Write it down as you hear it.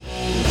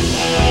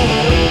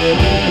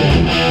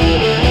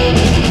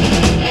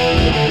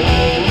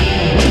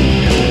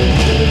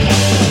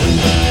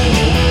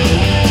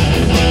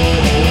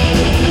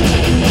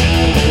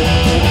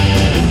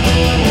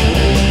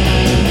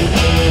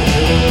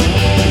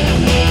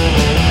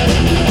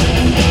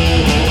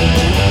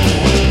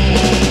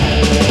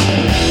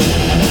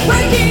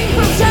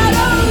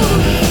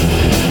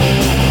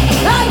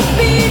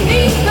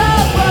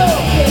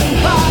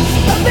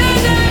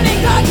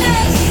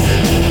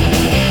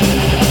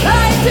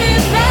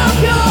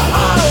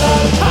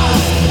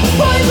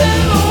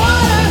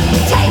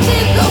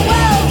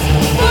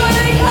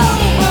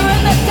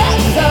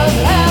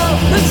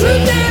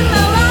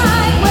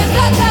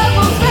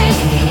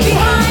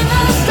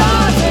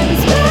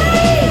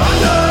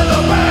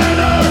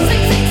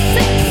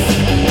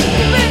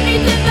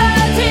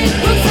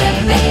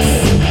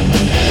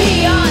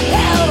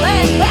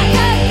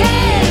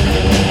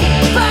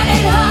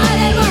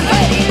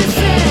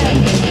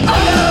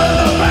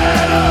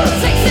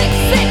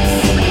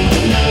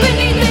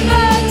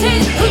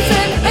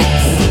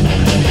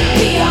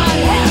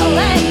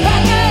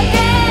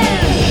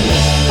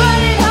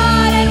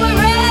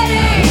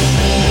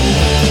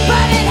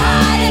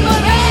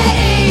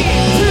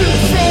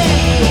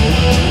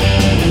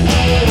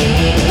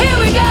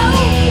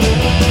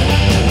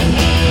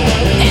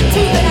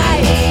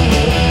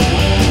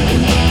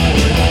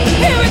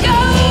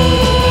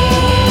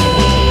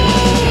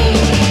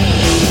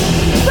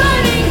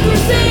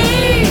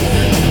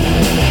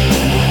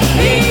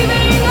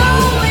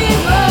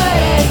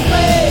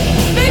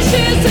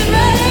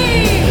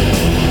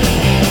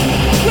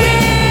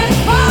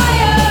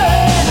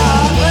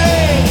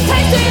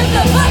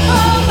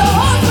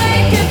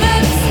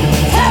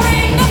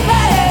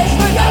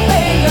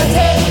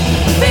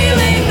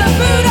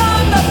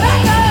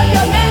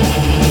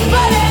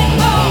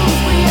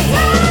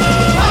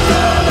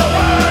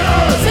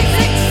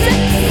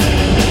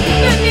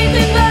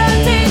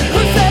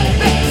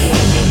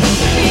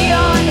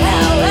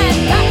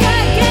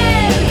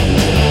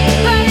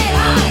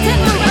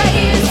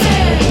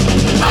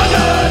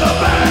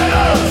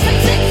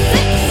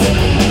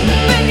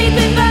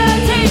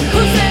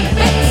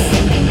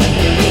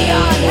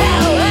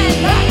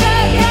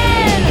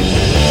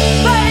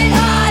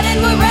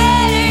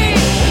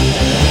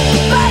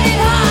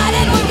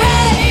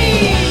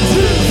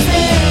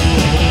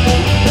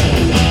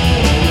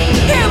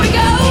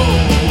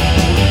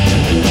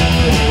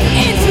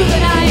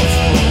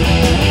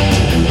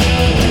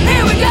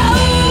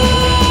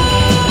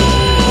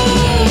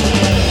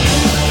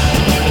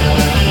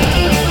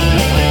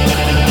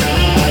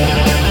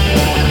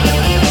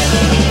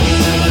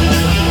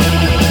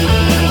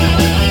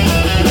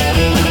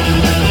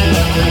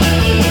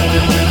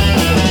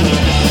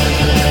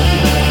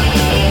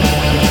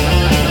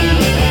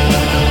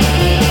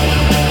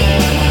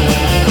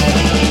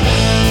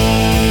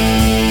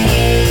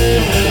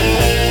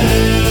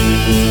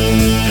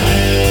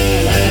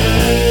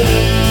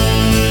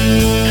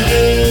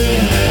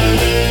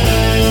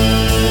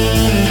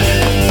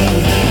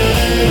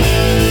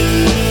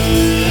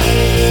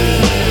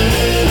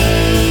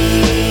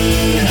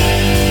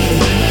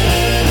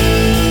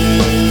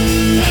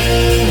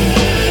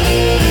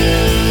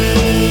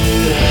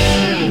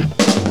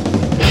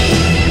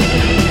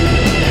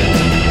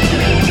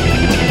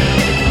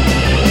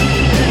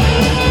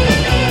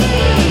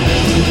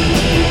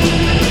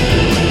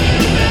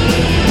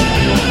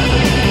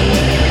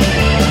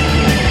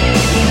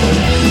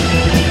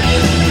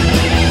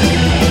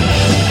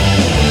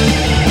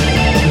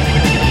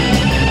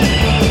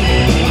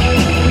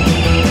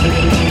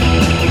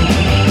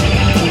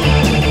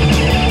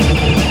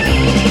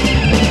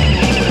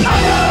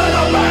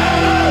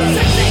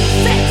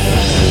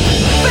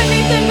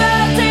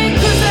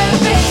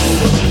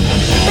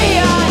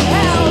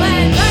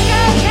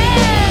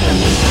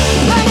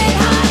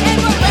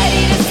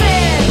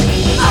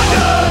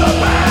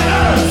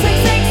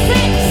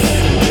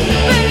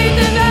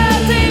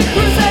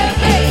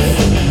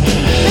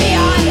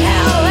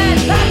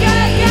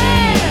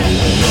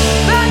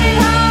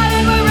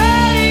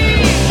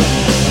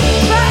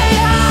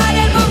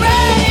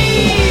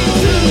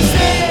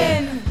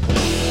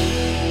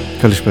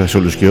Καλησπέρα σε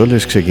όλους και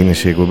όλες.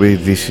 Ξεκίνησε η εκπομπή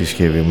This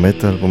is Heavy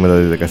Metal που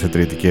μεταδίδεται κάθε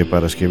Τρίτη και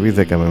Παρασκευή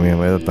 10 με 1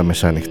 μετά τα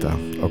μεσάνυχτα.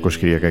 Ο Κώστας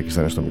Κυριακάκης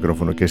θα είναι στο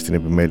μικρόφωνο και στην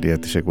επιμέλεια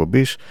της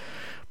εκπομπής,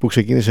 που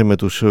ξεκίνησε με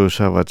τους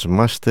Savage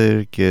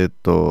Master και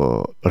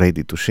το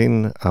Ready to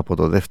Sin από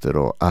το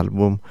δεύτερο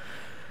άλμπουμ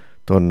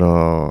των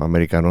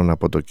Αμερικανών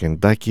από το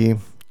Kentucky,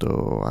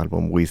 το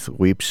άλμπουμ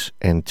With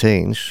Whips and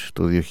Chains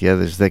του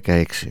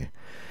 2016.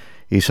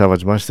 Οι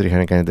Savage Master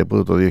είχαν κάνει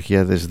τεπούτο το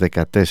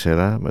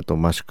 2014 με το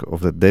Mask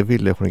of the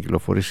Devil, έχουν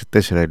κυκλοφορήσει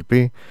 4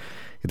 LP.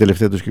 Η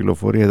τελευταία τους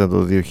κυκλοφορία ήταν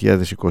το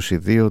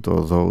 2022,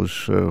 το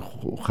Those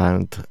Who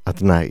Hunt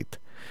at Night.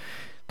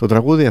 Το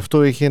τραγούδι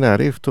αυτό έχει ένα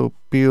riff το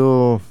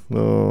οποίο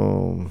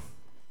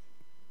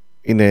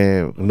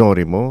είναι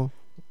γνώριμο,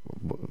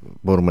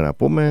 μπορούμε να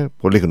πούμε,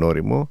 πολύ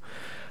γνώριμο.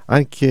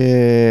 Αν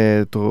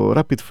και το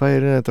Rapid Fire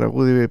είναι ένα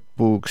τραγούδι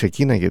που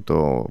ξεκίναγε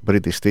το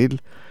British Steel,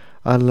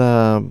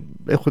 αλλά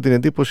έχω την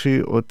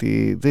εντύπωση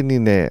ότι δεν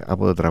είναι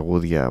από τα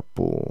τραγούδια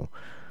που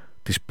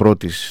της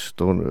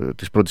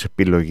πρώτης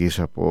επιλογής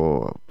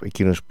από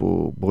εκείνους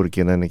που μπορεί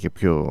και να είναι και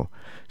πιο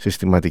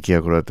συστηματικοί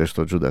ακροατές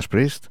στο Judas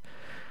Priest.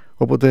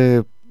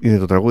 Οπότε είναι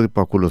το τραγούδι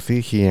που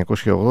ακολουθεί,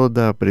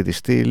 1980, British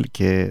Steel,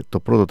 και το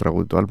πρώτο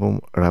τραγούδι του άλμπουμ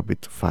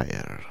Rapid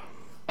Fire.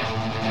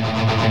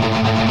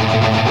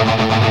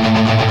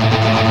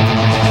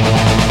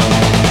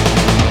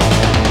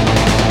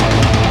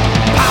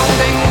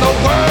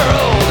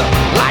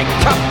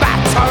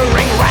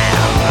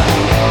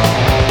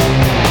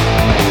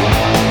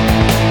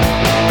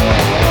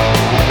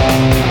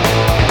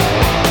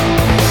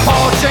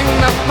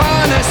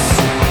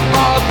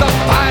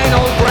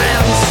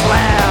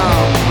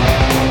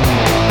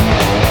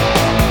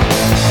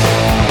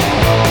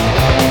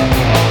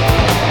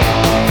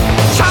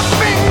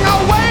 Chopping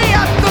away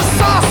at the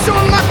sauce,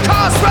 soon the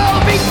cause will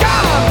be gone.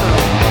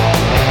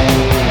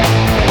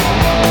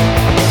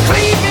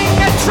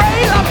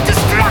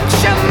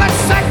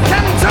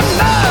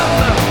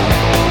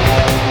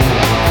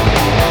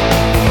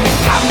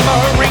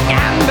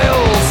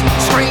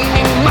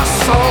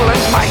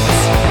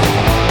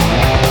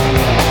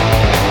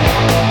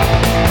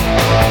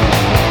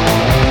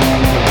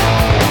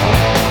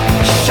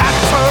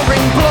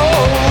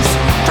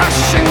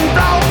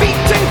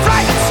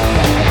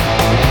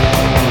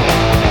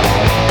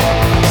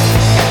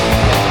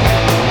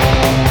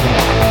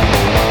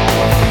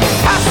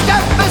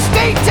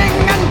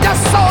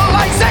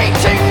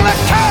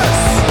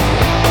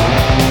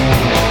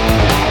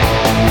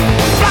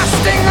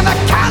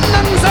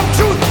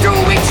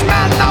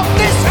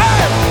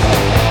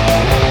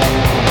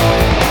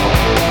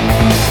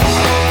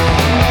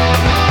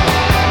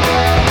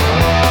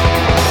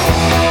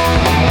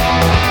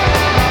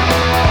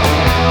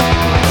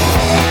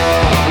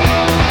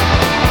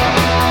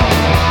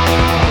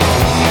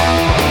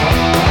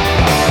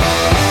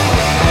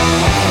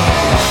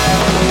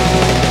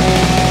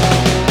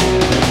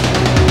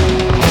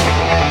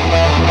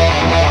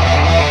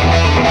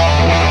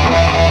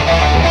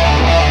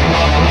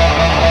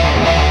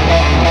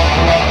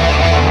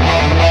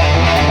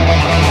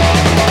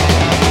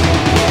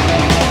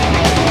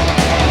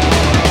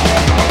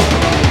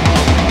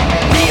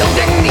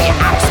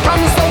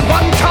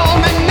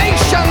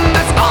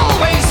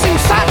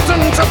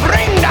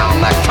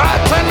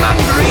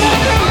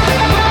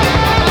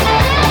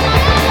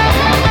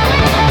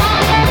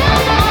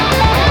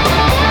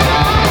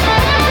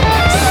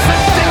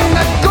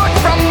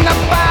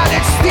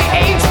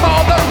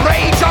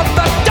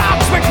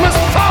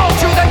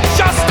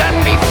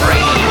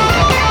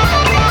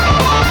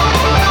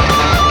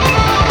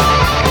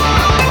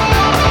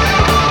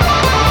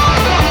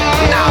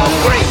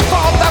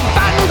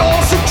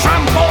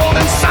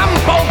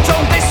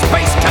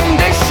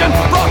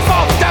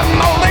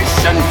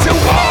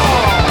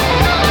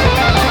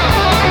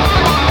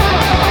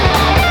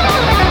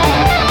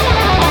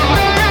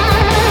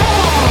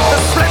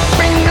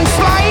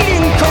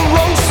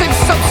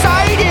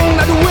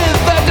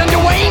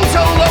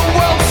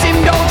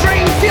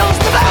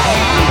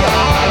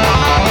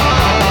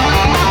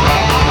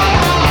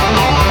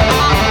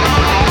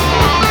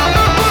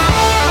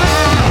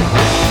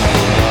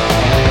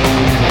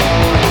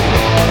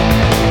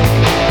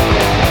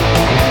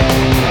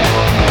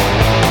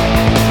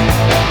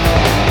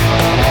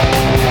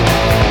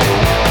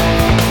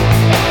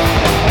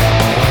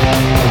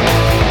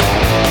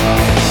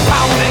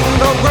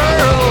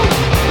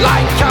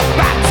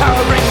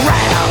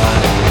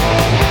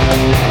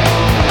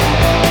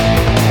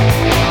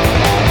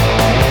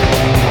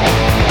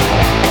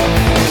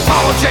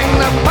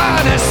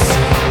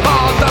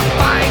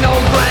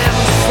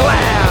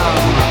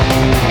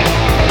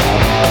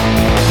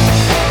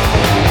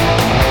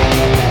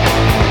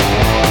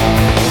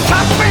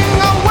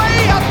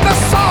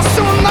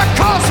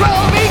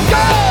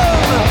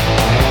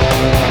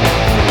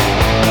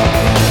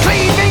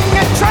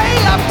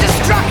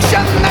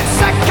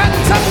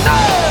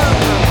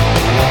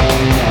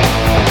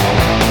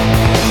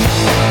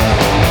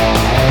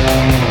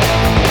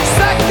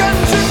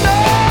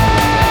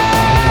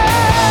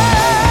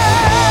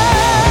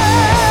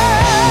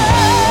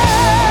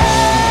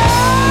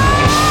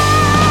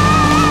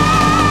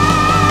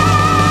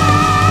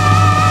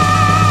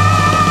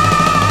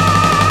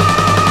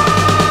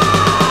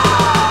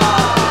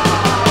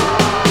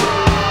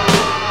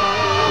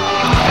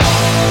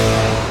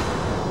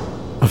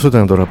 Αυτό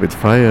ήταν το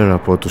Rapid Fire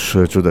από τους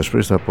Judas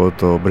Priest από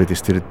το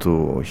British Steel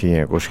του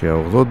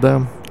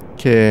 1980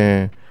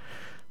 και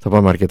θα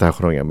πάμε αρκετά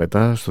χρόνια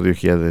μετά στο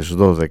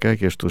 2012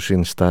 και στους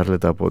In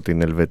Starlet από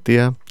την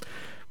Ελβετία,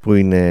 που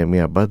είναι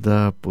μια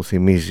μπάντα που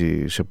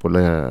θυμίζει σε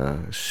πολλά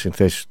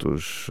συνθέσεις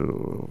τους,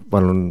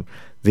 μάλλον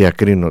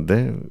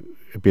διακρίνονται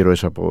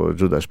επιρροές από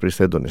Judas Priest,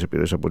 έντονες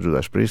επιρροές από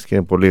Judas Priest, και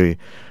είναι πολύ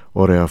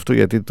ωραίο αυτό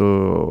γιατί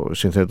το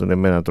συνθέτουν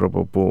με έναν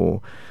τρόπο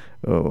που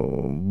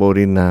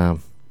μπορεί να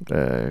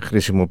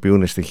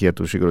χρησιμοποιούν στοιχεία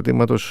του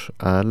συγκροτήματος,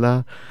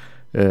 αλλά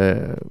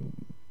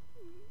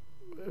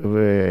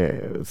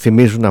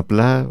θυμίζουν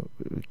απλά,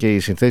 και οι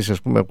συνθέσεις,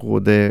 ας πούμε,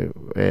 ακούγονται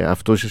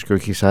αυτούσιες και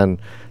όχι σαν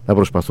να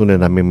προσπαθούν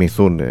να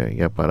μιμηθούν,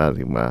 για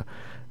παράδειγμα,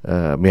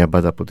 μια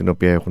μπάντα από την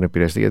οποία έχουν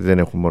επηρεαστεί, γιατί δεν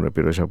έχουν μόνο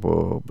επιρροές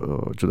από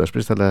Judas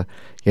Priest αλλά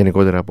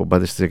γενικότερα από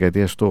μπάντες της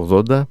δεκαετίας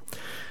του 80.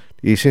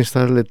 Οι Sin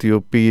Starlet, οι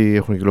οποίοι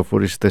έχουν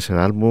κυκλοφορήσει 4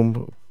 άλμπουμ,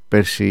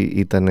 πέρσι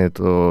ήταν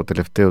το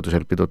τελευταίο τους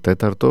LP, το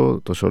τέταρτο,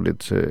 το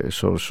Solid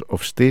Source of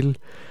Steel,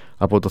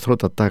 από το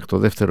Throat Attack, το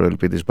δεύτερο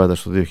LP της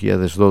μπάντας του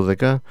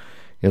 2012,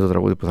 για το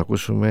τραγούδι που θα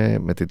ακούσουμε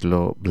με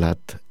τίτλο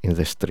Blood in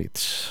the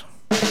Streets.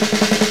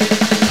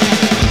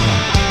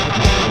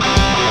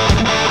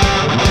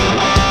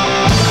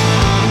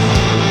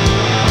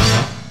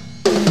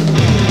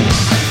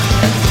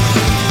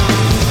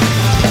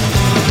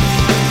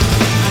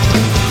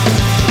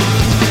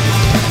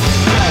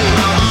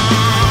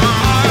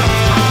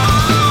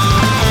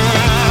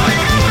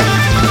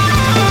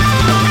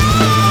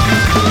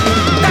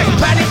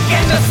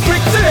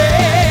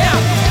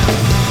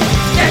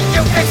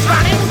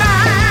 Running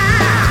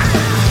back,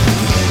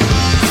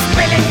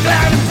 spilling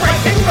blood and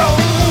breaking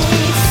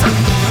bones.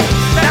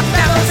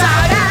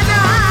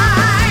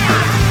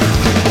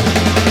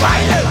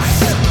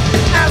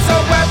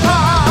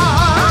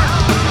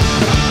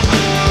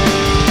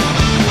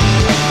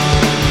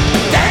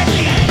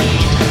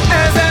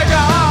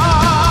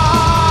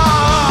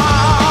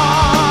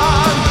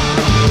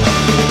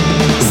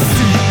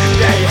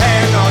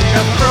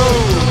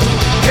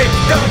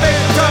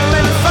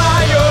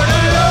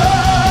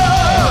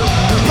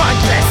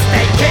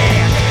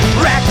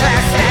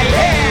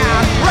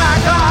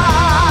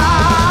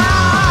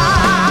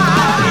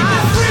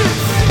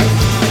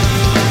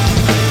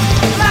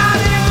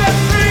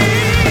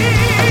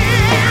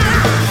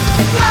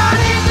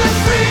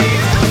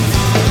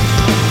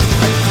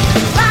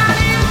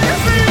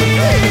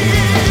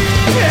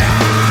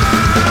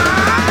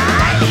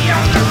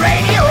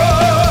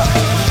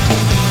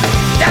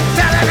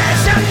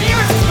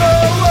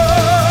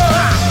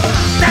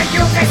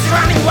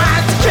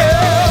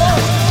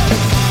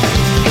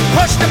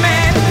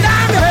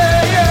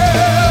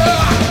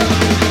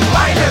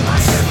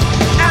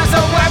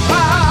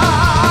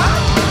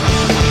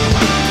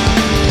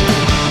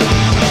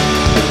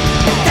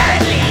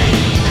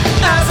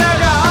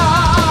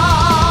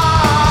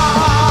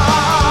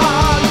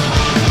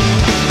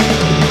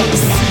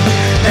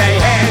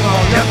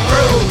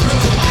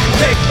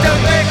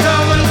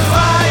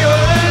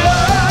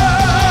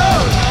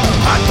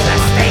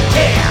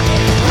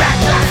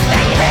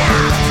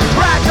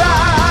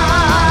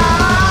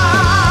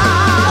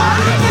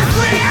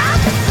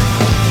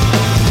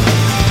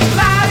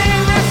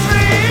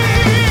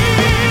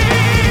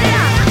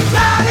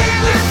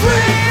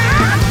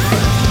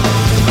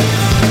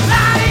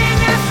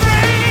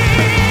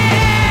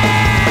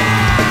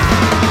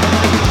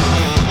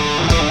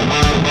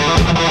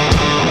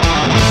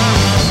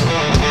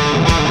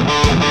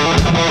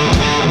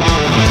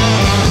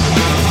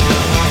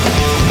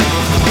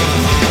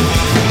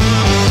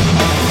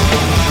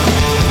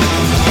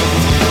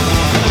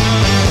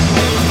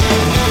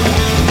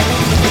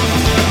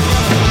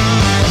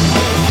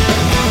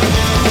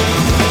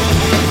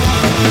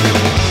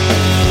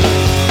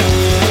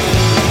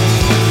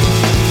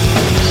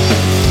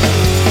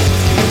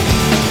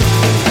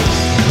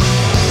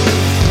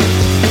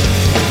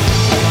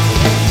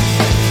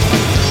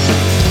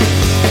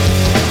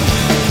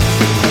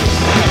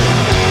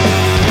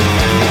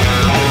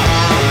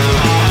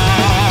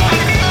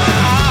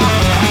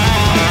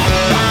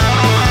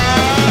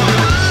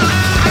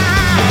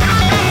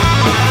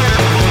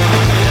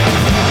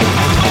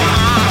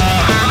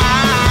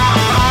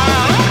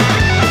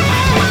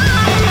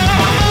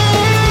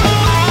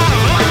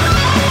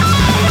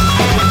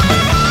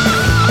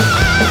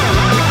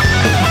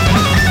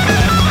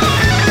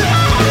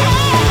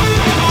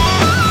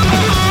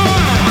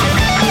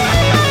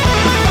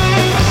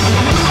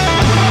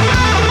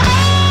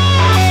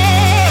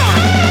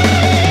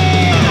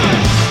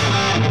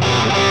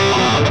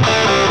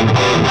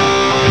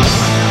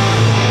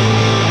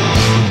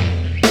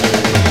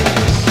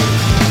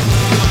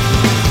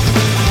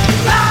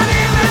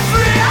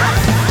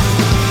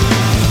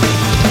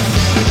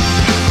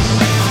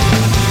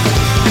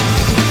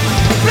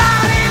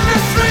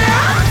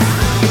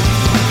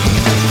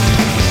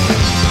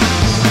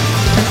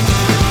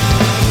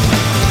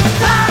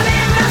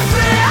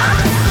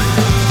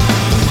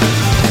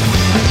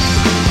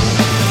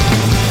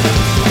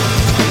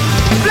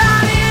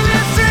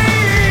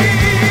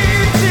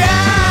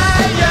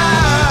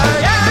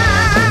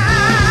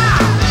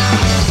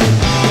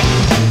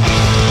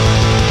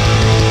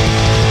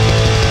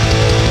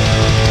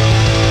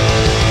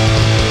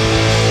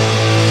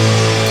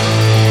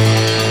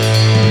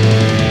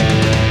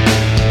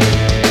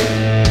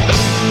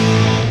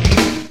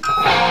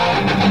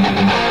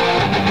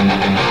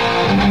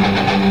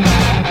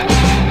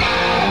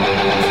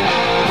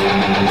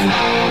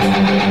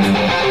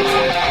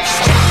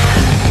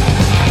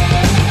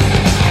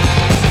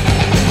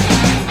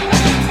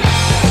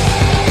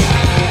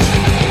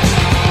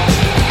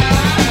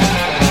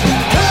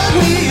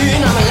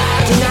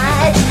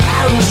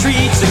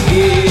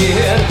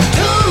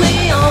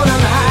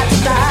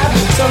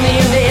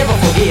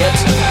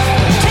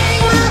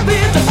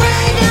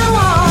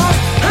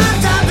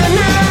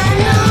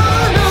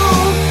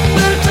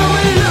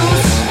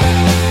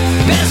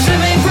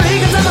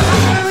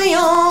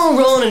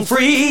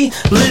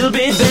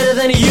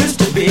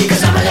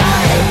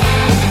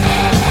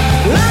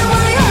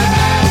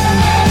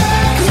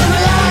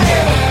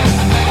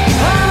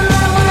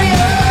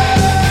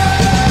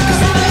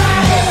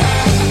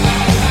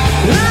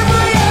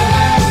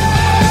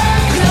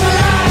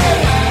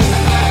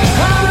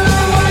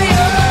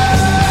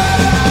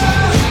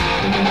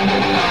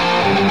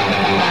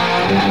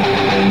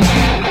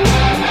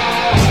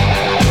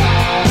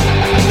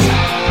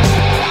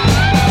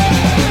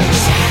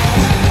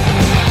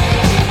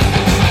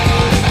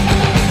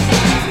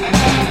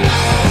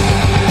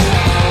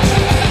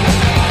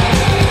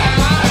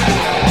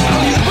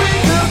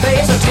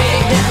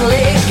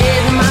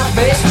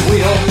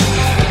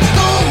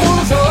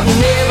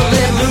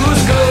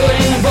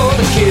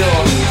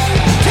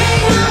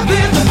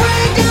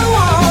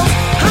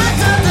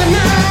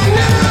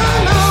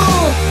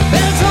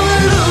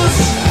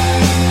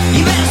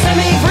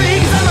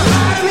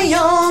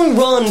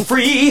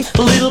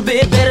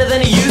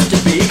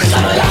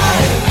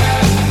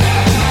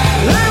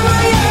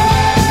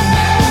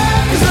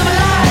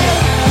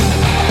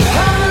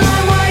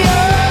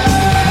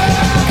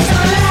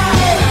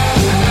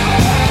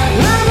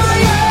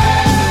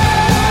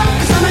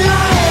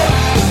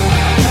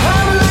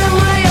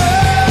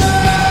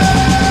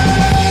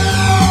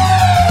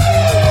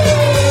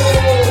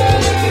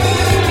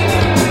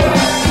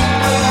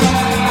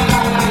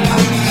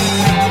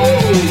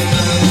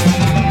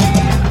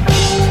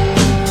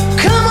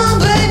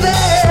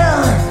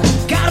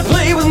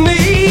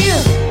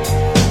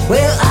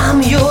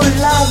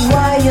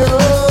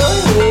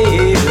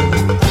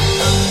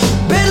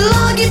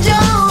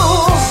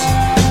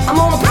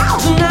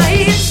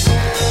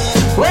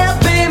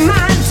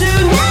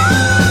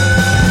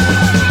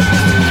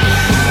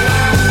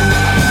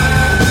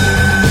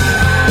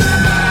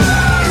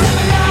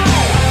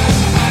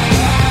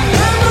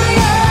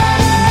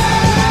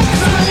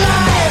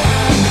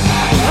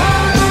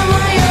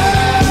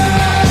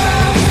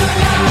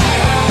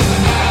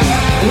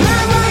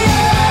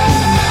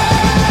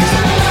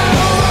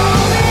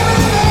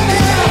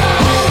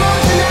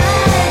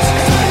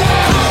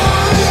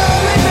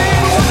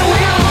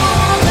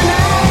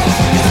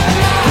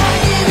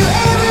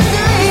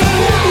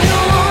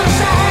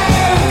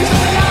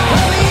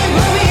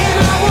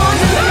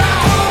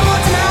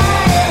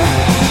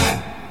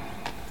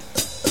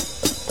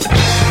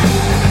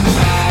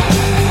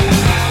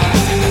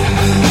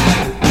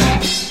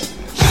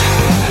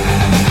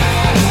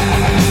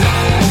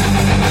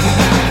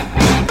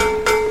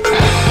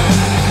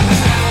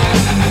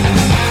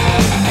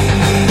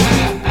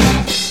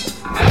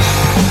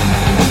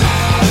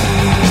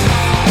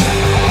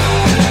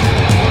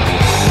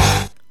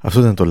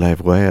 Αυτό ήταν το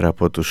Live Wire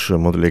από τους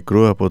Motley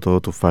Crue από το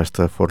Too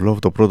Fast for Love,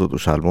 το πρώτο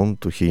τους άλμπουμ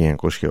του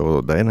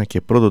 1981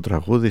 και πρώτο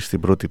τραγούδι στην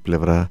πρώτη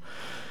πλευρά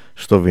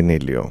στο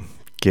βινίλιο.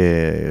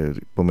 Και η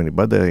επόμενη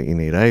μπάντα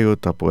είναι η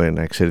Riot από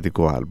ένα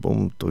εξαιρετικό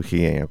άλμπουμ του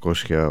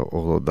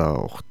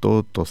 1988,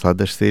 το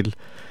Thundersteel,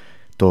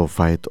 το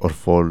Fight or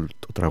Fall,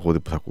 το τραγούδι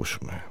που θα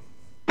ακούσουμε.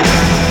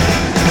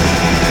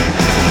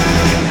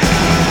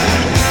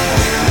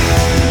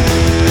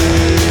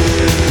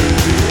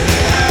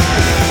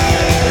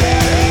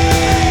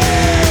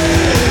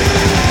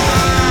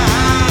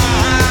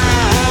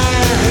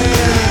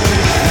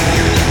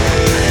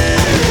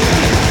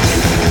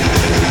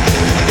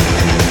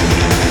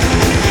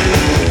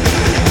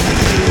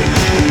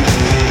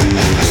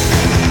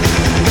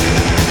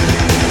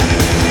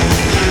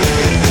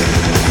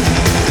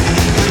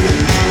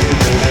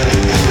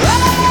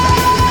 Oh!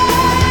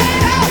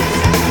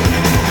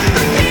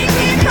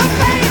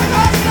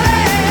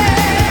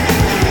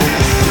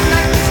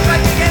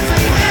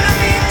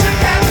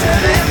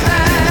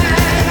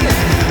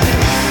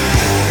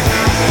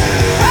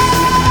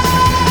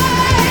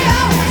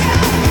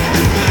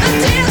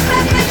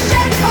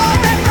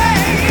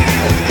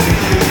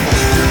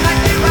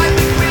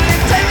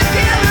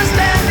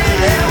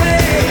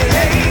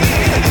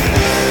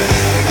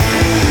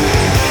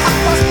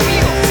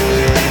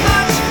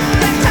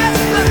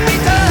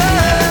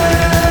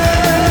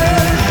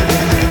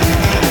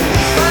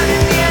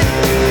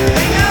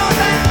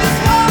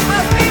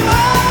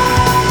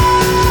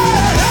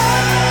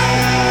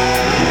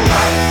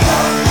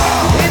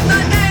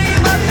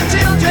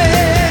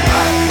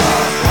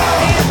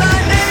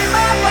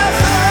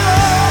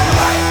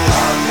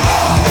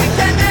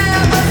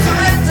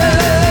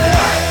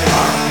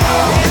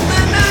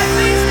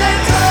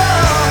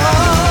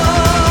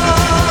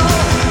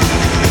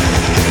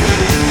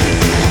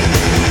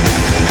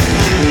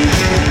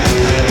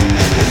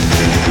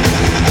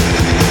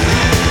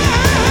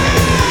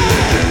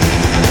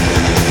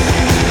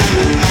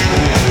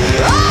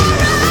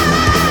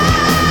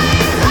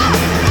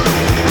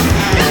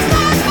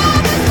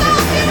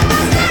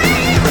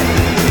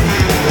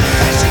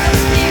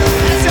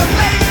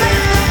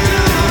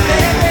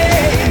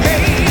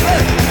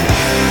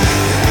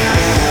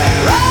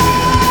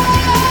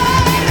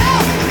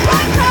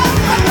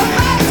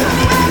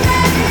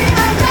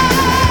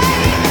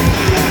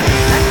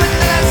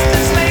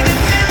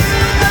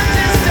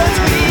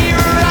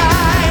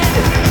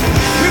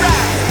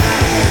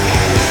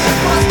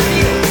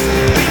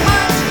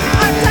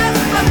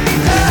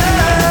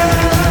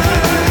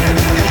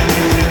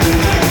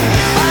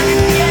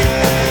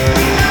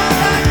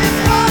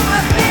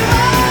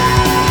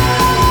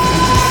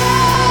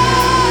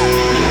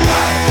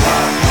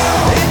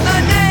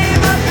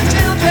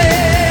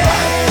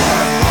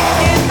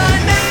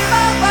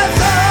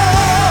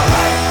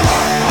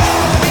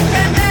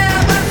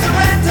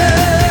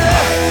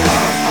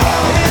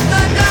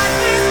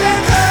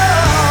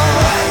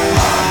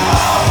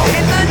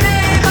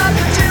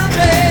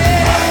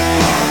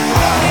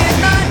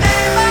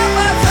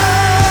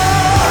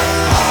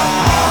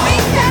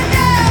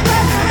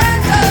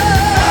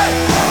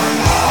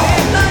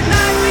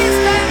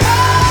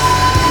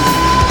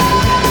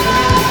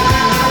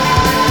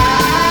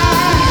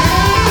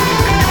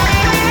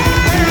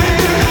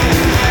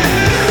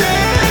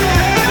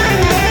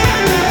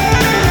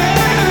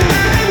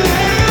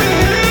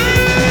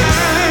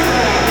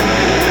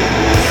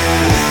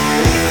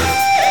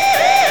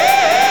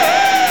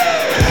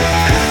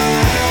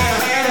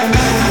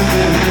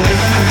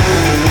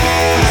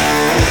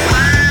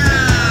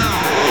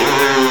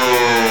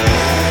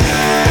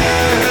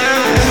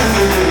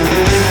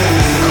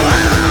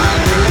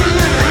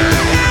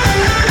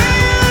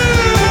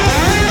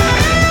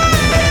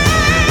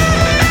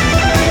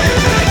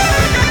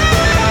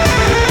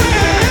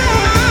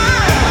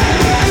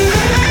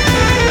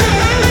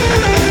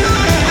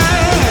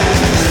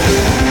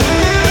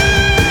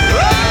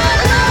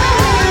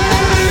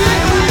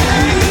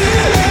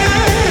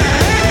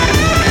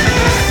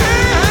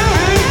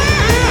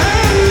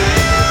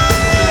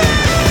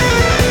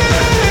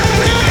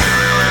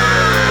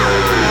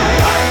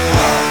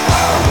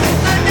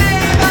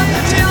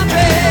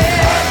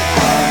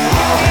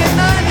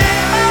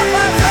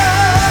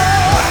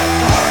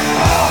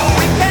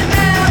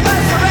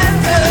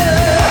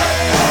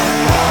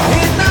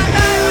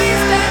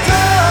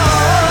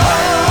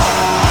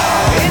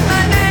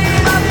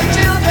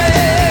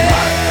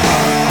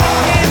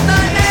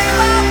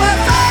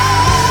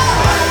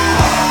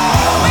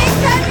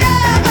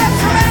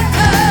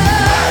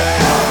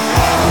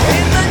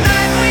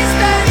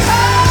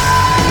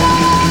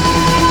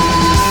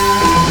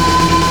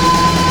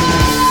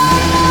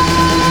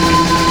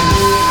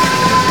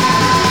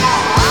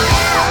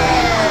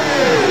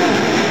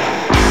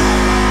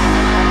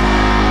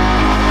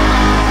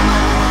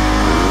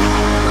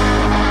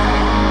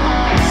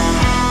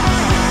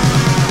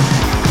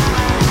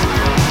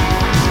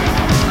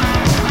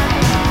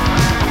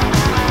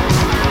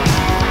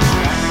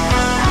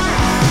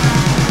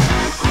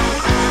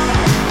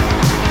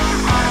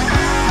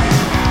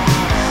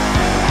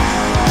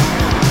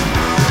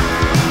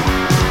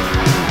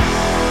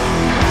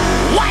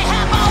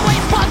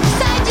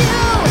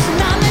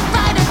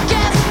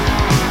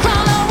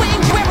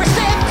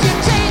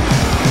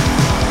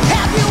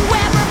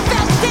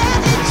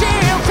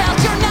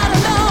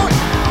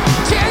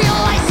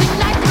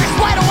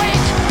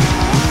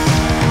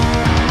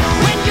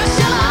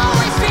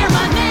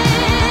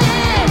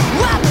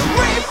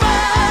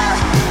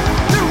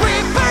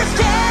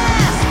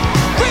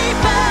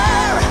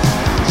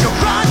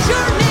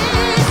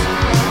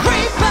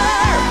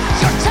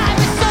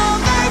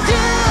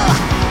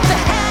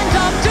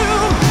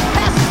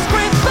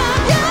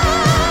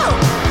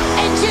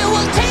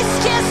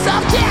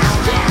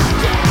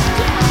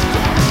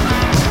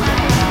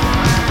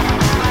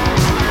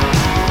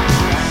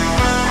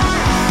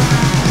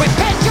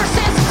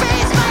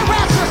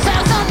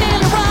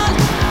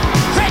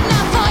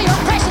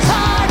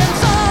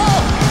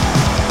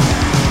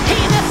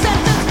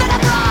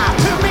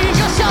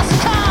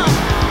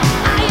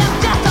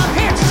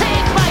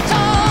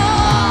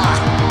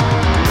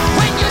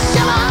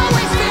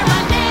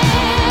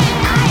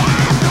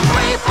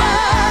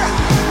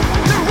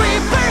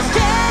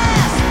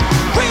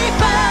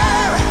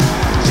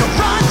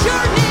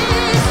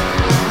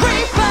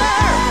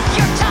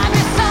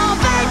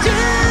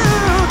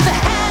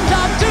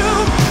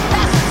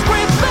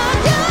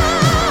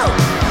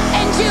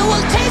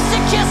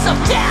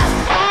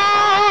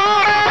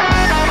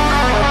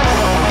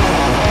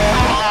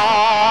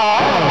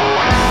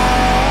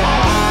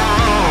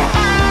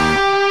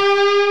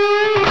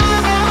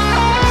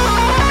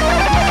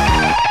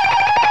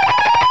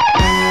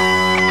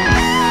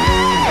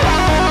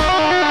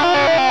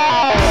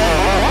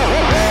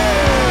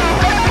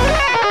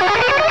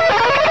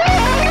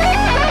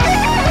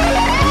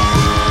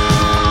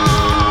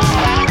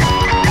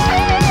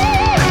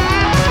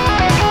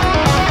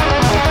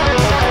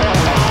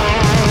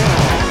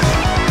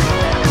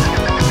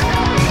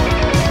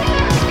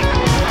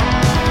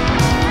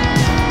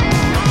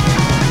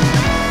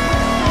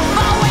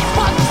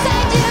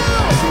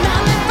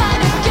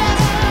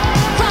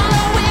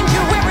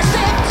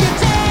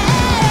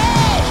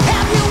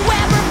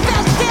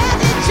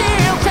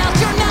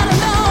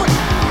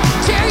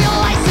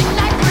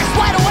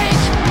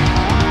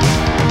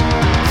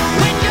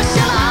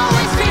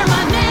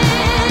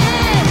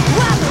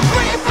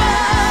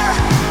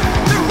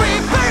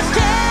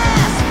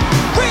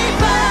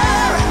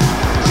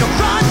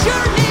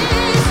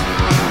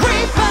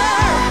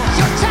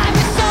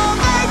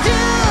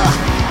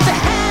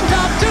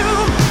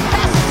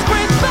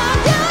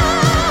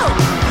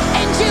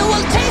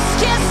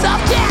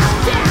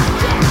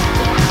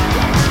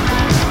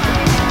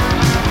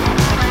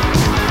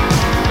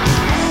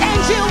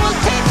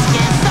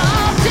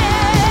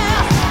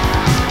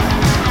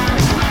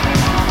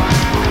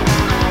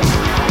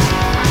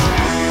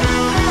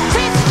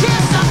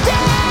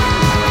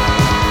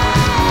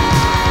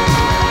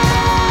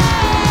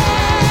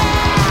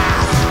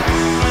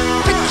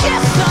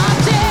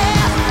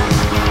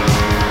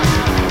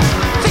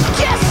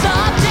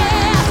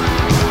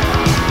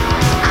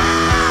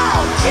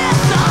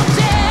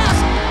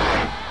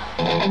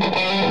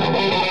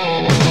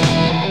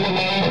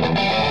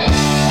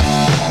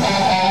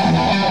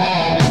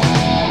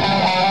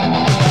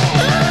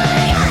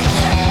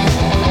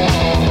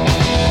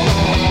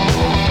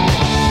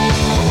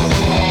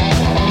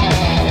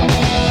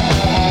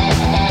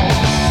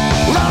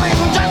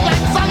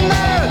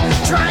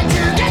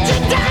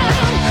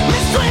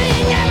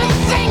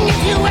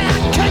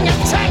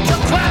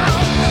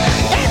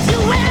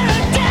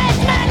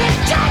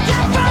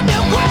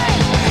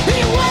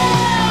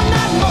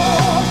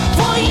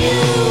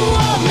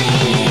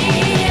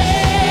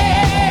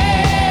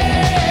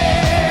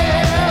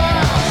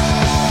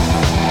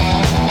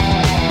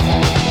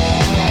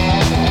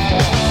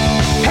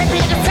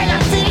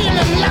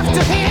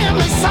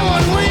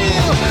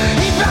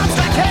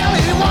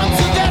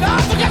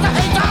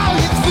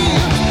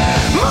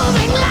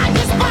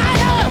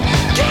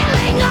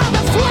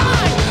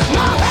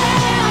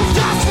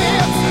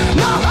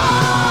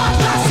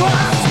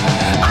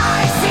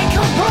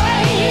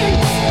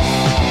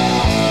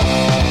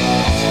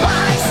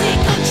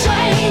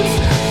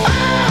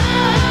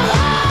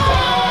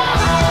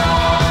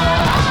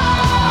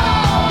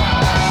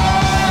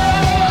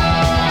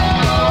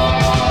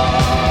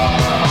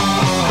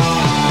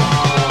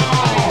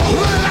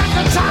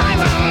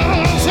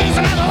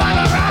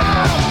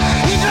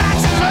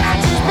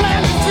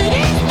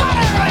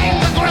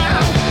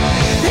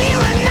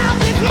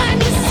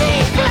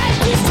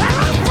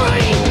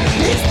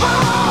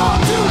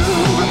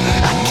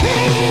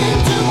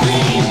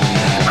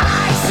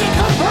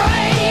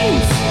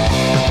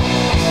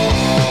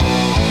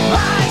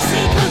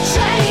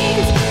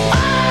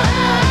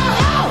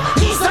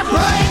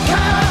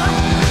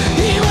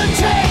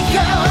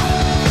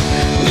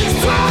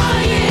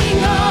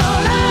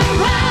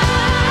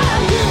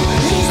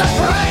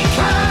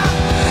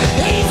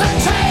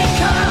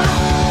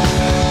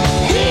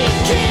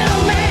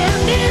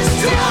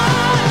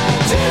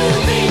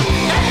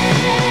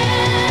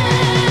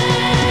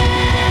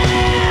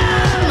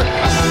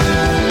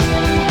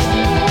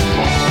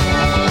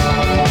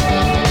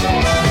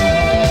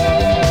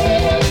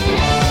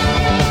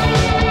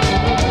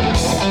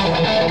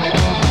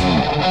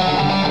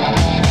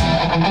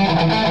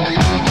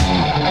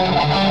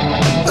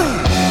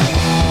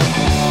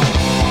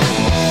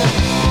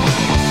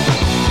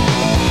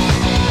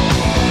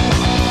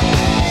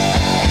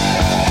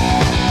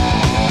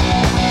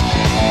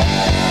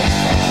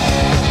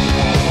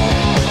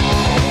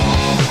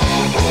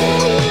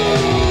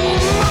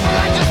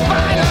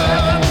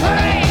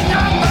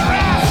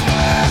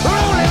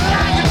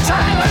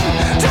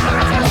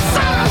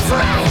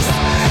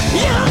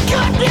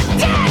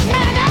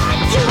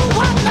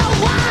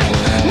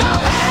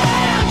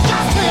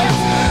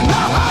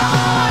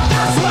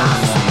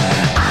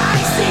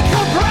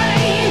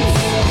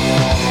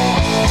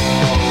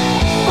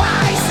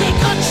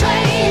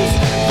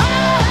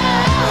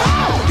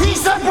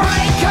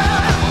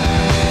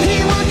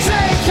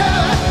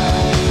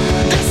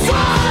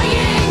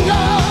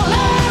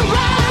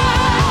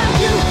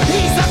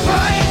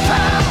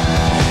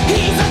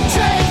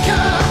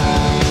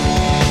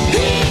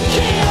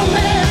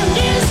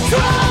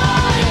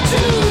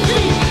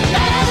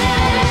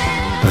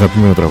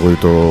 αγαπημένο τραγούδι,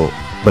 το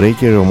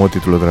Breaker,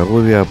 ομότιτλο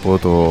τραγούδι από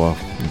το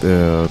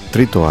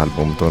τρίτο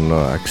άλμπομ των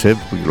Accept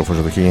που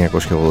κυκλοφόρησε το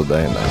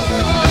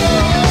 1981.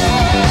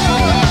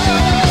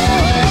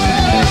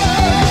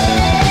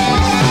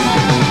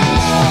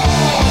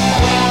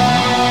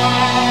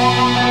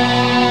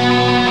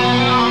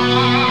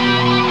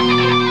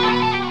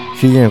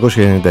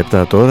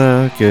 ...1997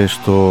 τώρα και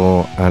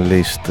στο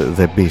Unleashed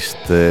the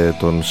Beast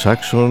των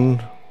Saxon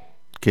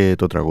και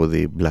το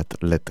τραγούδι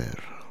Blood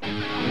Letter.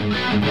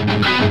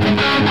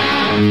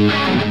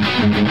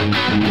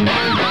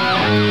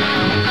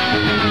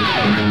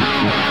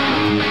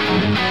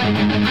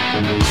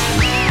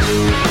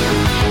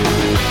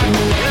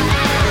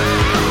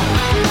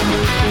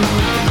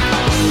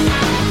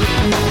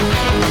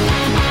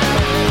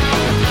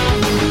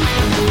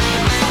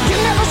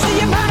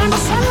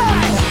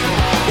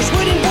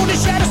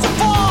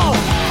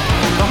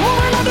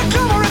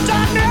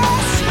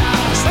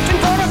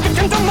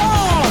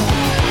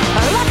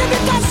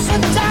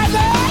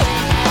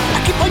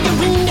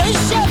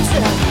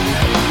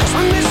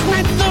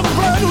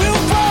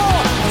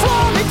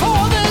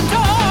 Before the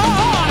dawn.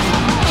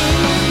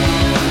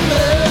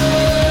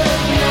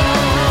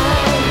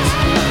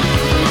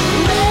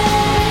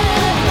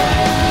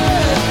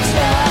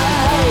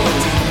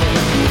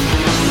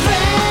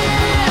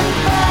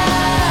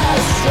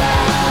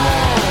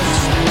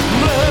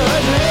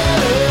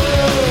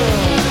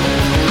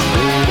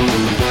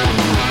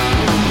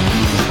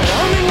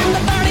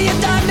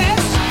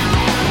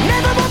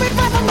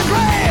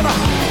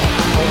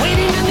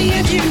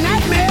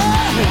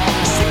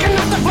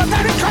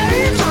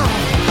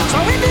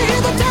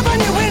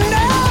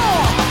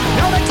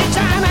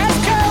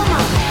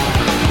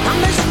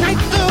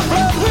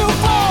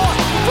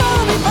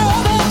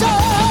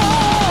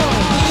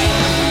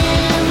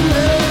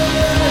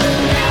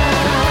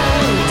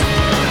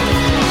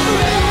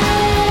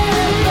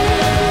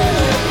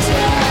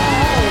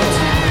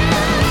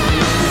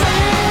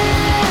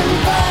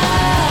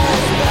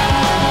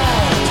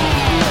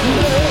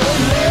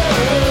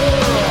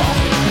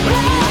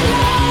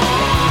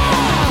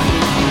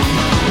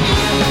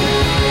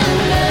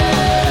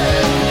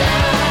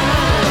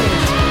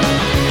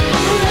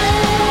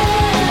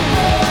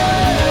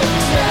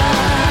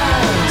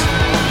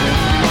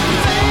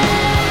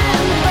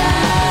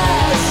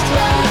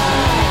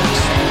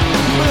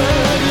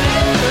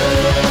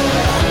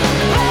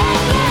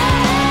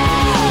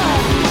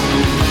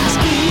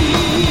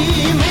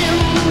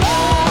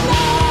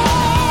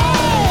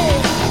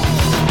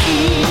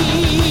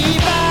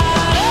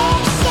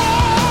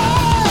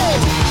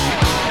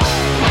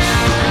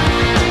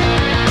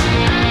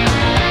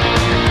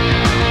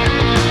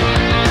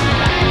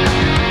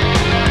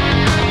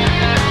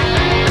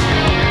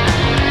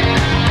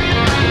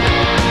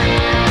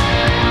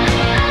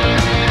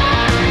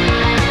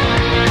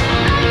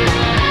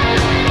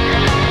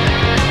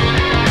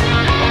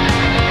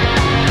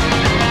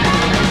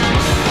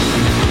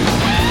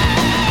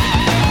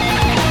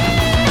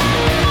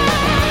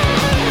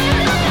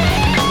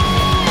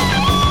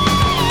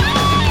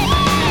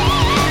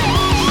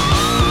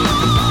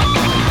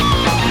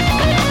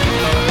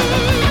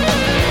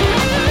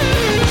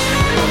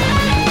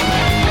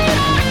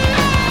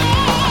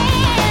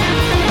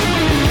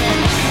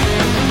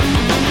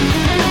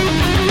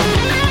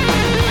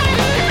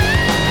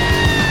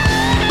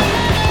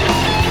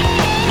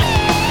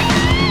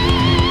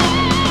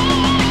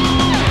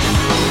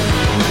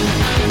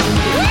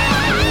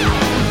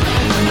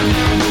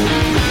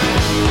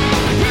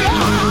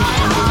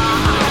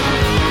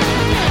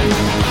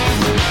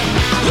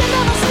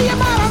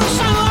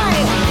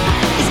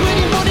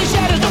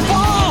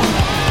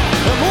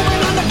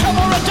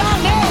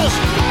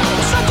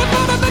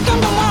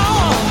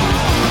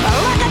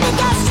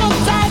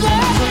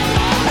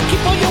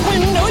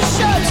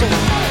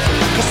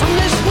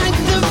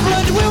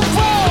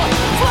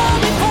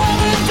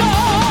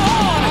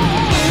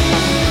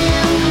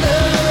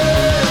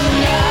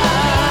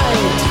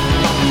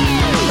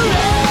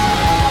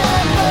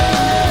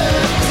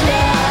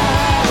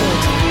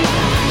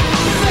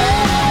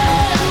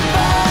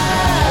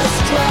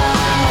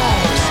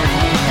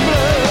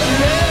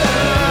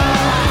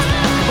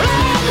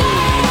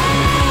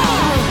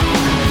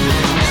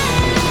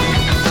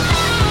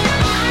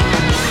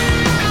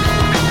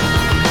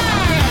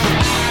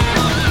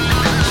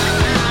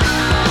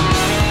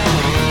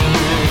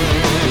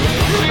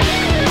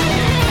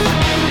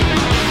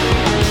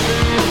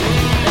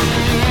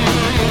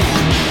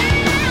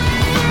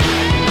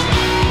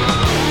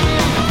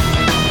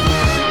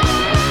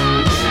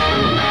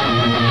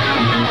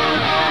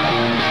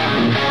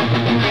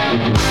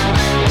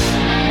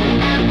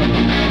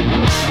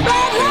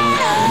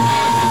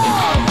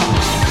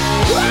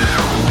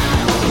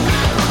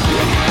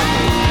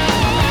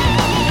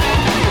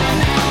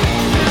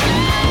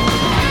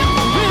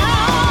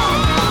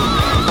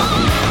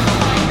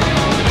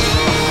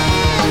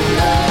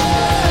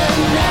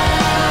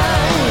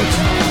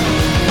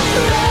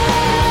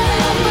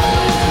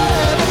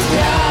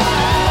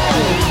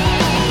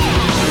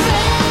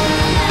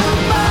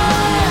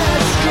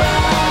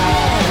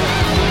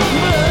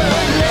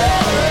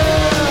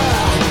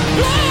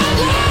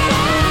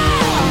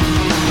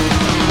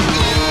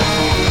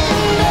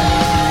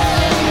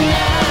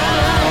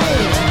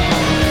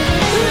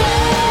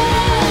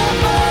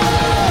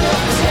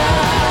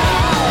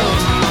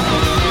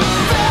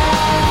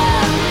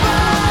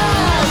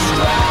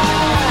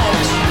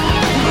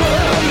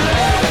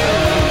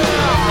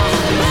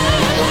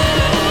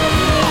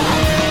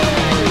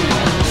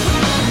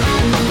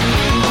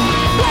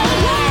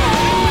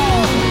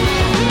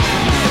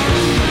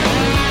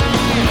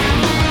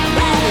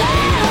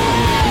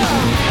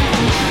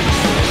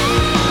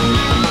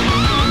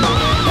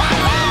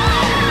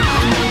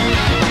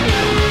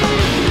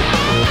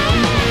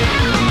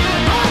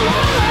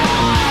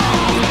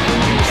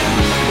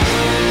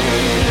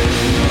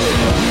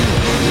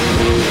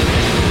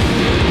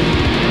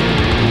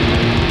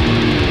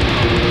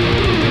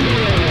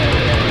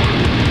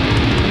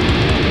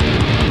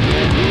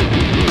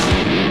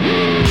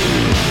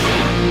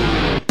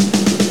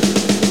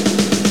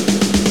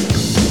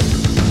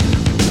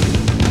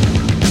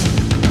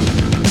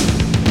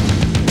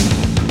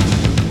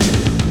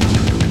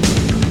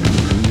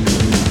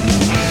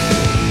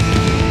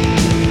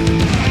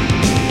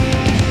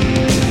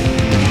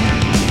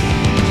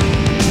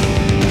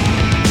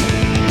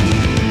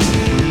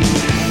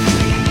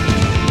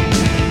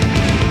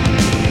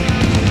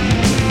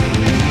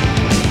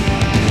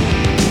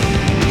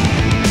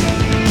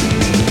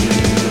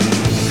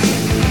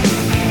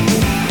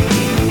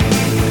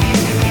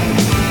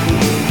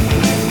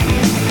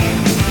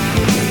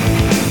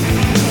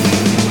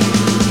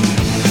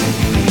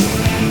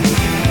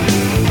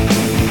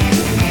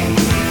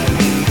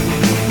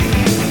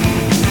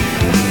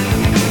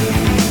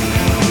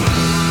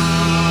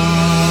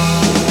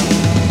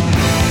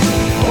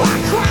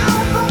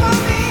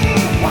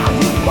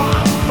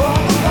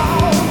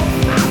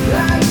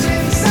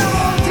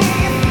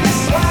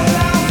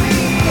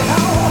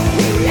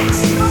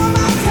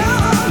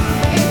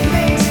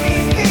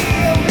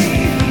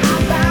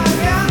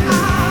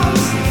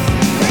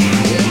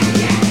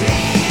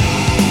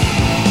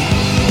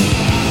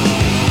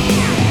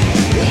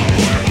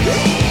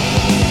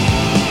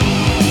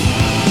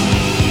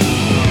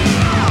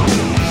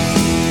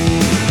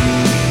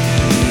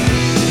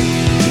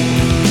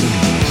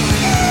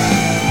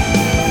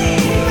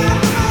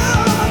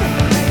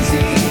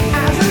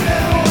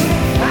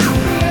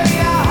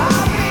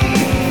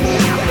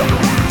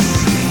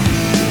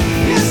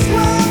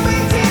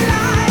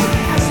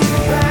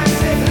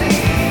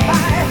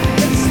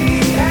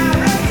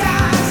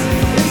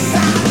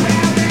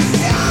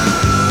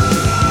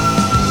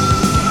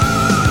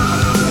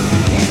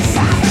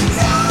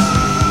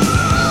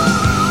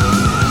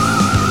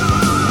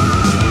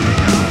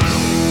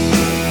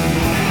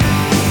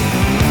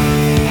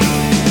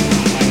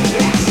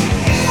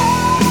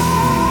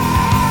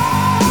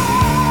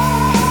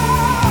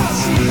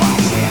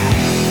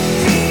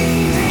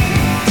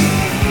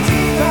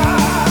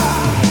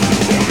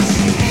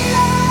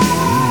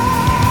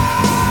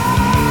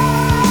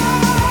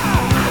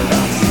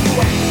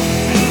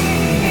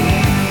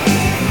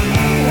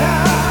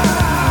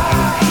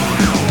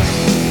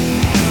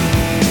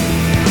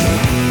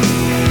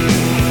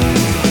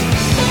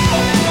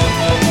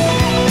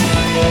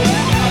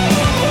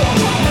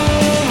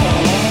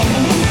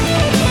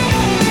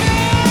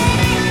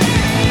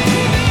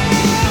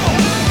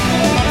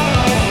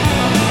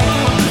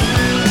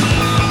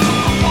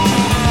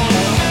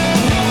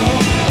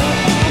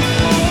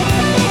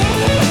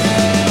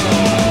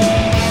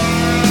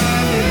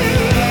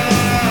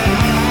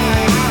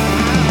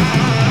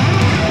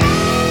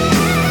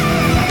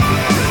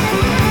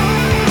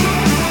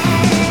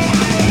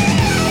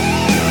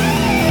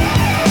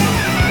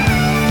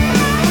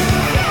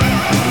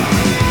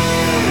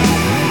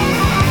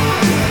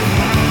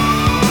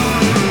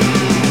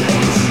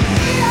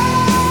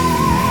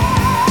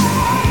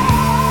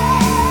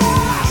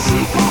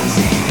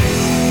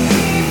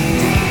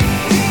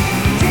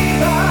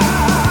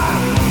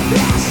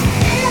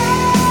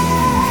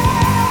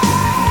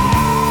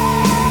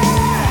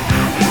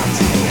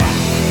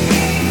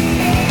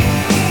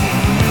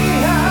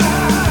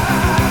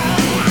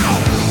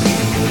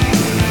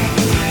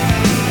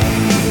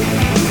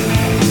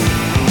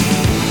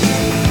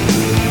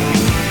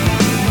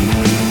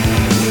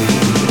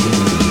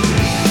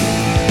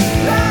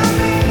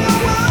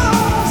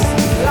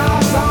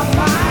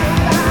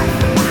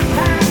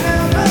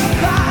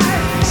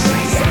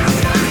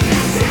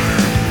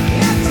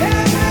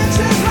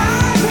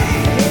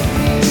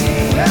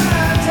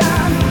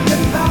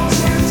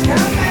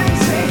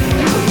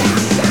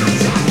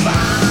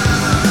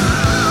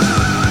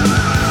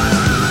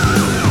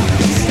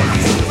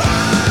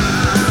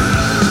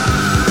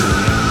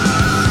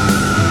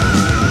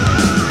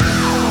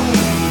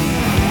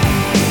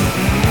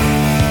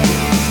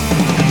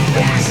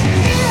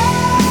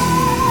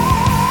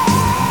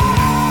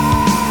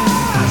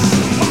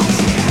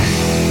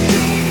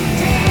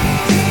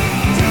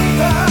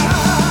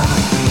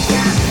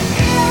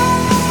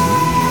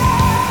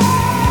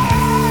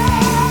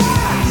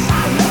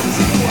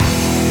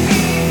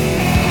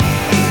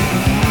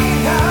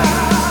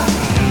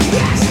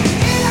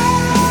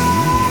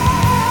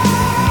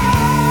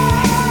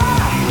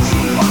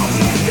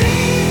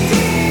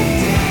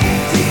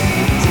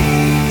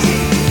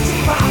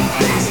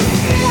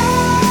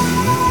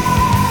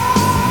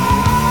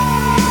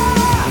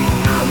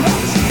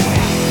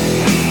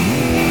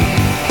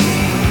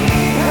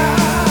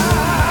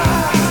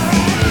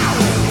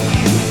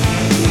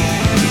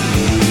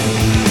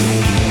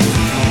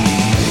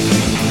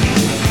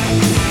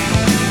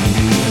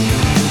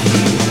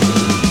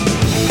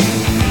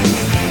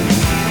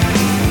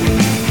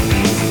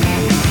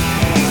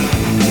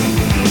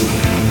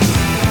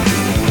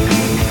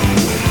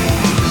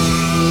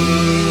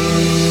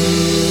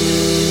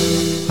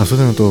 Αυτό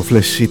ήταν το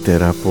Flesh Eater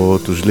από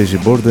τους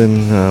Lizzy Borden,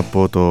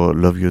 από το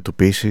Love You to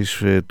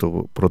Pieces,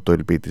 το πρώτο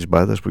LP της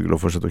μπάντας που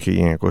κυκλοφόρησε το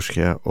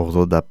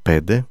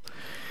 1985.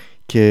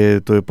 Και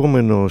το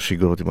επόμενο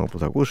συγκρότημα που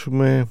θα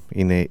ακούσουμε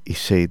είναι η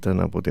Satan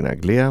από την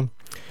Αγγλία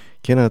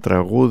και ένα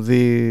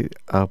τραγούδι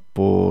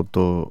από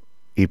το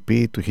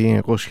EP του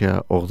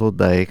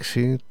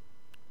 1986,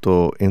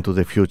 το Into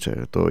the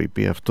Future. Το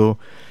EP αυτό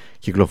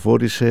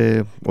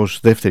κυκλοφόρησε ως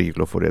δεύτερη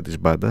κυκλοφορία της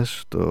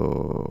μπάντας.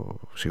 Το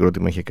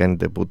συγκρότημα είχε κάνει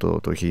τεπούτο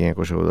το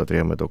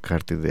 1983 με το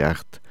Carty the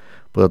Act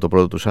που ήταν το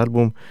πρώτο τους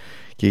άλμπουμ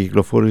και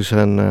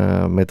κυκλοφόρησαν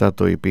μετά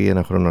το EP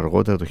ένα χρόνο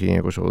αργότερα, το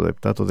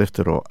 1987, το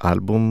δεύτερο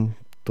άλμπουμ,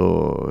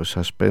 το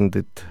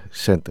Suspended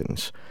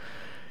Sentence.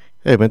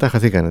 Μετά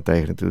χαθήκανε τα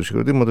ίχνη του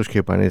συγκροτήματος και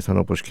επανήλθαν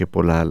όπως και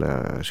πολλά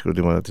άλλα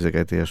συγκροτήματα της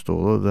δεκαετίας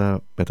του 80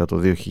 μετά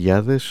το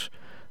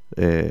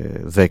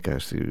 2010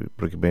 στην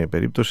προκειμένη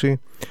περίπτωση.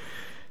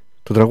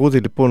 Το τραγούδι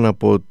λοιπόν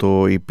από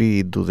το EP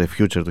Into the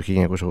Future του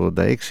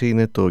 1986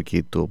 είναι το Key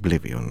to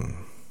Oblivion.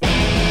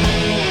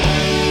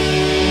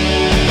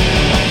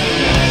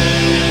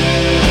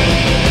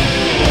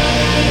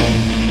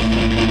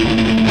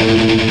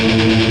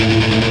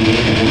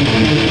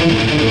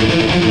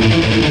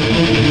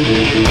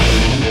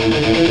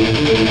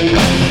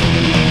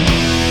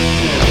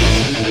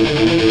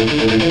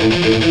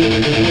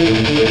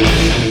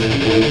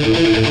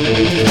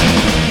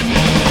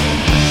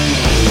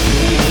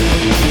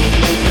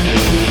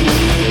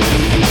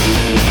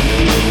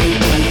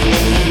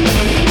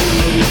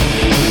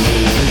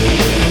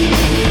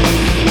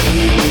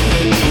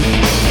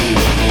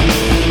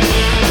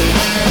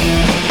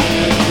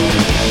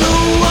 The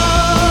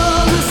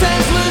world is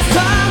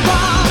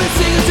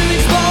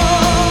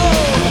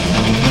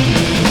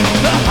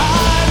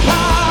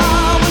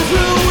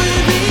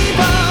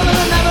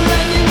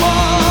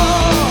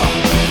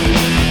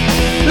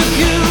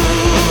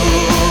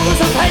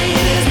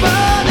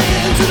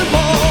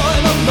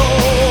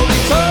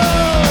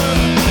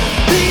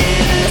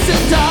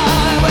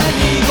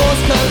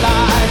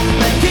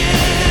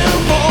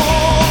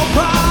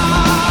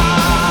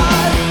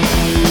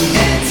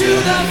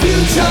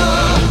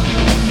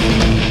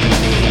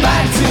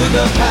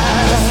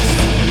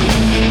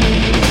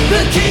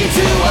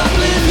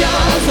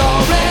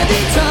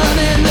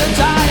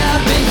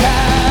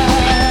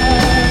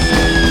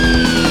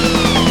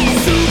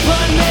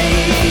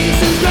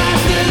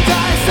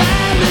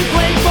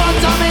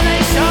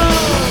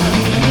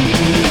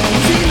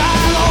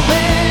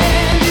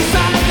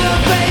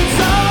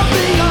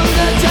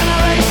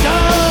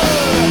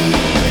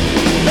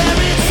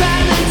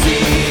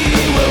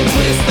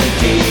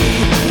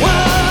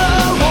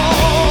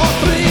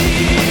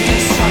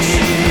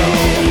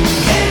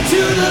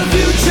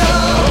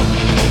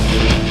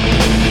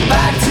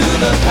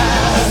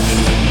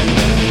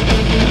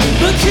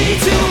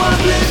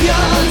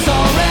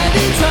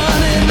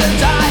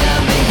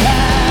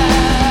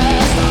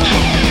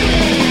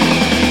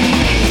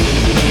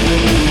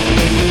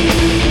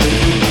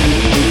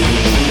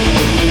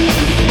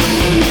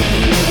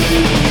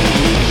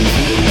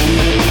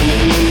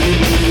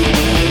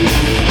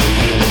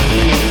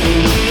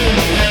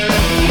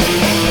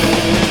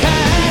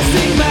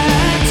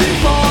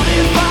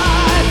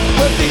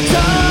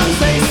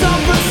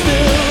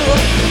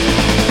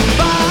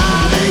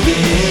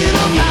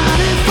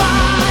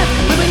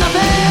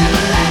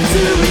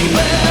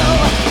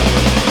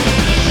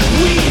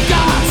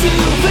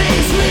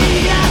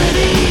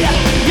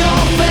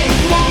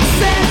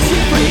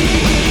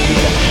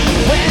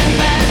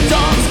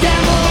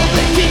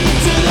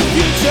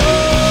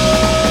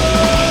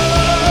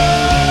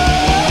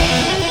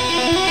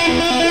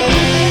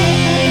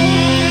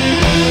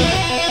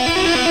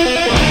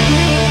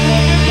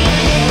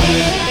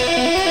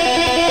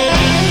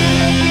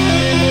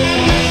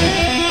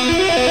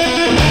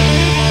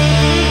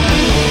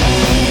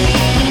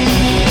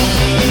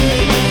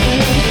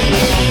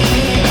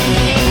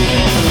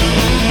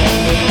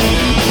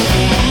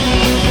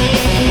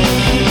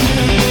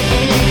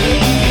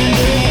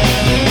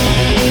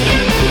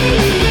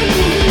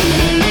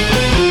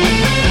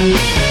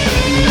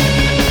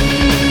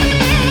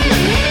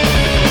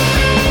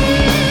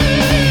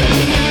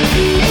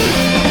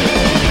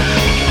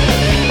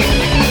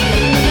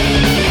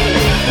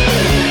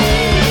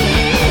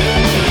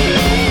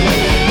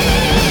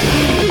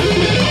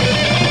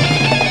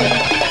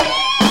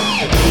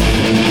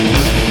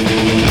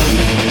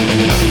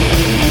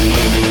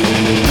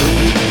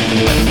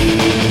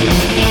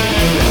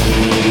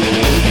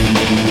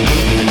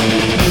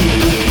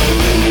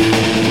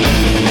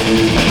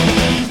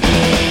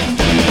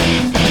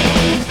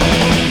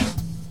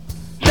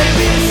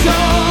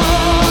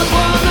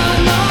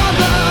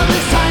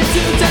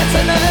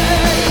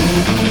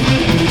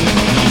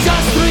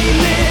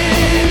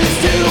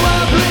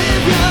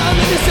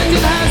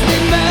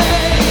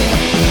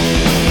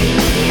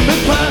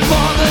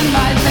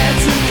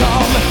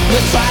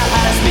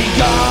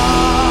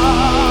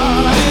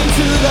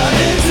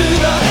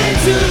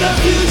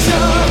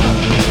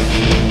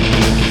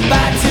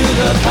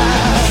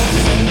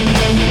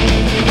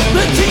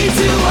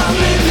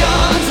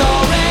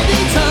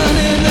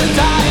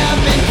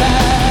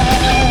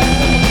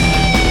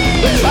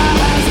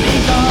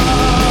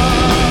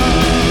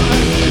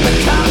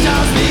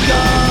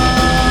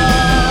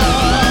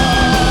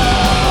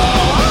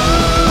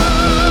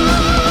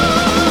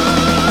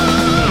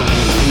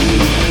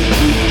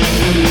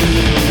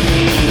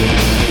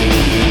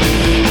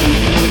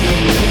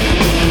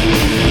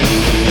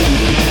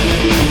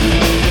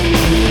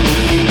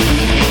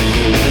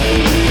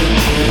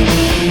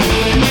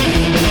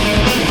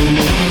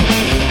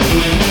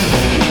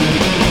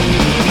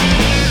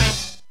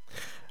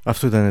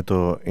Αυτό ήταν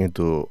το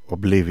Into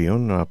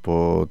Oblivion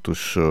από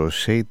τους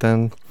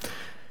Satan,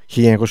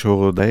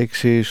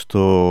 1986,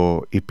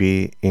 στο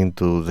EP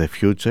Into the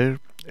Future,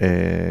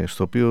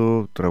 στο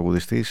οποίο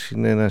τραγουδιστής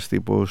είναι ένας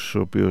τύπος ο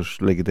οποίος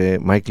λέγεται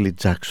Michael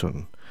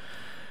Jackson,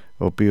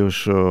 ο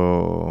οποίος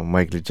ο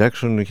Michael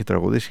Jackson είχε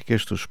τραγουδήσει και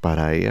στους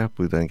Pariah,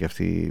 που ήταν και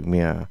αυτή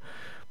μια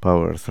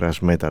power thrash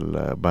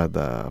metal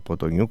μπάντα από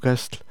το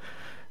Newcastle,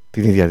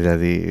 την ίδια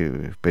δηλαδή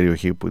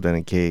περιοχή που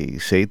ήταν και η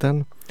Satan.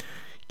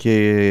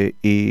 Και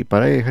οι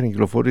Pariah είχαν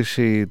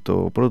κυκλοφορήσει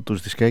το πρώτο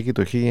τους δισκάκι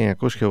το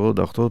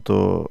 1988,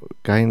 το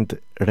Kind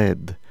Red,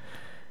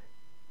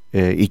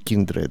 ή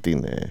Kindred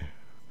είναι,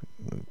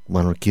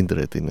 μάλλον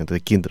Kindred είναι, το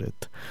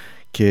Kindred.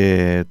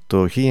 Και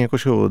το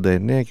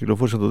 1989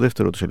 κυκλοφόρησε το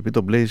δεύτερο τους LP,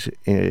 το Blaze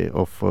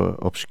of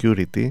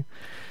Obscurity,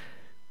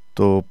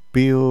 από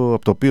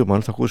το οποίο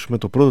μάλλον θα ακούσουμε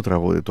το πρώτο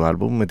τραγούδι του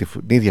άλμπουμ με την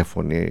ίδια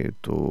φωνή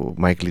του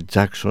Michael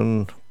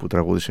Jackson που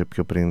τραγούδισε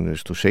πιο πριν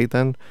στο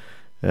Satan,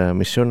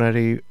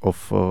 Missionary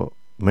of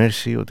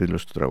Mercy, ο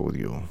τίτλος του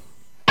τραγουδιού.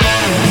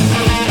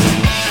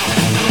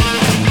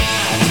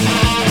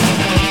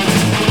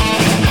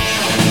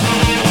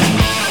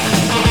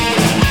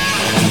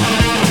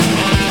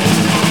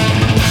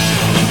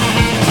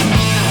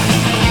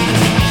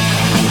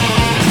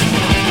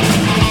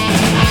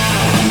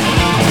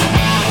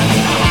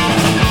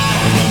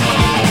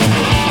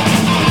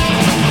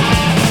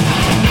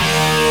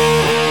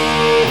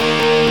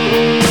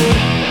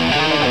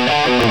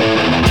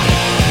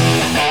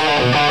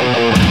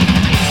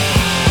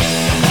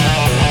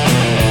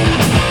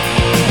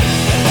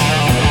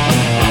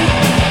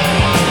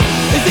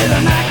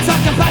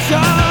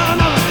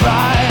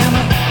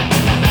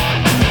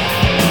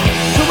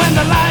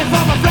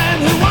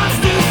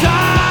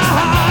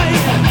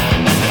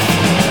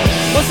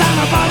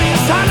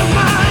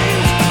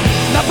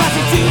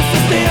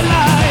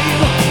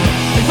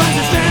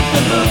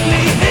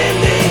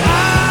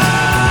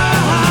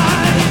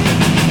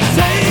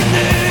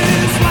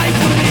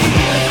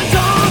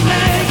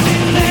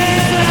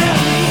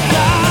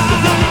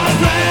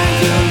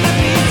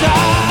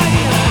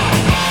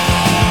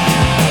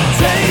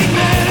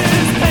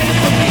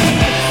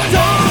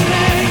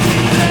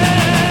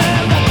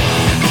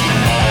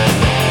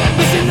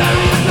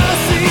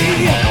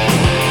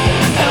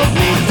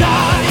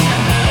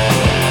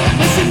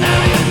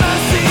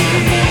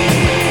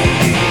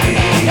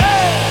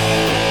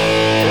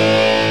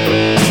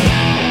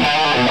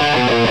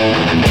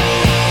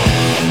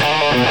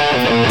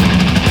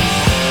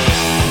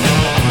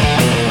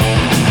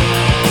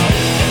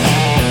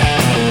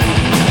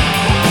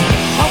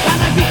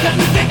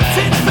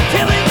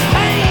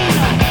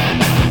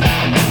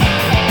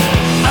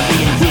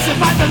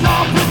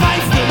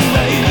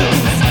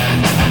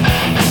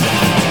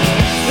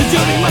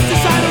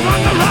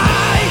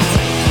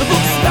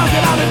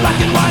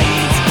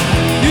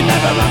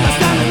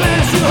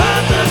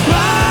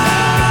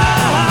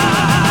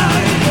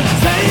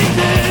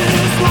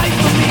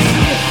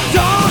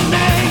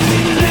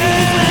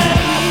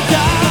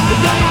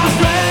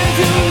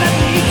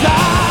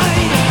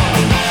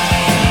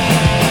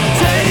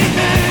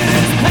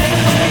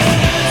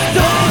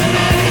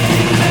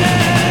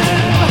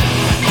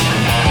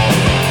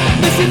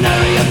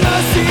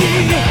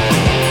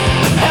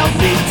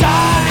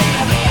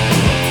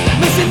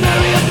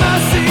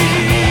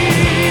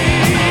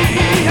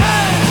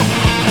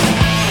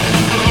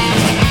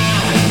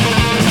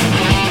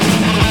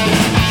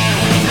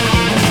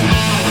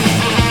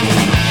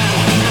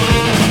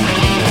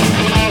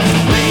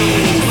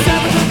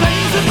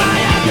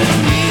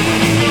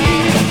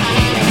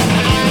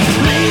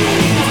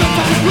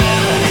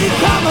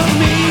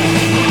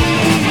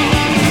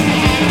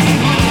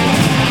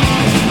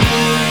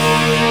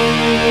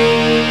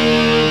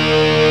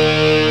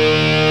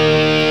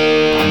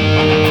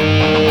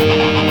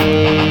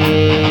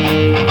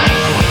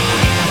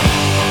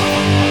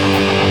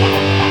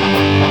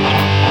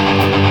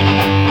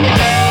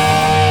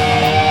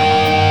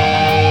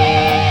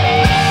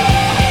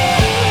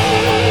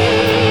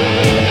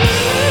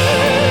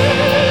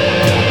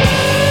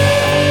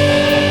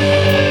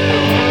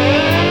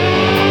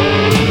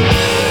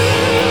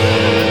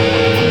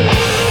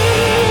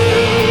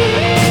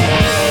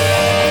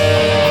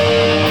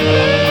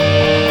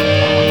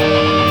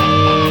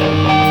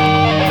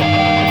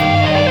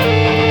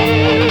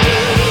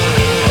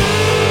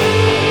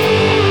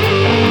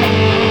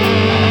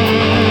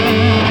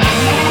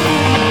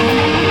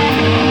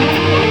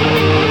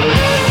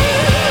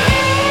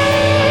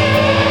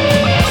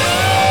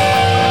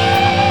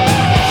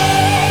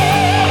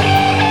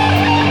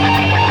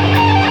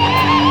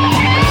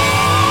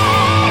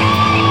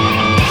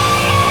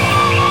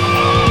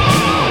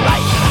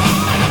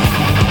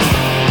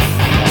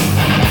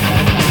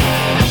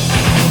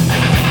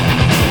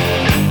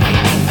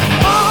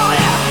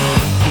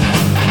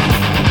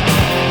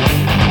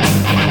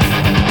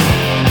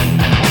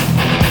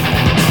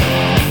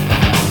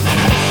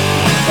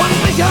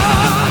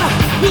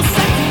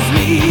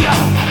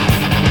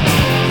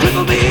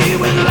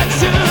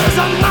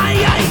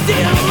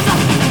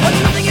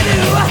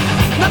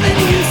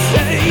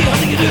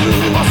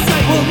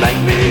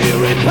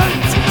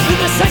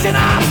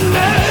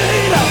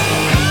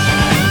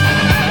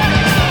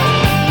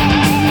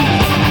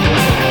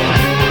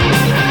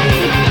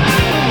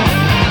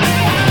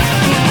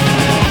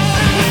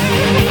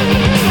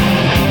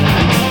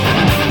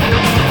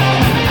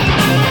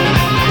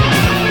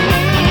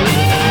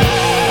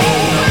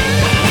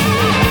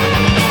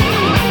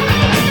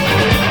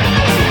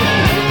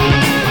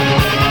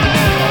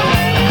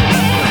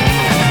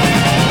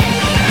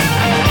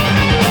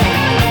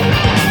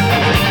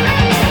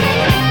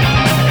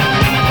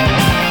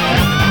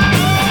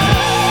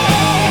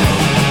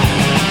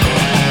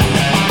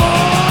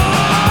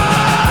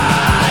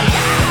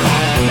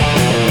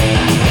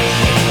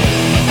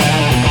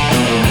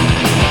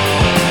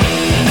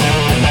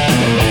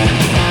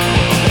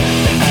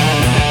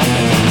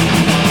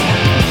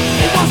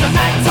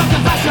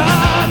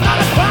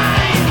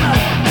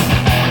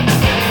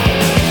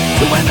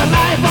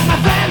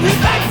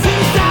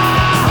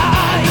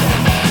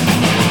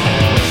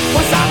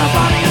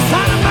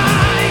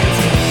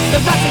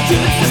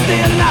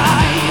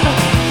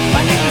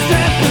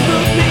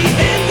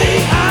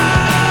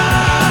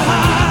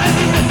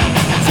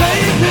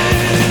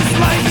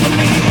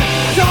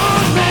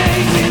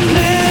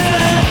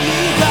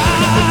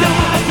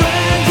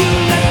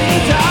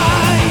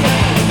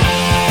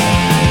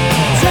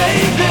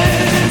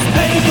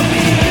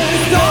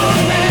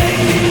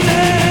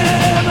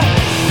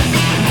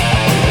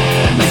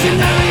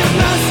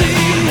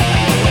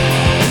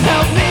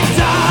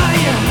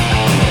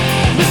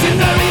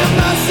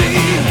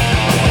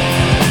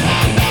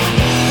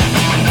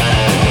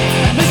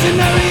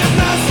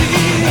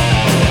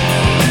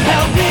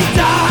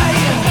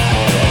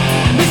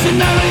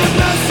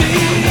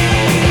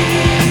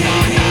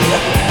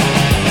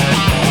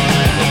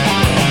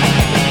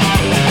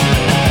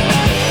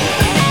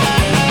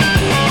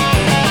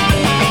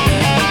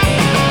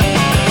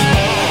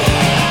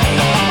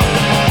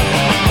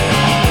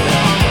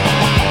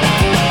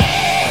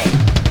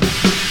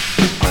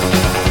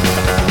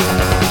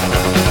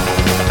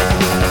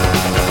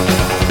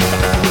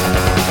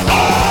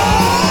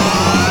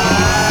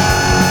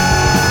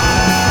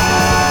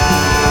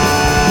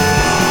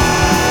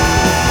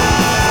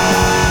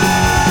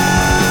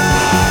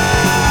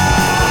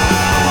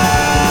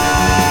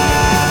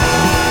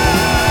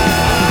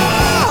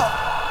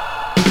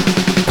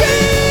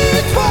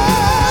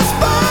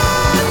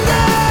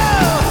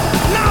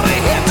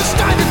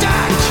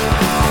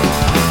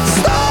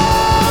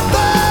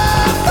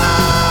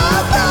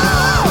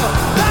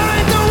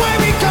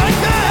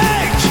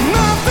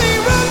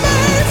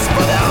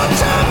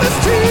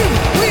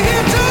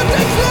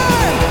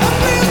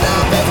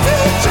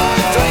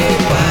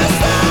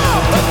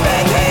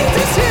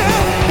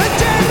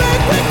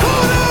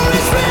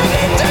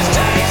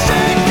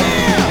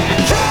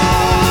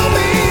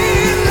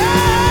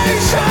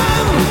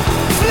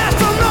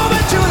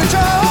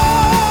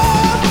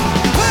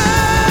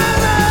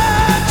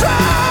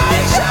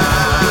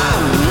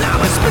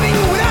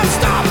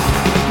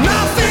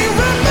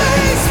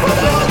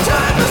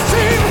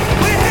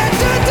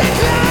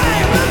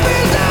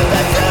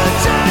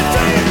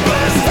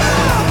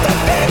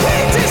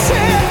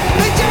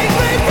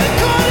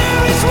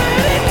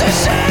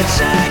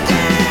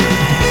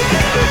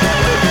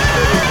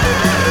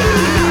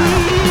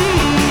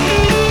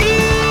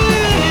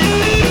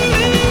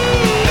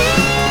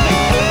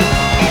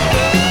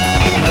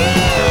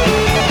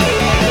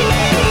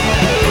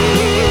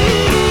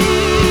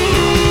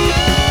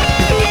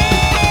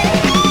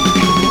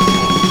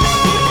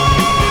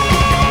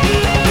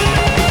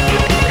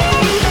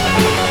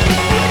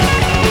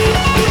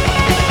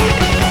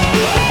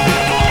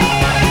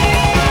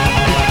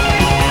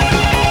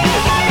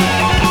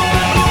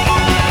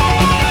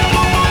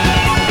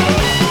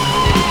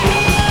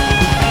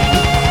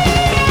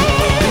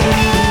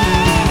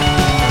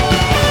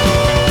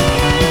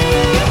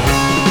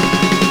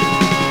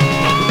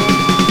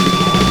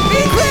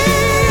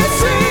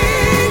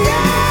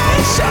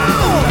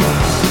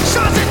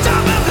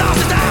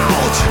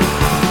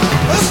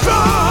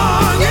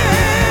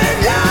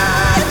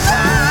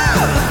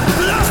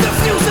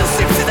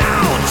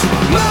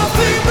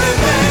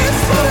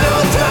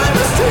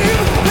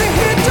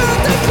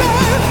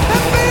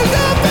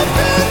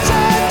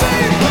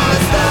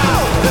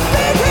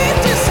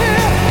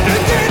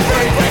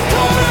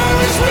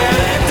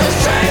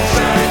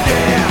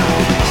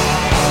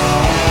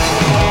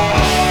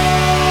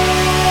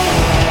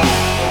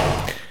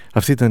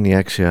 Αυτή ήταν η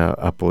Άξια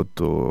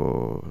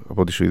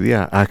από τη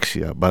Σουηδία,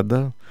 άξια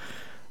μπάντα,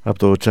 από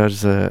το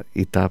Charge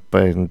It Up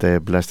and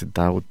Blast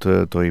It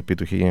Out. Το EP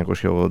του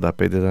 1985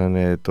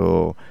 ήταν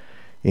το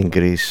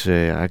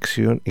Increasing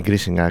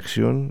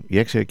Action. Η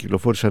Άξια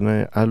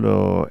κυκλοφόρησαν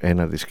άλλο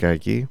ένα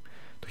δισκάκι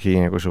το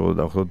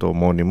 1988, το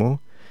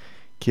μόνιμο,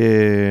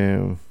 και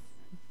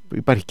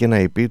υπάρχει και ένα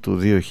EP του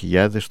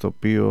 2000, το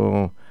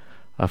οποίο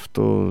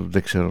αυτό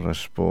δεν ξέρω να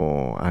σας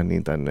πω αν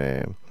ήταν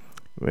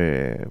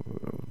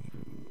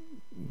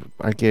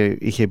αν και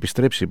είχε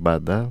επιστρέψει η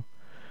μπάντα,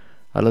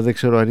 αλλά δεν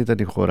ξέρω αν ήταν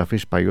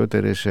ηχογραφίες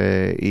παλιότερες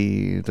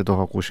ή δεν το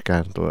έχω ακούσει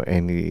καν, το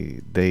Any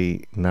Day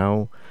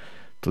Now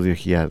το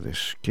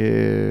 2000.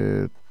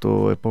 Και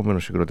το επόμενο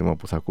συγκρότημα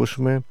που θα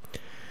ακούσουμε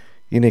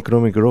είναι η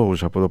Chromic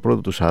Rose από το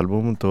πρώτο τους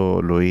άλμπουμ, το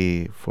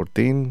Louis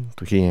XIV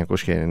του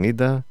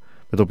 1990,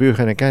 με το οποίο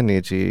είχαν κάνει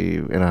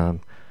έτσι ένα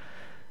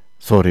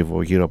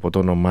θόρυβο γύρω από το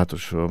όνομά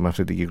τους με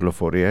αυτή την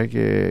κυκλοφορία,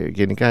 και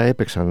γενικά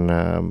έπαιξαν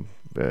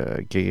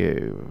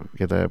και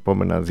για τα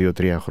επόμενα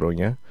 2-3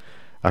 χρόνια.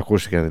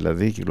 Ακούστηκαν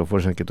δηλαδή,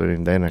 κυκλοφόρησαν και το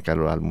 91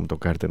 καλό άλμπουμ, το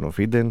Garden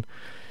of Eden,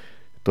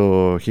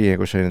 το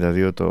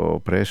 1992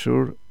 το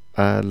Pressure,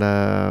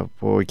 αλλά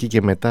από εκεί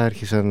και μετά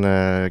άρχισαν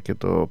και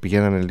το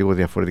πηγαίνανε λίγο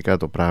διαφορετικά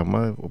το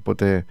πράγμα,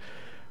 οπότε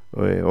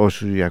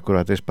όσοι οι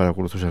ακροατές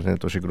παρακολουθούσαν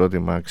το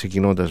συγκρότημα,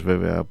 ξεκινώντας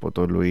βέβαια από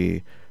το Louis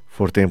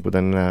XIV που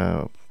ήταν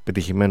ένα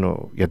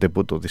πετυχημένο για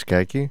τεπούτο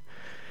δισκάκι,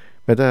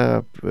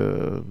 μετά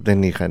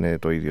δεν είχαν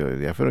το ίδιο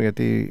ενδιαφέρον,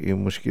 γιατί η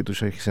μουσική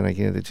τους άρχισε να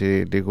γίνεται έτσι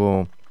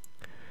λίγο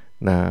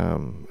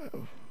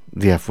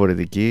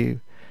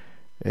διαφορετική.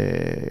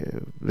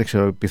 Δεν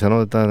ξέρω,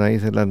 πιθανότατα να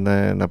ήθελαν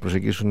να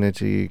προσεγγίσουν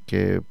έτσι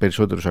και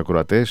περισσότερους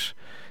ακροατές,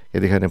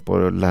 γιατί είχαν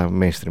πολλά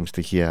mainstream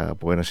στοιχεία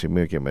από ένα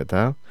σημείο και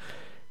μετά.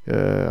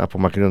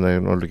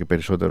 Απομακρύνονταν όλο και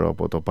περισσότερο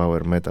από το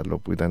power metal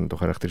που ήταν το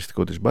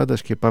χαρακτηριστικό της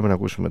μπάντας, και πάμε να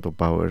ακούσουμε το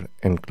Power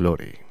and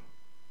Glory.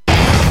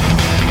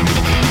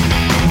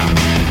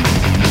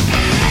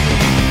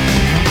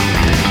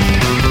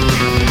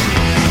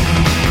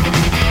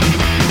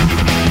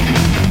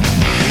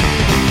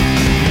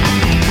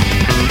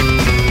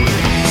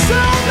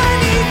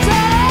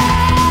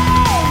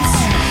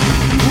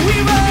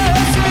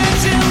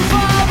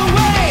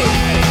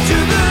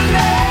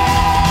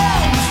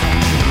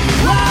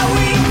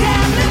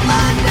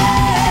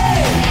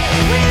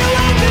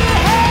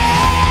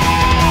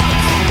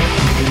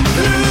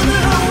 Through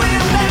the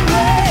wind and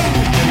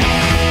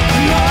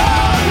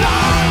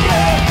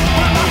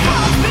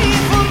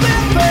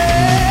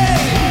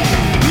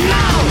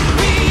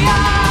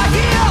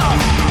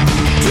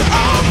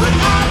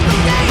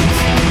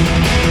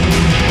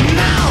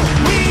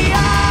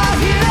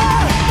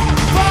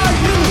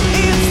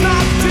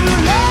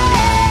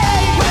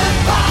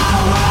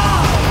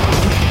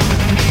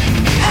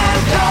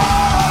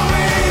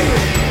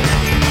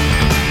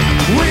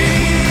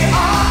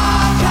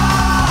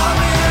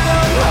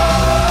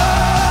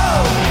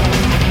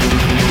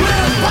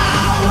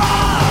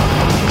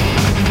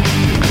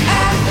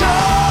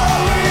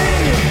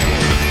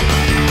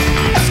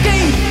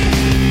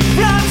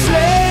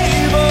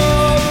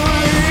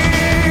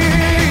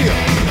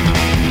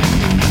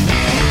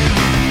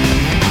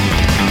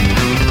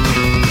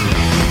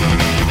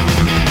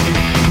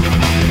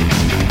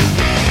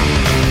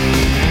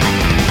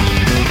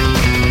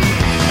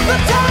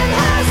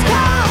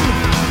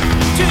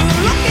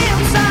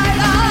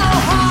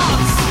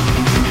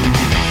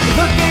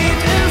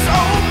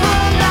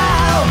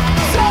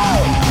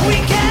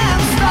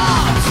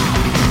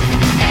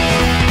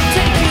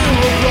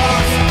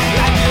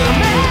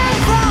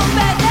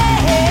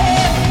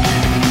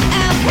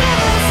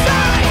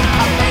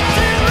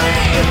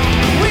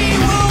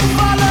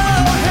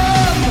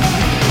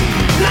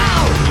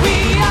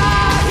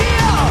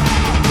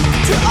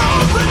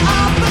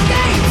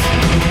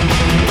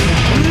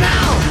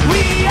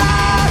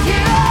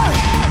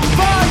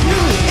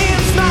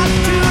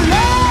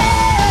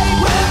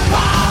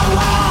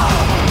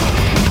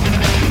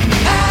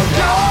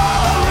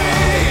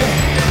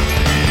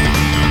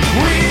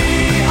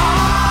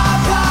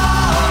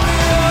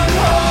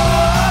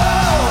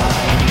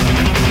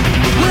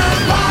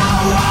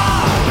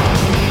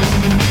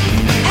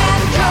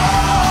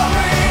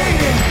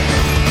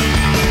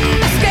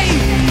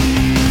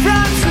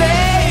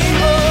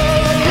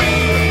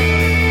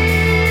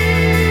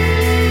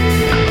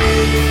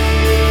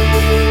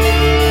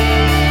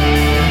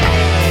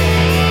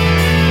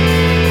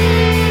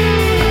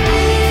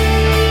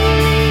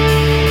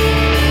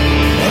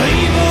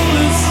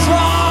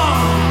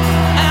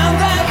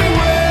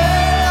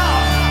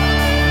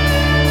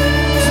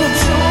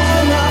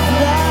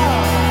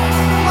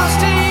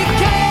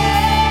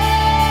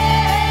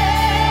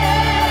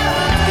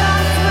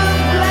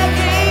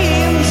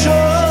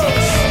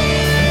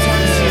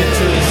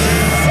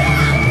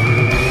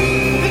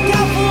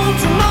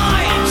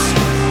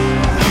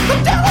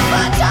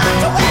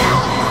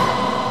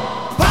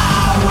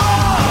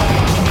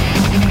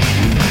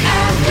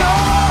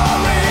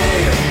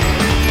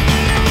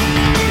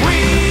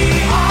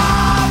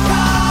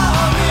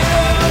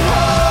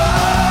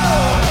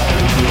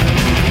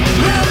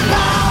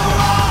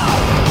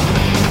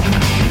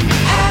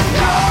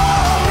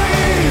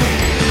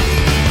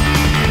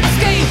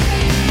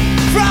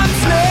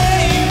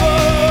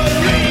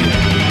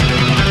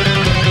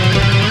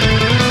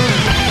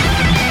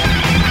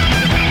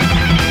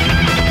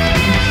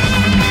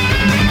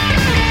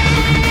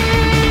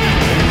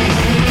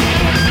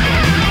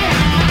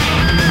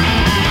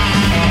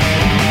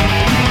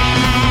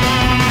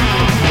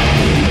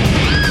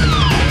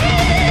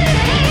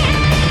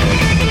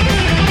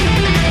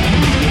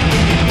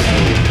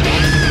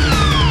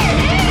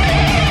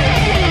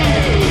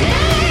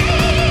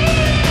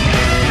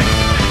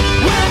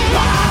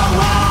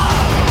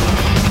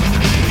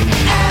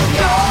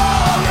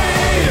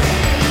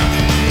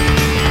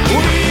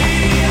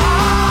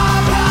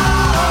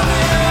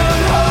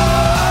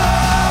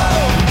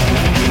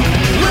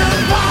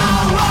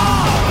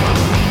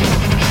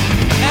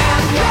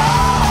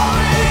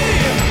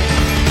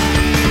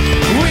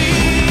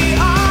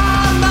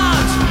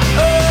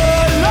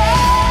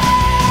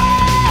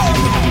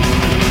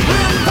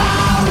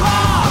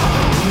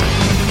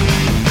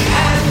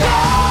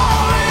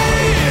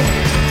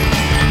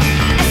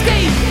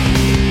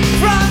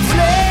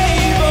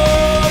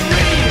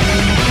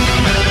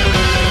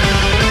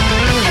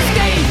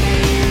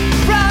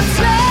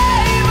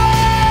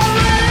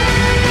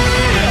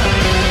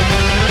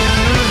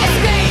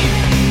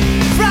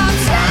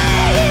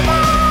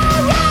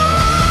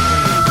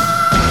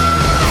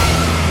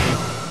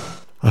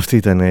Αυτή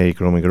ήταν η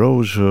Chromic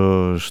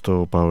Rose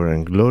στο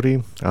Power and Glory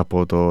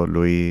από το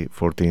Louis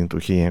XIV του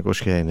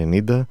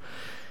 1990.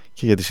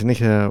 Και για τη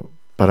συνέχεια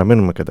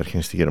παραμένουμε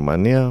καταρχήν στη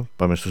Γερμανία.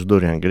 Πάμε στο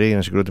Dorian Gray,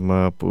 ένα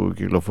συγκρότημα που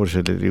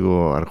κυκλοφόρησε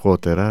λίγο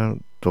αργότερα.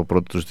 Το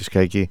πρώτο τους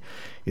δισκάκι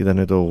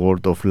ήταν το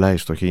World of Lies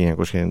το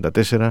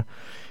 1994.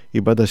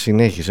 Η μπάντα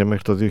συνέχισε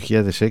μέχρι το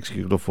 2006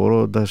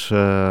 κυκλοφορώντας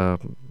 6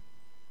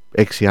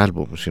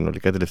 άλμπουμ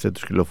συνολικά. Η τελευταία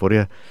τους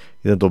κυκλοφορία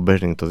ήταν το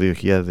Burning το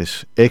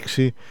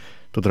 2006.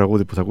 Το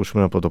τραγούδι που θα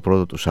ακούσουμε από το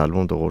πρώτο τους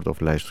άλμπουμ, το World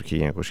of Lies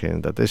του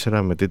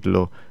 1994, με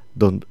τίτλο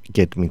Don't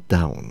Get Me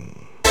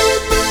Down.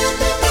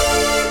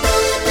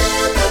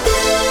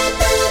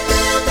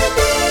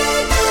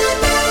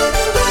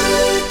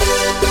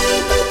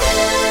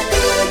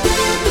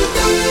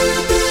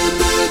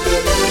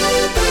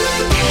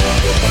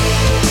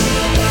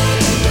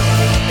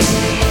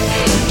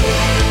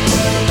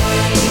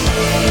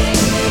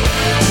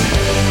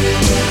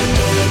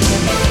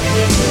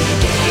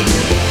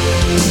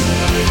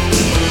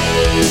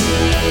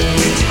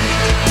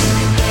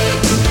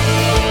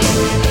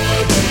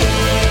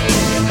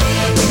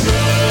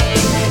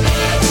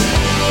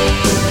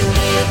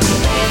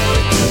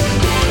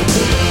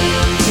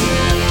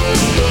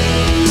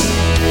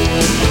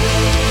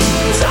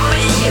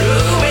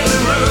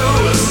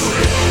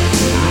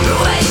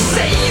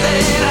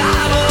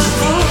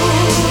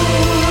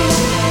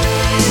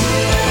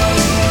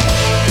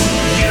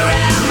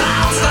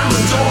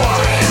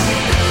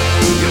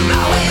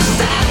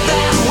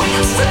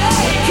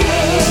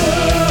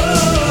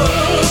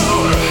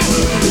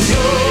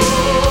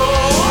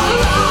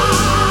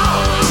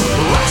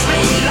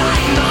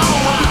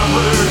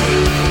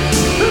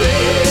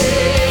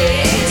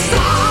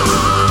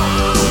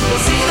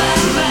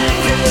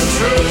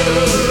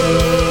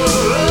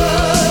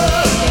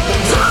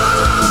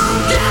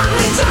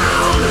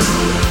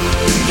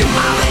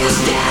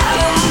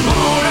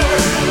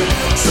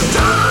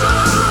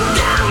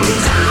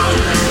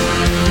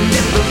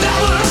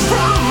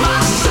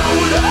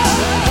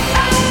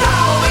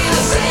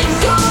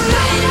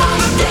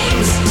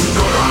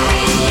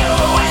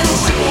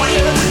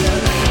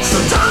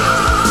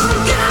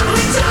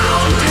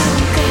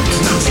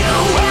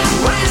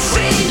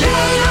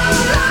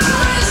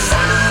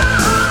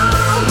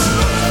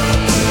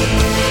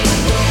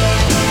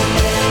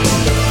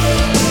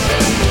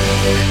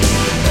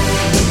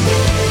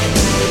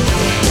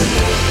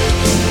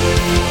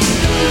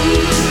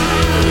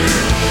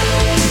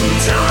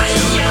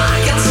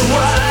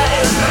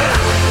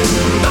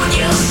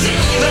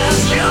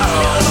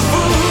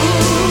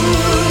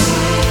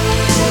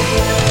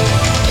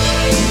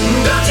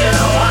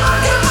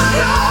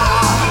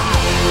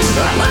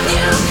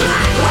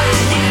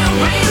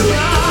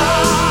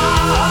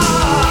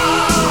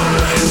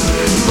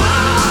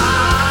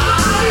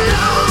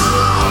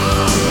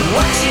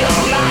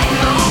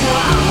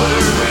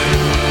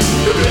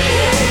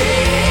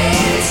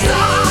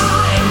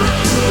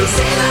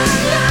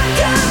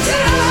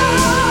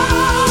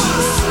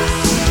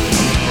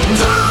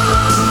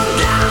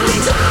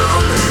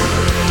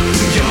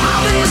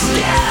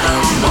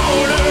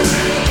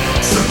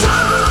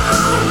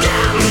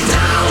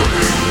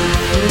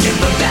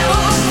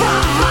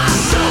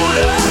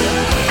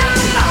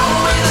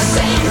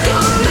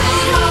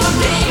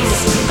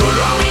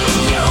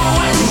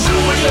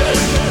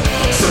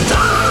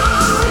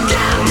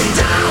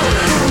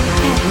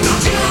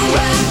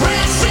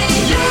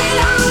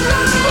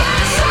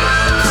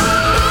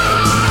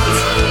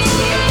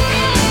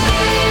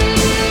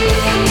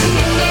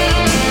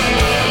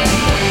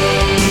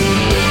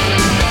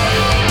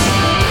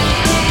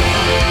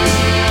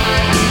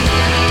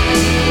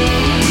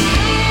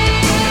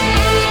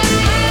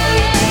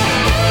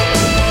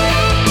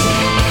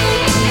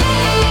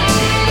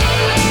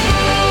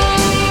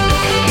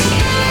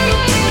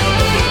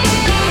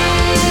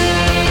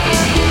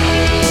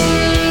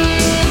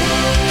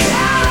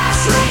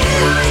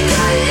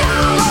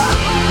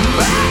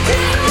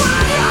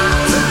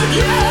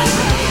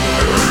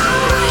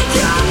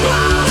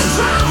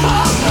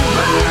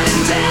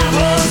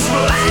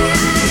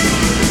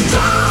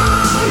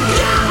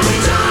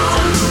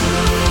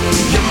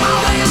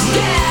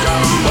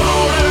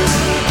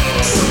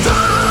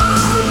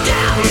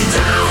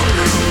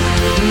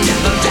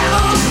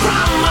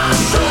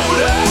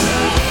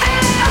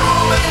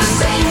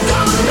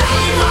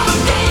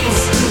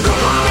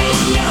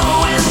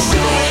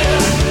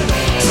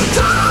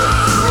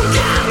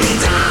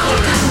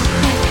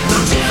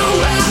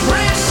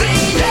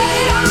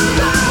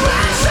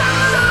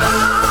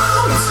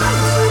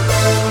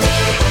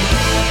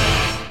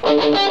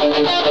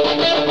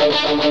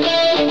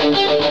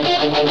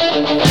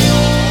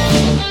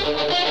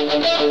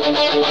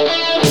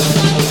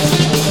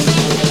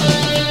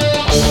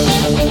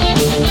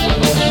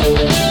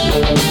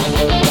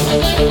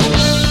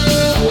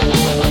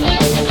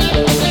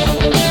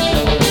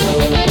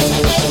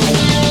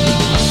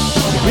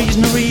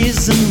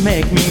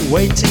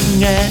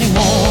 waiting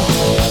anymore.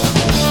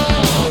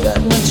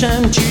 Got no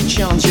time to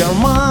change your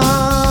mind.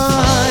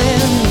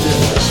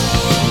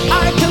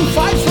 I can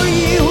fight for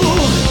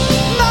you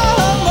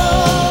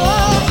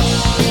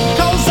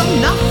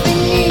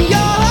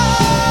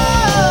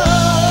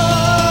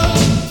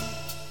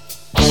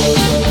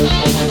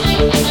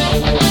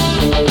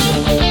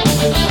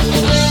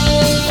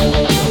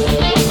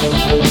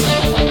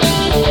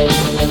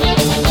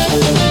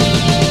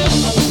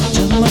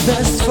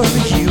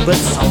but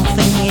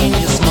something in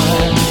your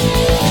smile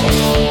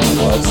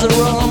was the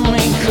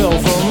running call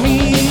for me.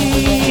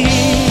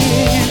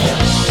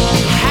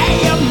 Hey,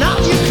 I'm not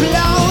your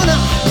clone,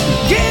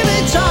 give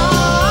it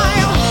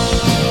time,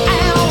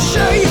 and I'll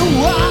show you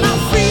what I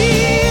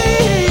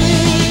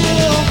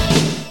feel.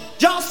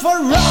 Just for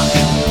rock.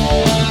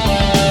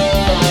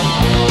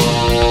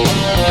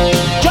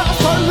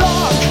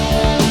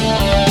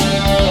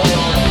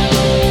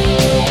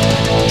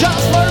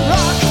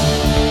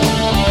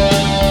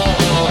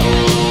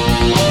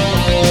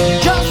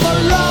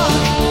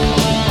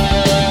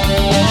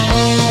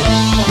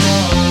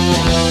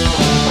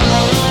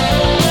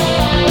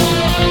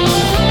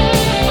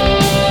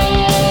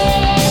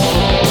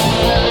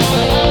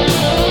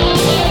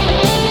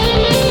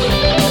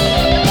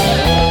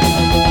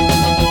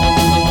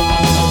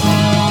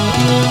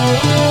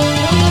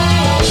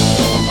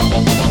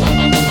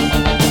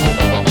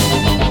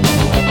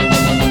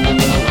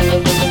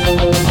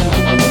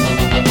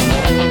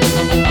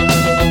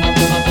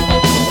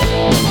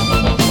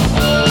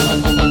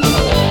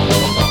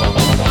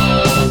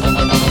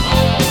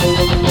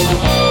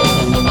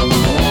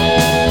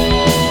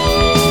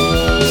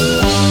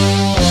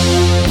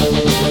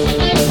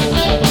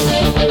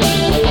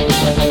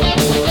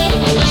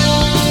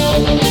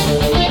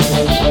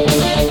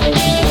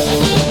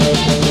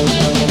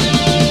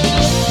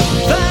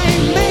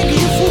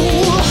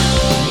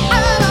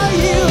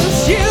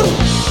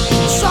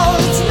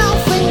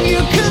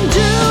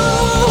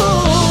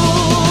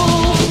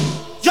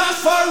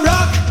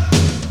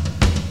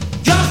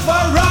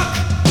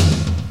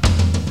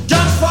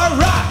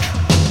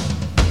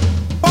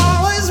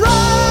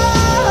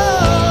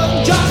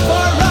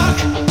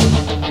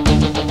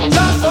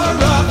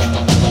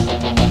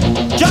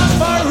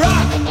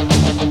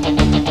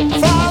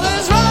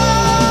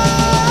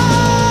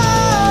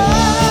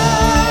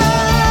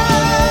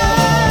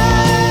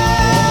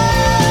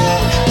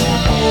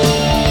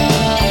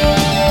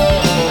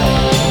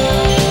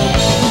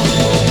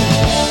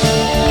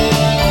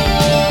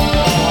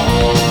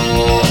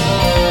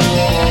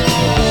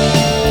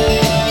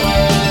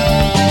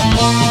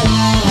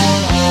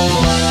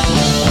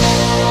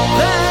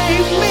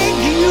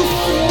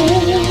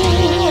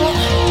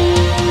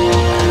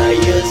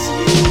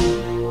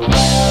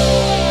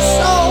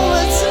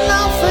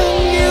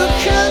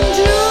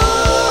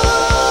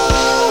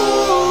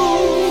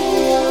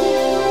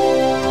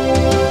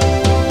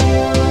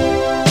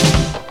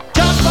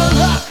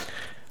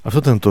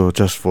 Αυτό ήταν το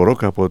Just for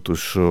Rock από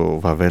τους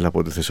Βαβέλ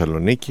από τη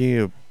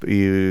Θεσσαλονίκη.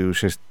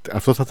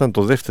 Αυτό θα ήταν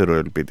το δεύτερο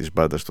LP της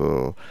μπάντας,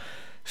 το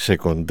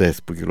Second Death,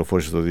 που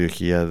κυκλοφόρησε το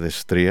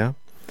 2003,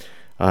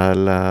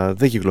 αλλά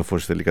δεν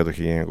κυκλοφόρησε τελικά το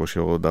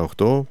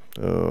 1988,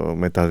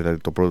 μετά δηλαδή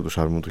το πρώτο τους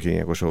άλμπουμ του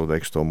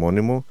 1986, το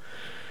ομώνυμο,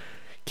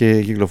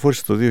 και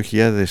κυκλοφόρησε το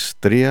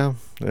 2003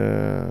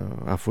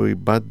 αφού η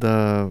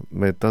μπάντα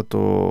μετά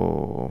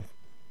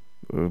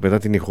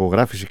την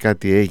ηχογράφηση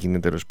κάτι έγινε,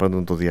 τέλος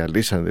πάντων το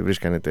διαλύσανε, δεν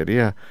βρίσκανε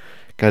εταιρεία,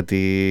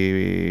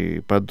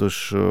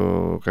 πάντως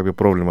κάποιο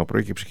πρόβλημα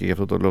προέκυψε και γι'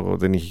 αυτό το λόγο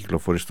δεν είχε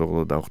κυκλοφορήσει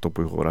το 88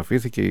 που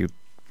ηχογραφήθηκε,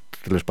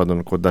 τέλος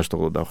πάντων κοντά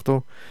στο 88,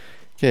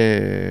 και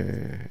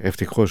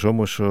ευτυχώς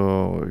όμως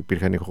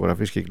υπήρχαν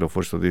ηχογραφίες και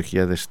κυκλοφόρησε το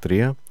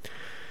 2003.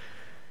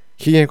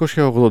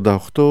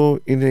 1988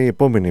 είναι η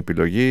επόμενη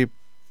επιλογή,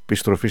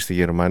 επιστροφή στη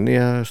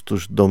Γερμανία,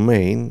 στους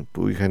Domain,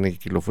 που είχαν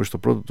κυκλοφορήσει το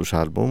πρώτο τους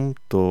άλμπουμ,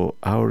 το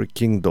Our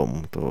Kingdom,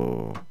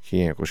 το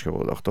 1988,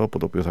 από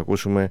το οποίο θα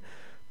ακούσουμε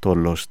το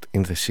Lost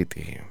in the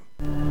City.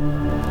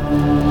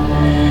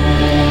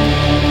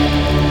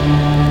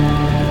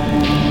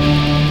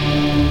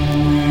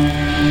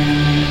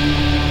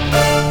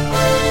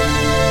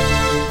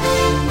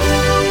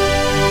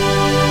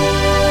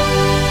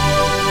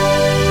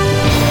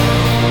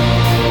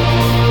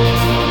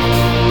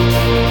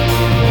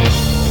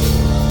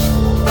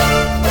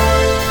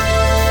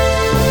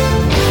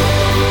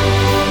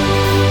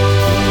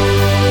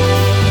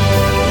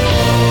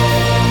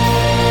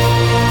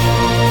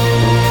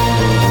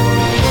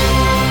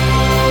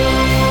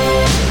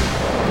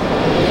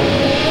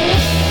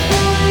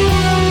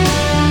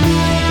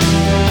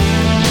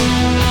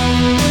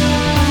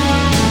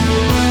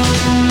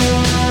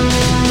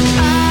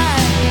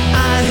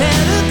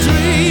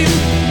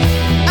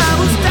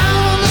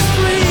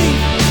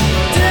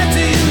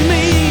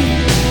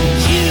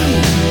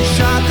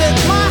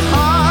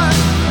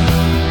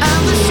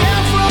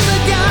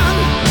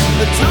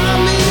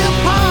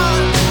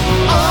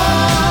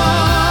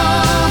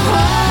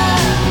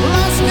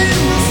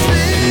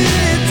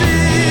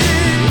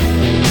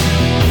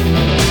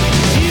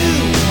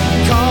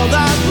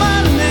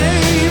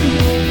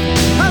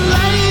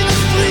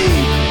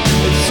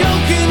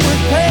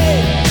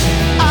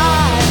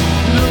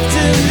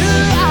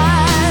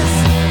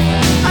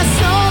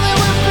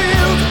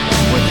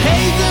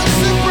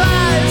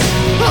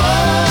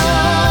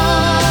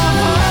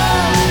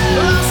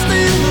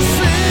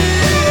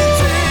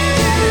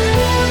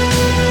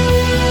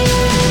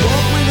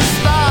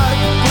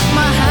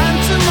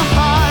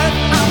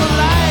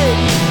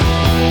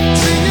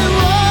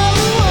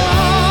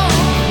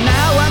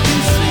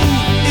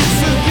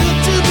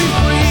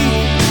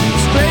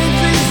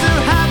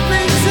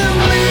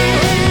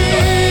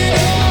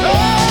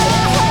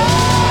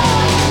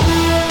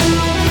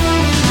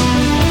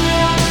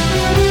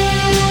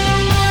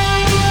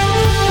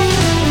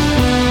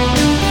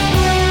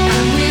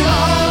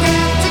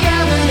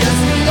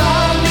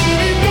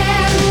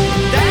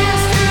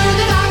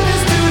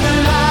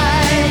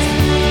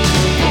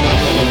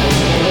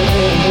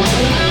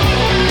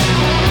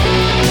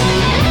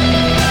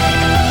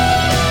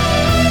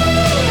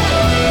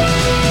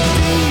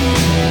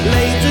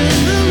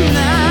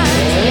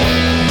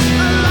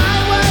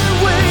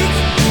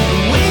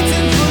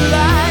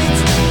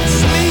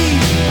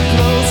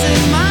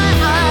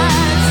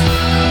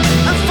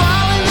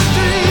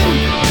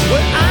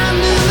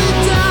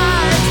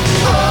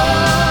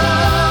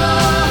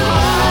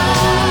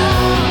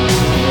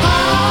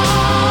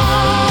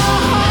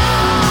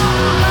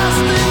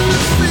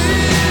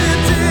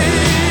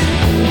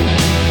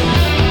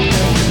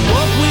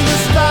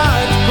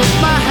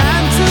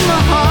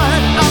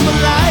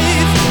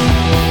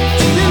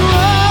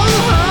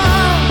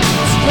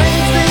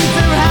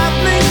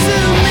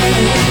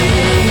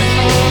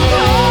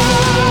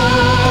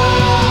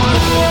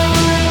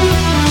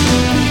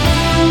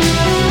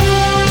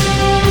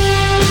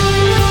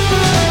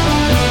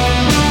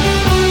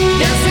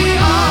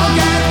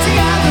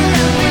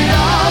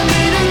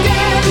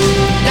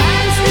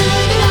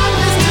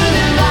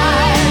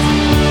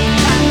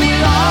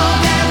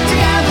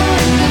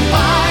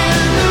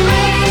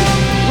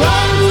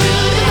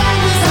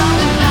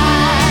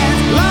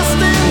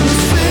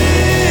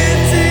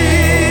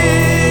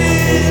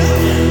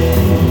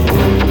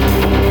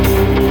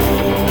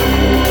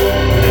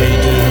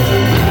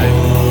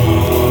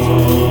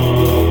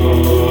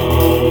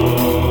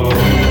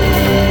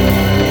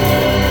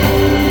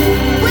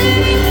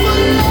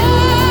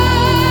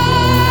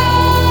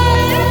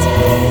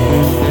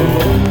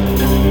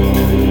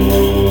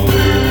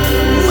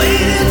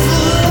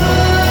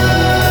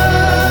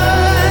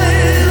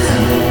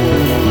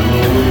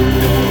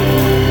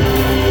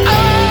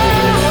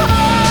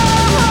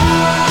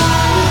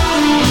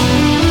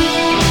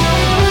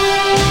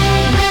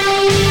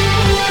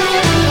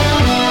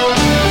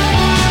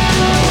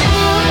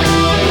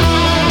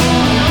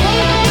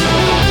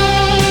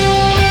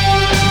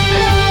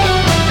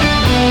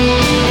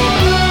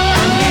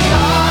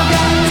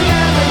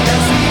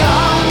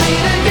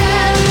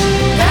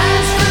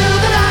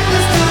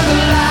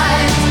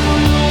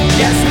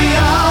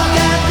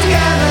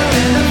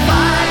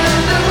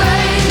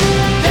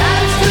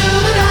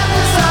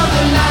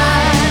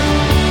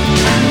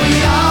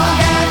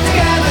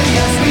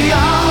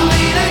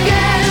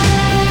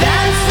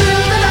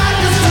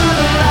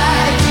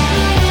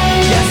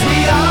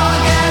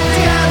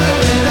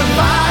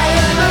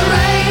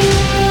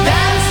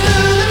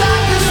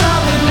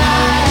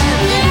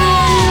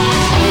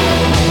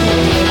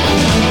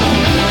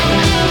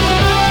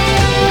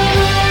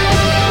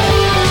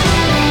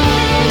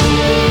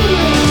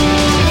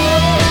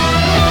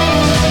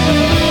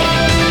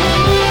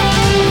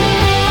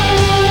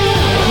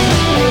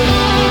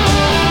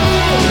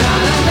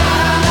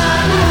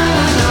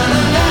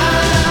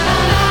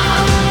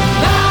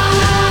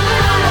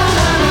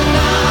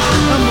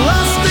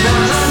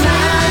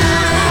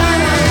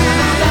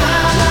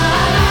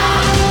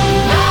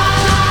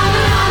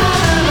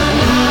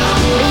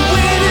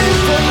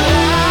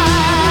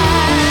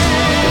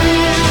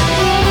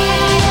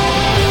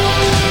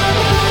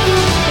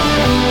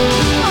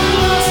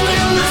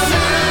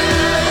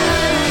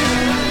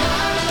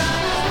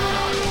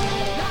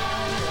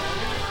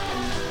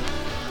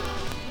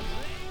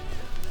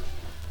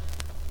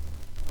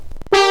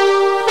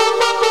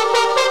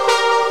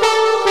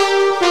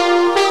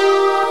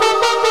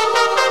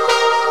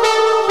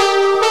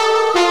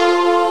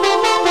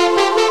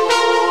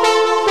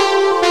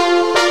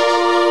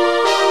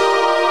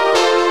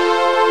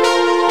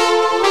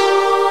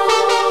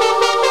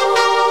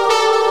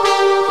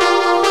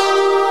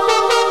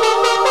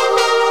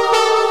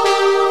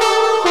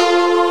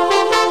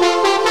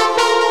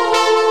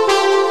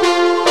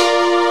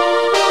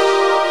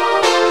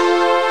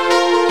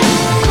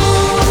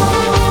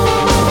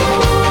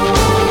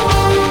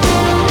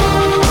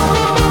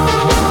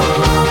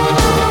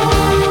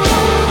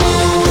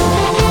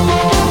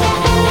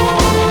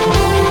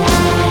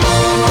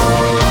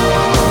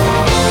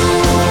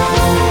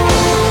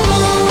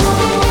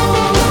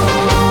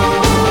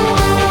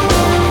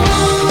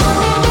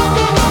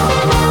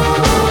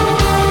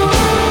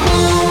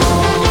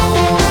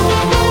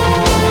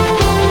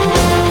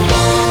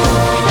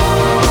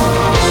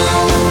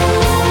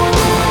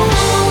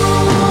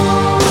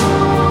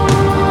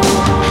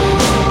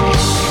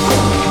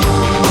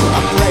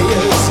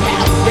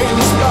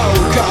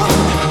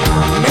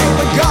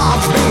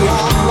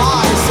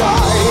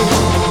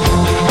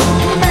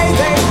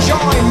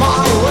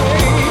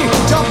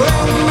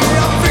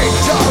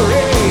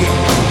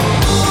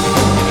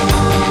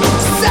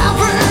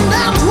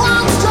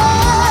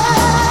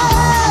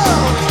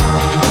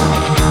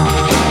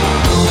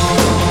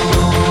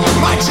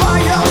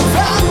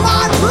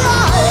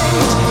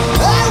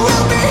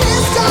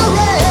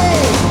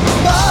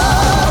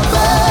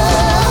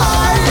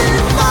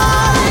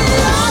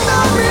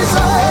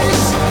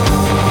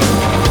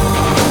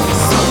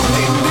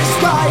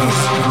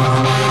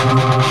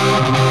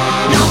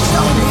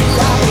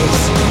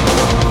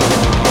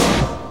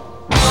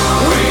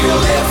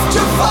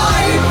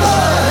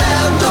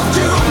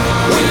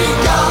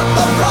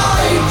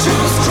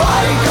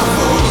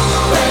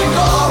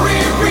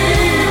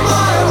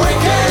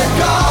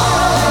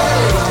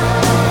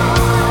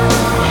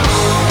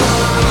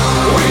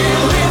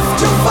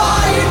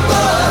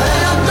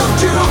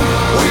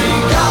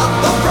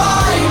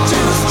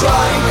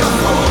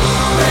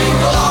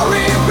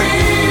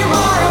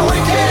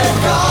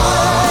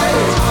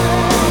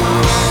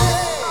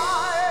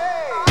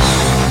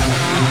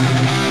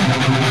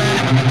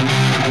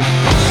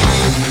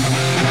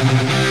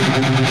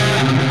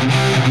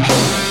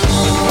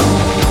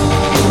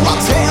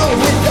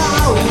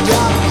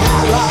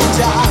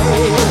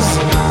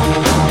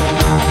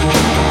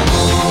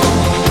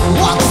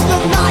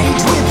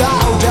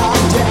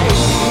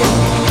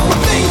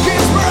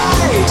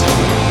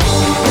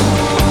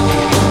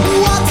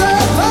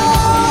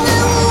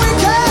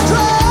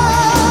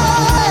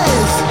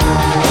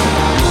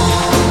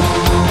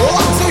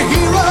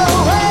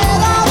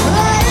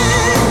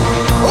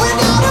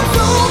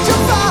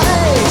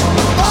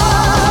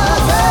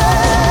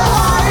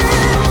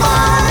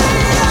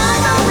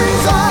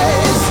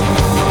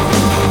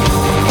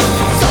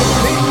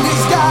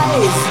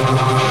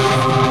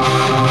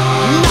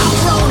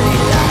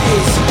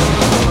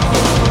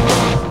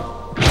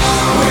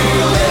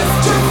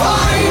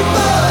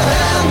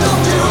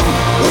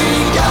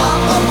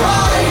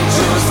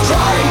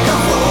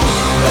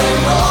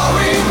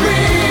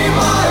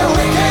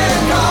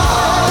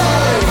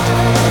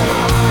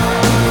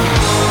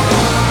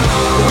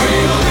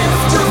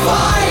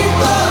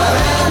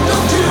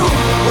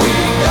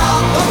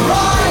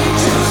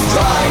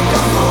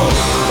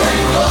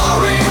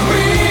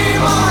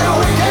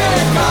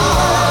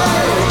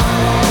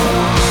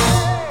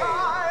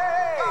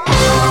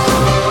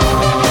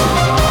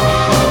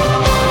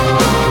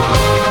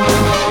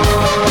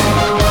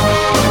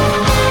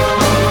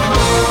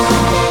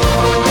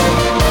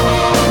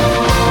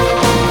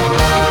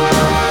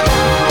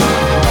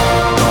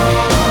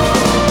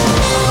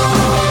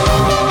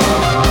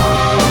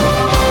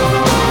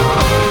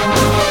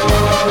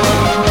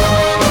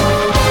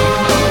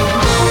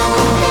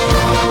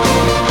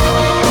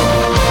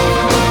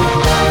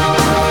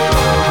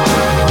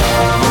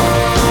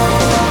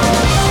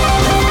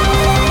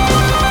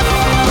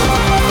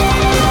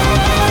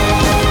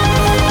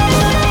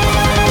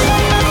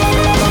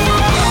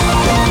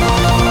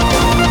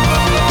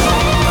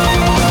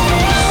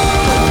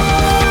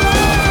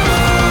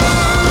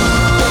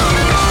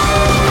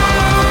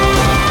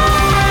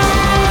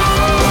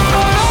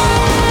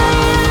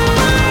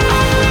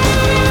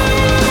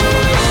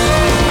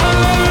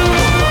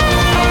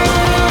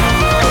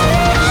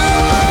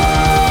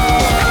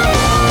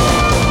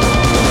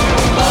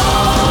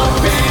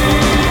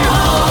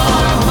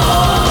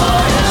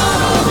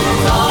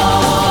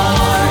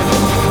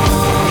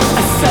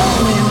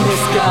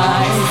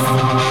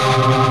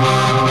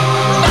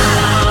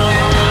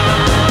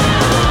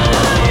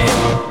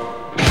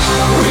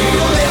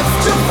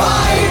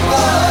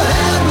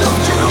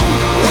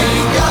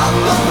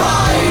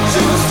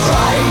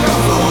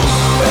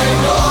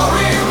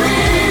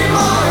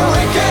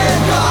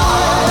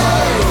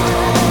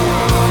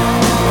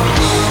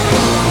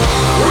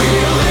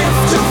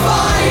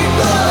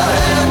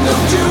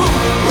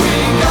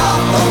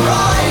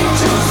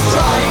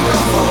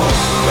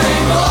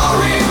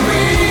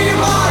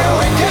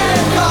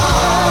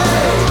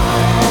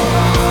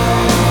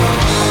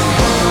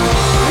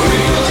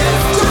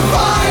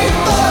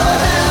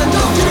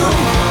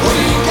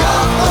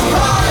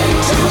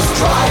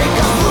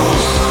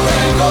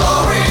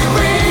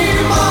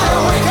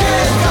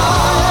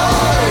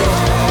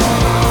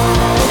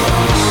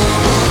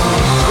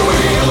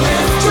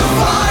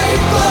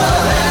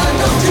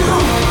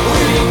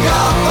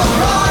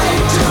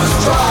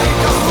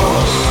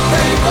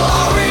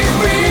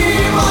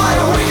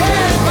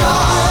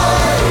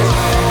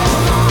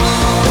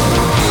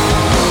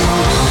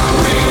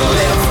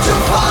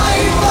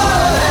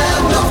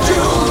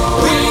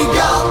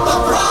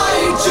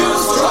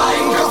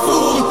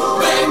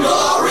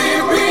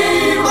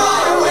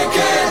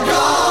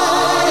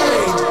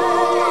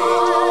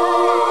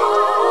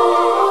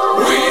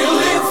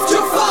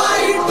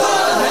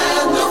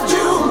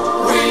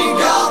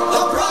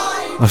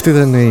 Αυτή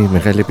ήταν η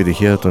μεγάλη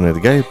επιτυχία των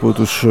Edguy που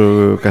τους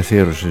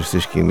καθιέρωσε στη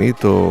σκηνή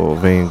το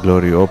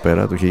Vainglory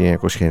Opera του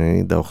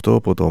 1998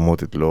 από το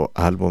ομότιτλο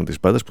άλμπουμ της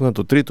μπάντας, που ήταν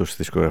το τρίτο στη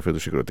δισκογραφία του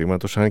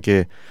συγκροτήματος, αν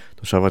και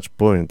το Savage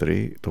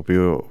Poetry, το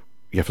οποίο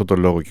γι' αυτό το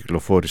λόγο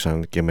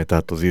κυκλοφόρησαν και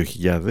μετά το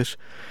 2000,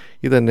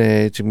 ήταν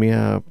έτσι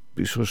μια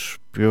ίσως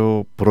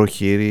πιο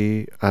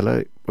πρόχειρη,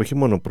 αλλά όχι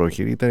μόνο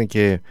πρόχειρη, ήταν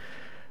και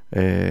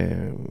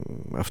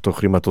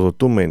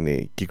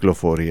αυτοχρηματοδοτούμενη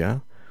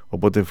κυκλοφορία.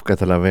 Οπότε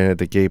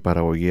καταλαβαίνετε και η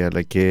παραγωγή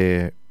αλλά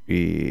και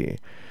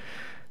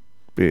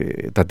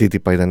τα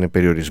τίτυπα ήταν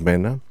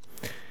περιορισμένα.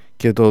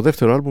 Και το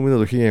δεύτερο άλμπουμ ήταν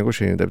το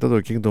 1997, το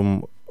Kingdom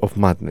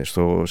of Madness.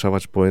 Το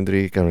Savage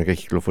Poetry κανονικά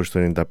έχει κυκλοφορήσει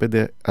το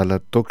 1995, αλλά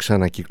το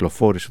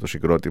ξανακυκλοφόρησε το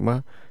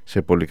συγκρότημα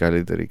σε πολύ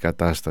καλύτερη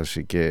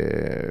κατάσταση και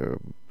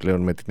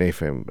πλέον με την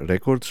AFM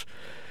Records,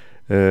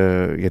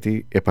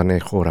 γιατί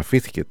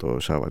επανεχογραφήθηκε το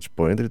Savage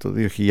Poetry το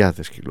 2000,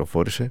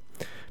 κυκλοφόρησε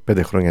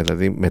 5 χρόνια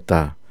δηλαδή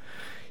μετά.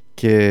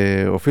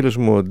 Και ο φίλος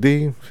μου ο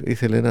D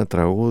ήθελε ένα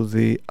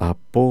τραγούδι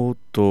από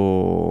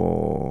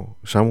το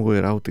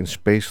Somewhere Out in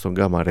Space των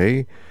Gamma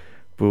Ray,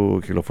 που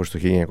κυκλοφόρησε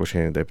το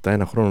 1997,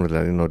 ένα χρόνο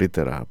δηλαδή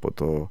νωρίτερα από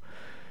το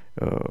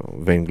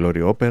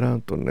Vainglory Opera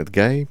των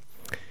Edguy,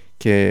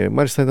 και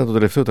μάλιστα ήταν το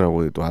τελευταίο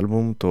τραγούδι του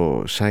άλμπουμ,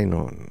 το Sign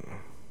On.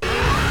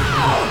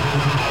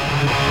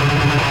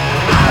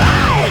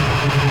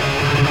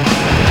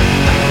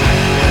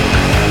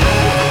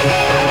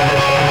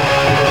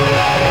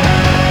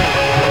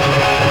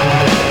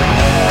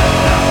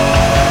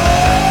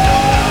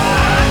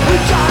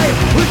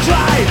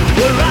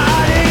 We're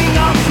riding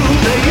on through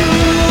the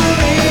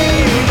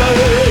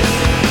universe.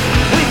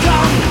 We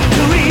come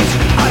to reach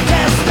our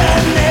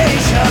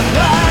destination.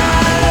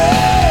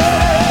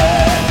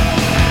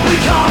 We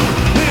come,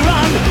 we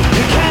run,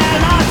 you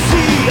cannot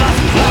see us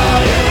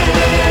flying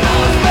in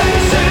our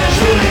spaces,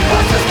 shooting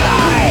across the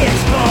sky,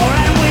 exploring.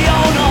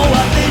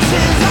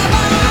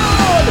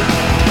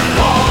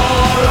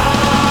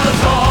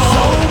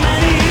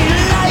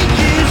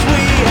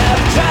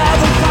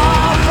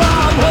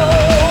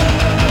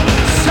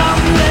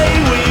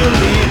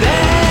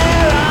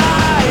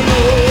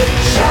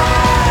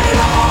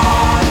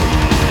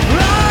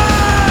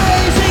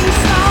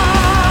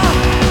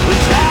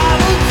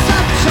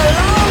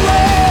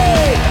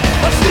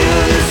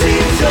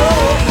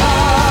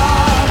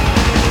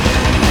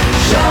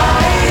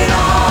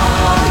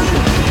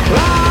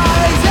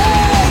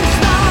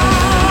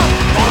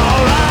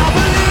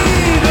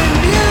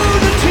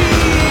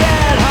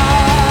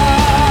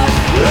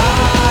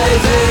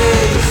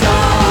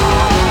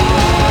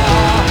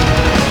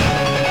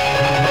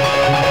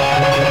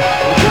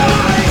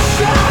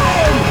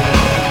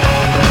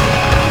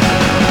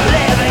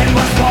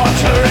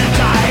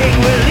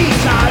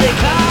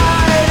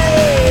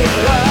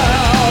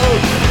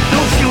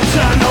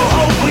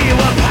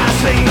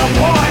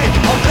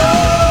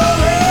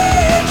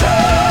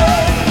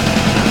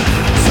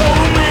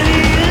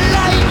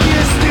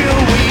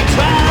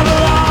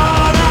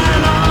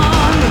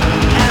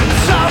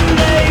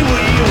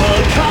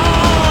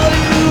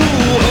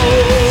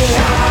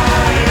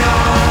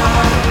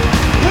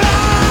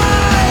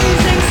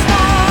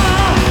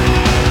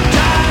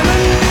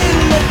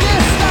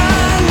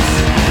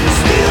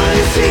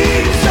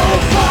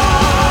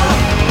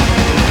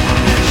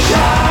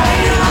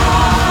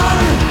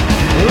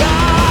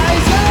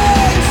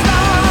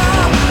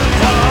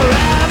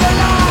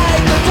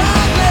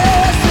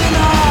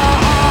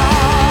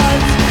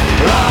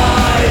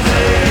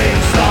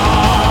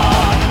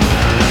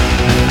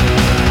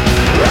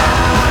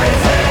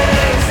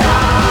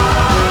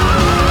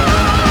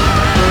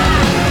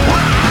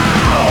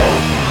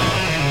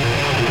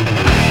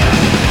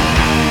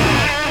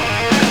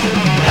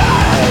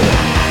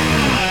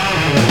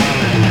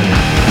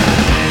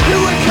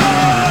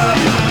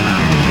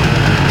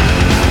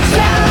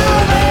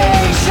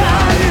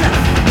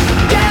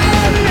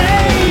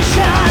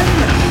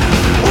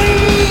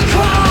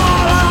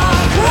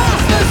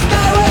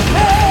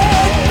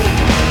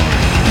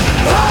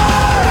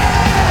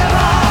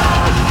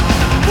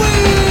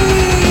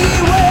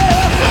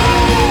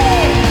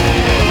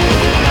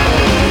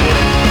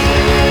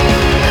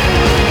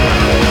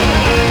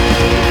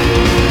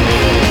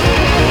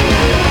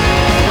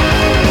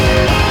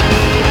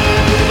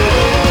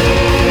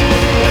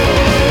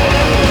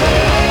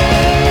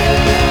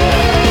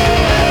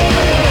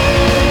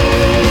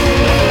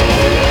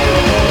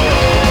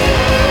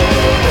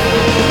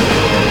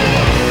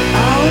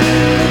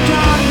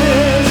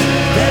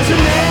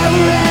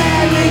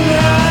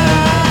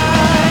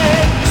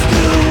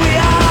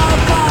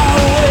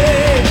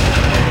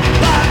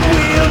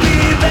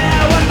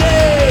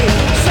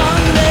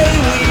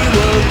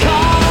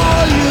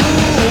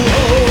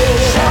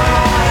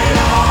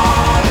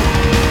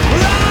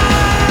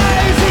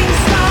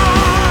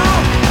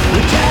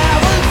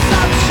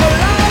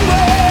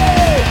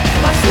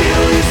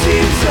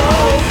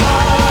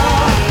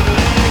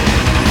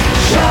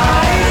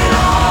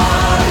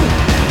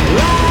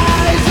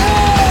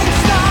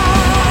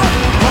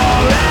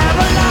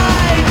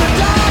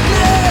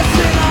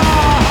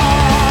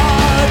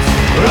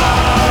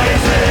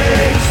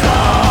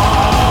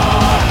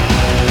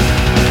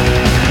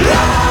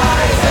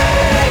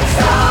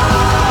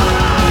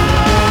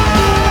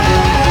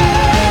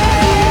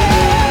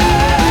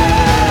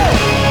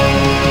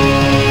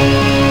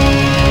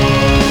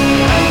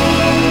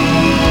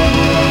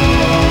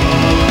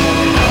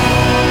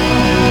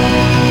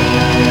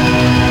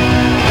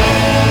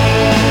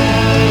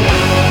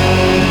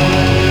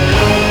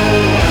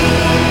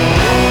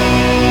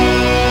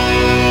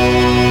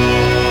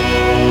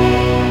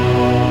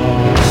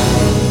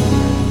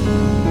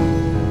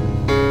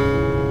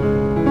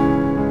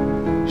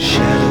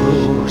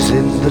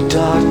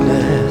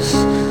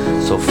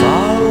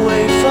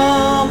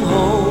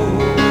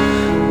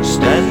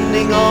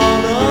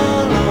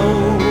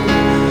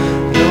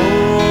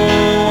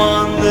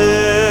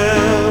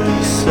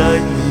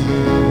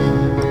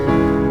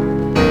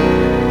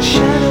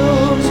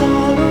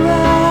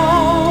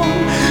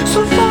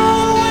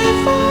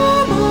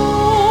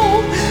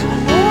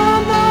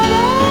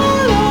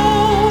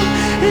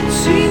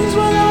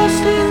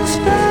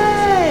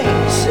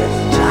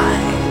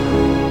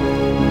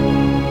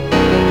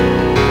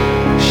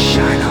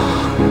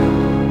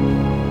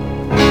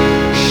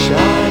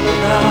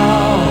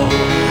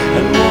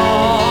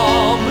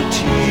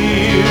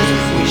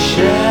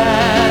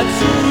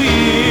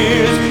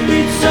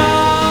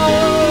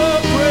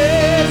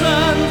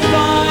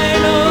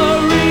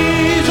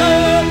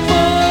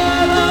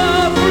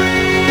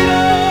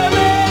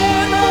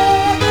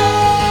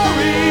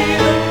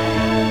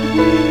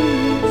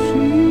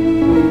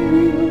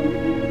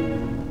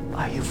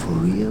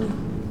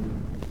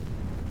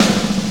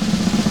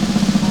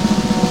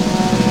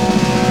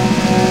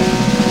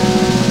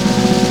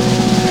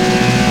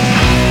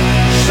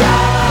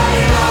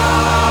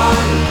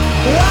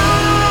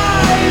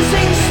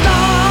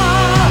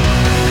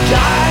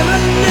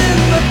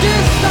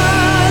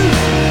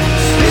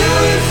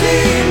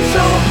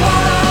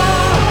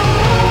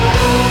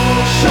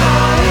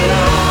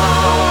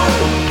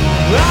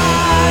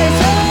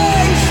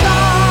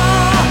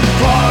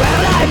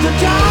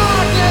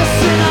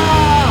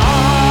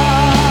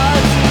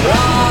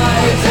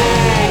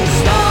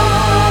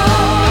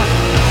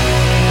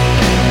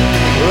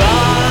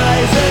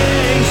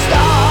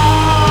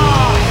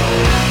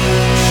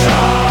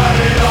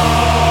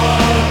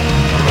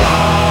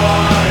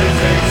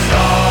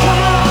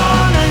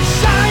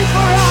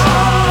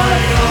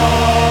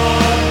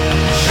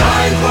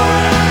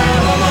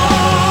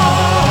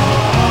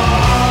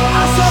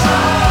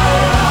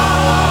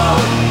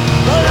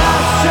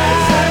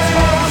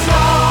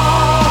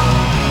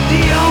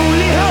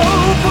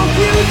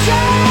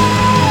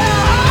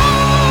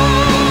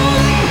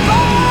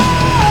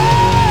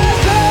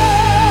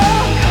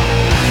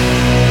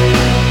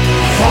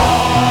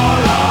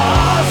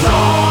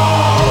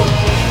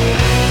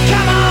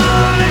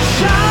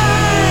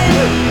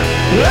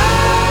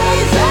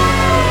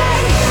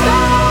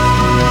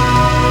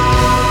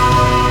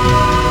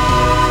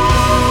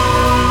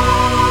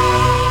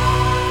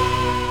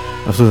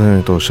 Αυτό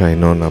ήταν το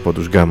Sign On από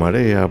τους Gamma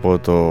Ray, από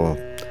το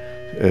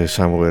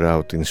Somewhere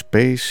Out in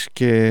Space,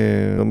 και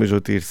νομίζω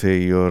ότι ήρθε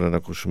η ώρα να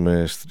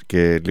ακούσουμε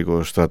και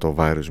λίγο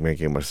Stratovarius, μια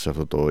και είμαστε σε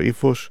αυτό το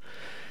ύφος.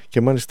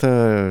 Και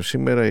μάλιστα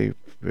σήμερα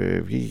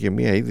βγήκε και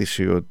μια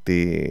είδηση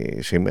ότι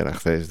σήμερα,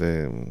 χθες,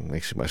 δεν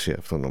έχει σημασία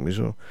αυτό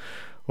νομίζω,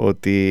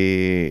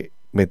 ότι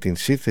με την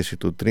σύνθεση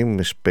του Dream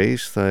Space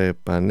θα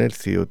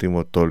επανέλθει ο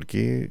Timo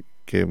Tolkki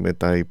και με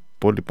τα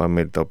υπόλοιπα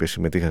μέλη τα οποία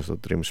συμμετείχαν στο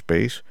Dream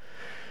Space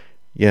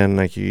για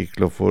να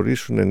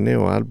κυκλοφορήσουν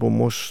νέο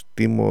άλμπουμ ως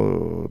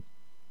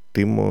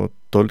Timo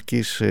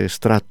Tolkki's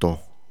Strato,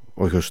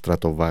 όχι ως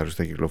Stratovarius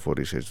θα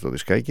κυκλοφορήσει έτσι το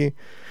δισκάκι,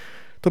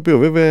 το οποίο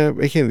βέβαια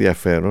έχει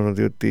ενδιαφέρον,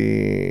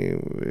 διότι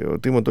ο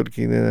Timo Tolkki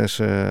είναι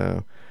ένας,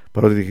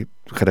 παρότι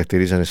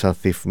χαρακτηρίζανε σαν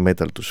thief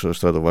metal τους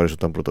Stratovarius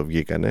όταν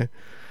πρωτοβγήκανε,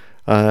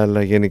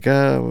 αλλά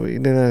γενικά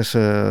είναι ένας,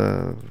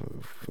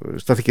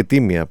 στάθηκε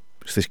τίμια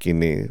στη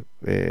σκηνή,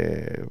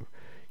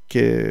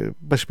 και εν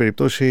πάση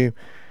περιπτώσει,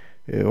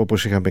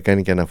 όπως είχαμε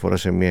κάνει και αναφορά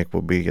σε μια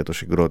εκπομπή για το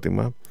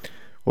συγκρότημα,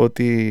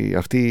 ότι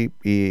αυτή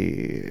η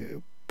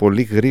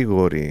πολύ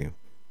γρήγορη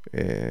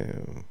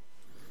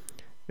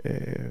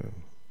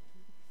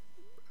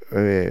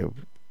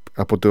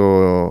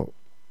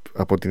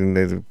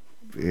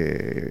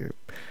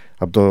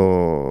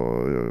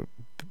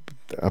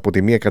από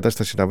τη μία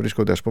κατάσταση να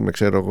βρίσκονται, ας πούμε,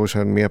 ξέρω εγώ,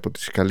 σαν μία από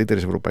τις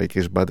καλύτερες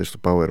ευρωπαϊκές μπάντες του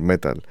power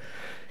metal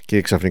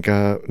και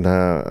ξαφνικά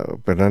να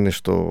περνάνε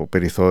στο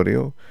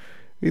περιθώριο,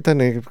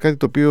 ήταν κάτι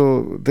το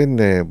οποίο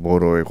δεν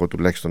μπορώ εγώ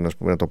τουλάχιστον, ας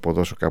πούμε, να το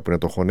αποδώσω κάπου, να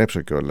το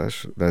χωνέψω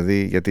κιόλας.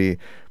 Δηλαδή, γιατί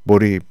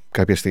μπορεί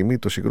κάποια στιγμή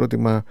το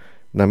συγκρότημα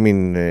να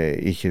μην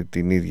είχε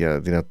την ίδια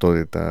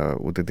δυνατότητα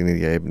ούτε την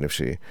ίδια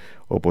έμπνευση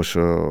όπως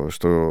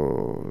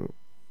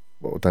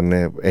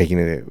όταν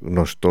έγινε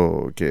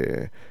γνωστό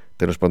και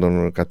τέλος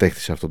πάντων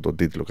κατέκτησε αυτόν τον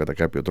τίτλο κατά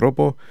κάποιο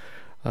τρόπο,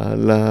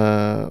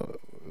 αλλά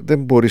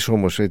δεν μπορείς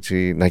όμως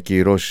έτσι να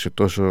ακυρώσεις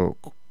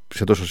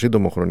σε τόσο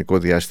σύντομο χρονικό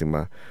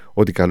διάστημα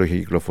ό,τι καλό είχε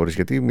κυκλοφορήσει,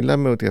 γιατί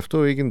μιλάμε ότι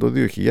αυτό έγινε το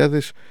 2000.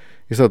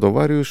 Οι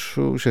Stratovarius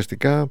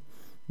ουσιαστικά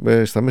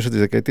στα μέσα της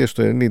δεκαετίας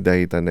του 90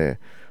 ήταν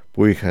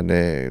που είχαν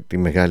τη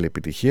μεγάλη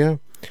επιτυχία,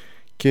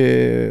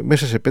 και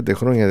μέσα σε 5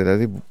 χρόνια,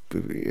 δηλαδή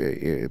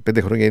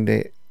 5 χρόνια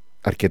είναι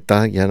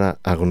αρκετά για να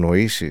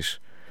αγνοήσεις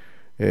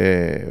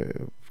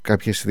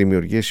κάποιες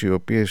δημιουργίες οι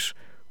οποίες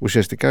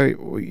ουσιαστικά οι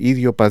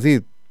ίδιοι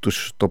οπαδοί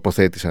τους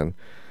τοποθέτησαν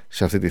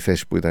σε αυτή τη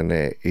θέση που ήταν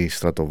οι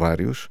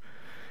Stratovarius,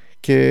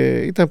 και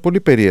ήταν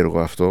πολύ περίεργο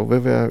αυτό.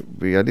 Βέβαια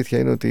η αλήθεια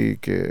είναι ότι,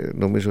 και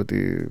νομίζω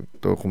ότι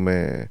το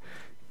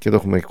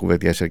έχουμε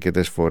κουβεντιάσει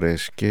αρκετές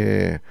φορές,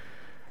 και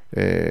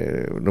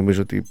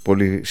νομίζω ότι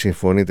πολλοί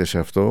συμφωνείτε σε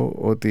αυτό,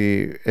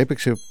 ότι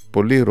έπαιξε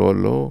πολύ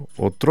ρόλο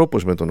ο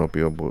τρόπος με τον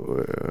οποίο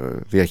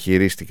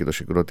διαχειρίστηκε το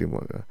συγκρότημα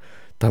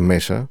τα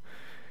μέσα,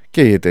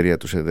 και η εταιρεία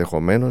τους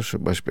ενδεχομένως,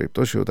 εν πάση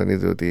περιπτώσει, όταν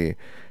είδε ότι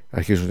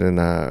αρχίζουν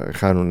να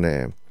χάνουν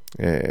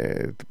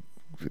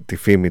τη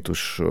φήμη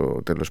τους,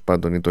 τέλος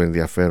πάντων, ή το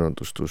ενδιαφέρον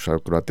τους στους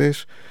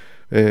ακροατές,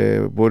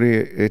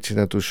 μπορεί έτσι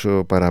να τους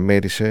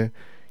παραμέρισε,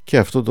 και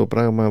αυτό το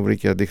πράγμα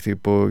βρήκε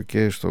αντίκτυπο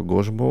και στον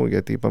κόσμο,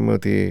 γιατί είπαμε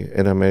ότι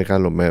ένα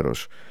μεγάλο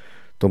μέρος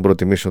των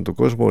προτιμήσεων του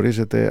κόσμου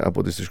ορίζεται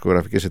από τις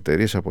δισκογραφικές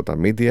εταιρείες, από τα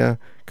media,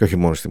 και όχι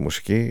μόνο στη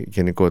μουσική,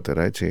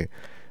 γενικότερα, έτσι.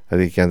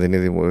 Δηλαδή, και αν δεν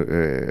είναι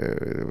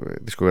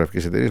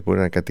δισκογραφικές εταιρείες, μπορεί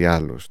να είναι κάτι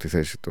άλλο στη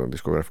θέση των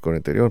δισκογραφικών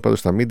εταιρεών.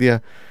 Πάντως τα media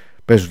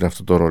παίζουν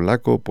αυτό το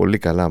ρολάκο πολύ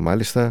καλά,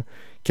 μάλιστα,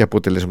 και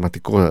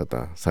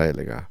αποτελεσματικότατα, θα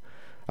έλεγα.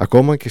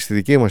 Ακόμα και στη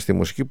δική μας τη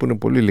μουσική, που είναι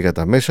πολύ λίγα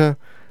τα μέσα,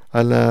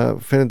 αλλά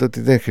φαίνεται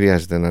ότι δεν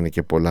χρειάζεται να είναι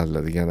και πολλά,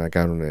 δηλαδή, για να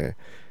κάνουν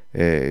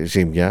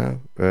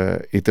ζημιά,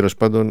 ή τέλος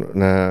πάντων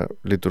να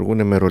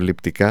λειτουργούν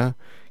μεροληπτικά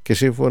και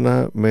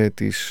σύμφωνα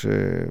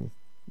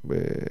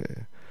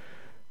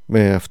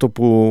με αυτό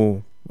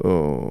που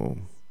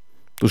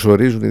τους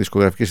ορίζουν οι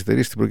δισκογραφικές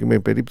εταιρείες στην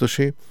προκειμένη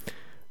περίπτωση,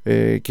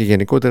 και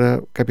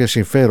γενικότερα κάποια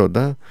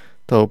συμφέροντα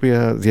τα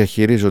οποία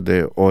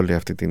διαχειρίζονται όλη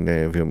αυτή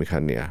την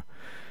βιομηχανία.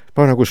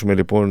 Πάμε να ακούσουμε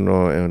λοιπόν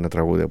ένα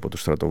τραγούδι από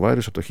τους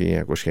Stratovarius από το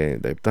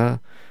 1997,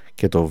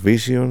 και το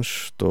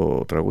Visions.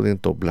 Το τραγούδι είναι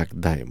το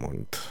Black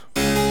Diamond.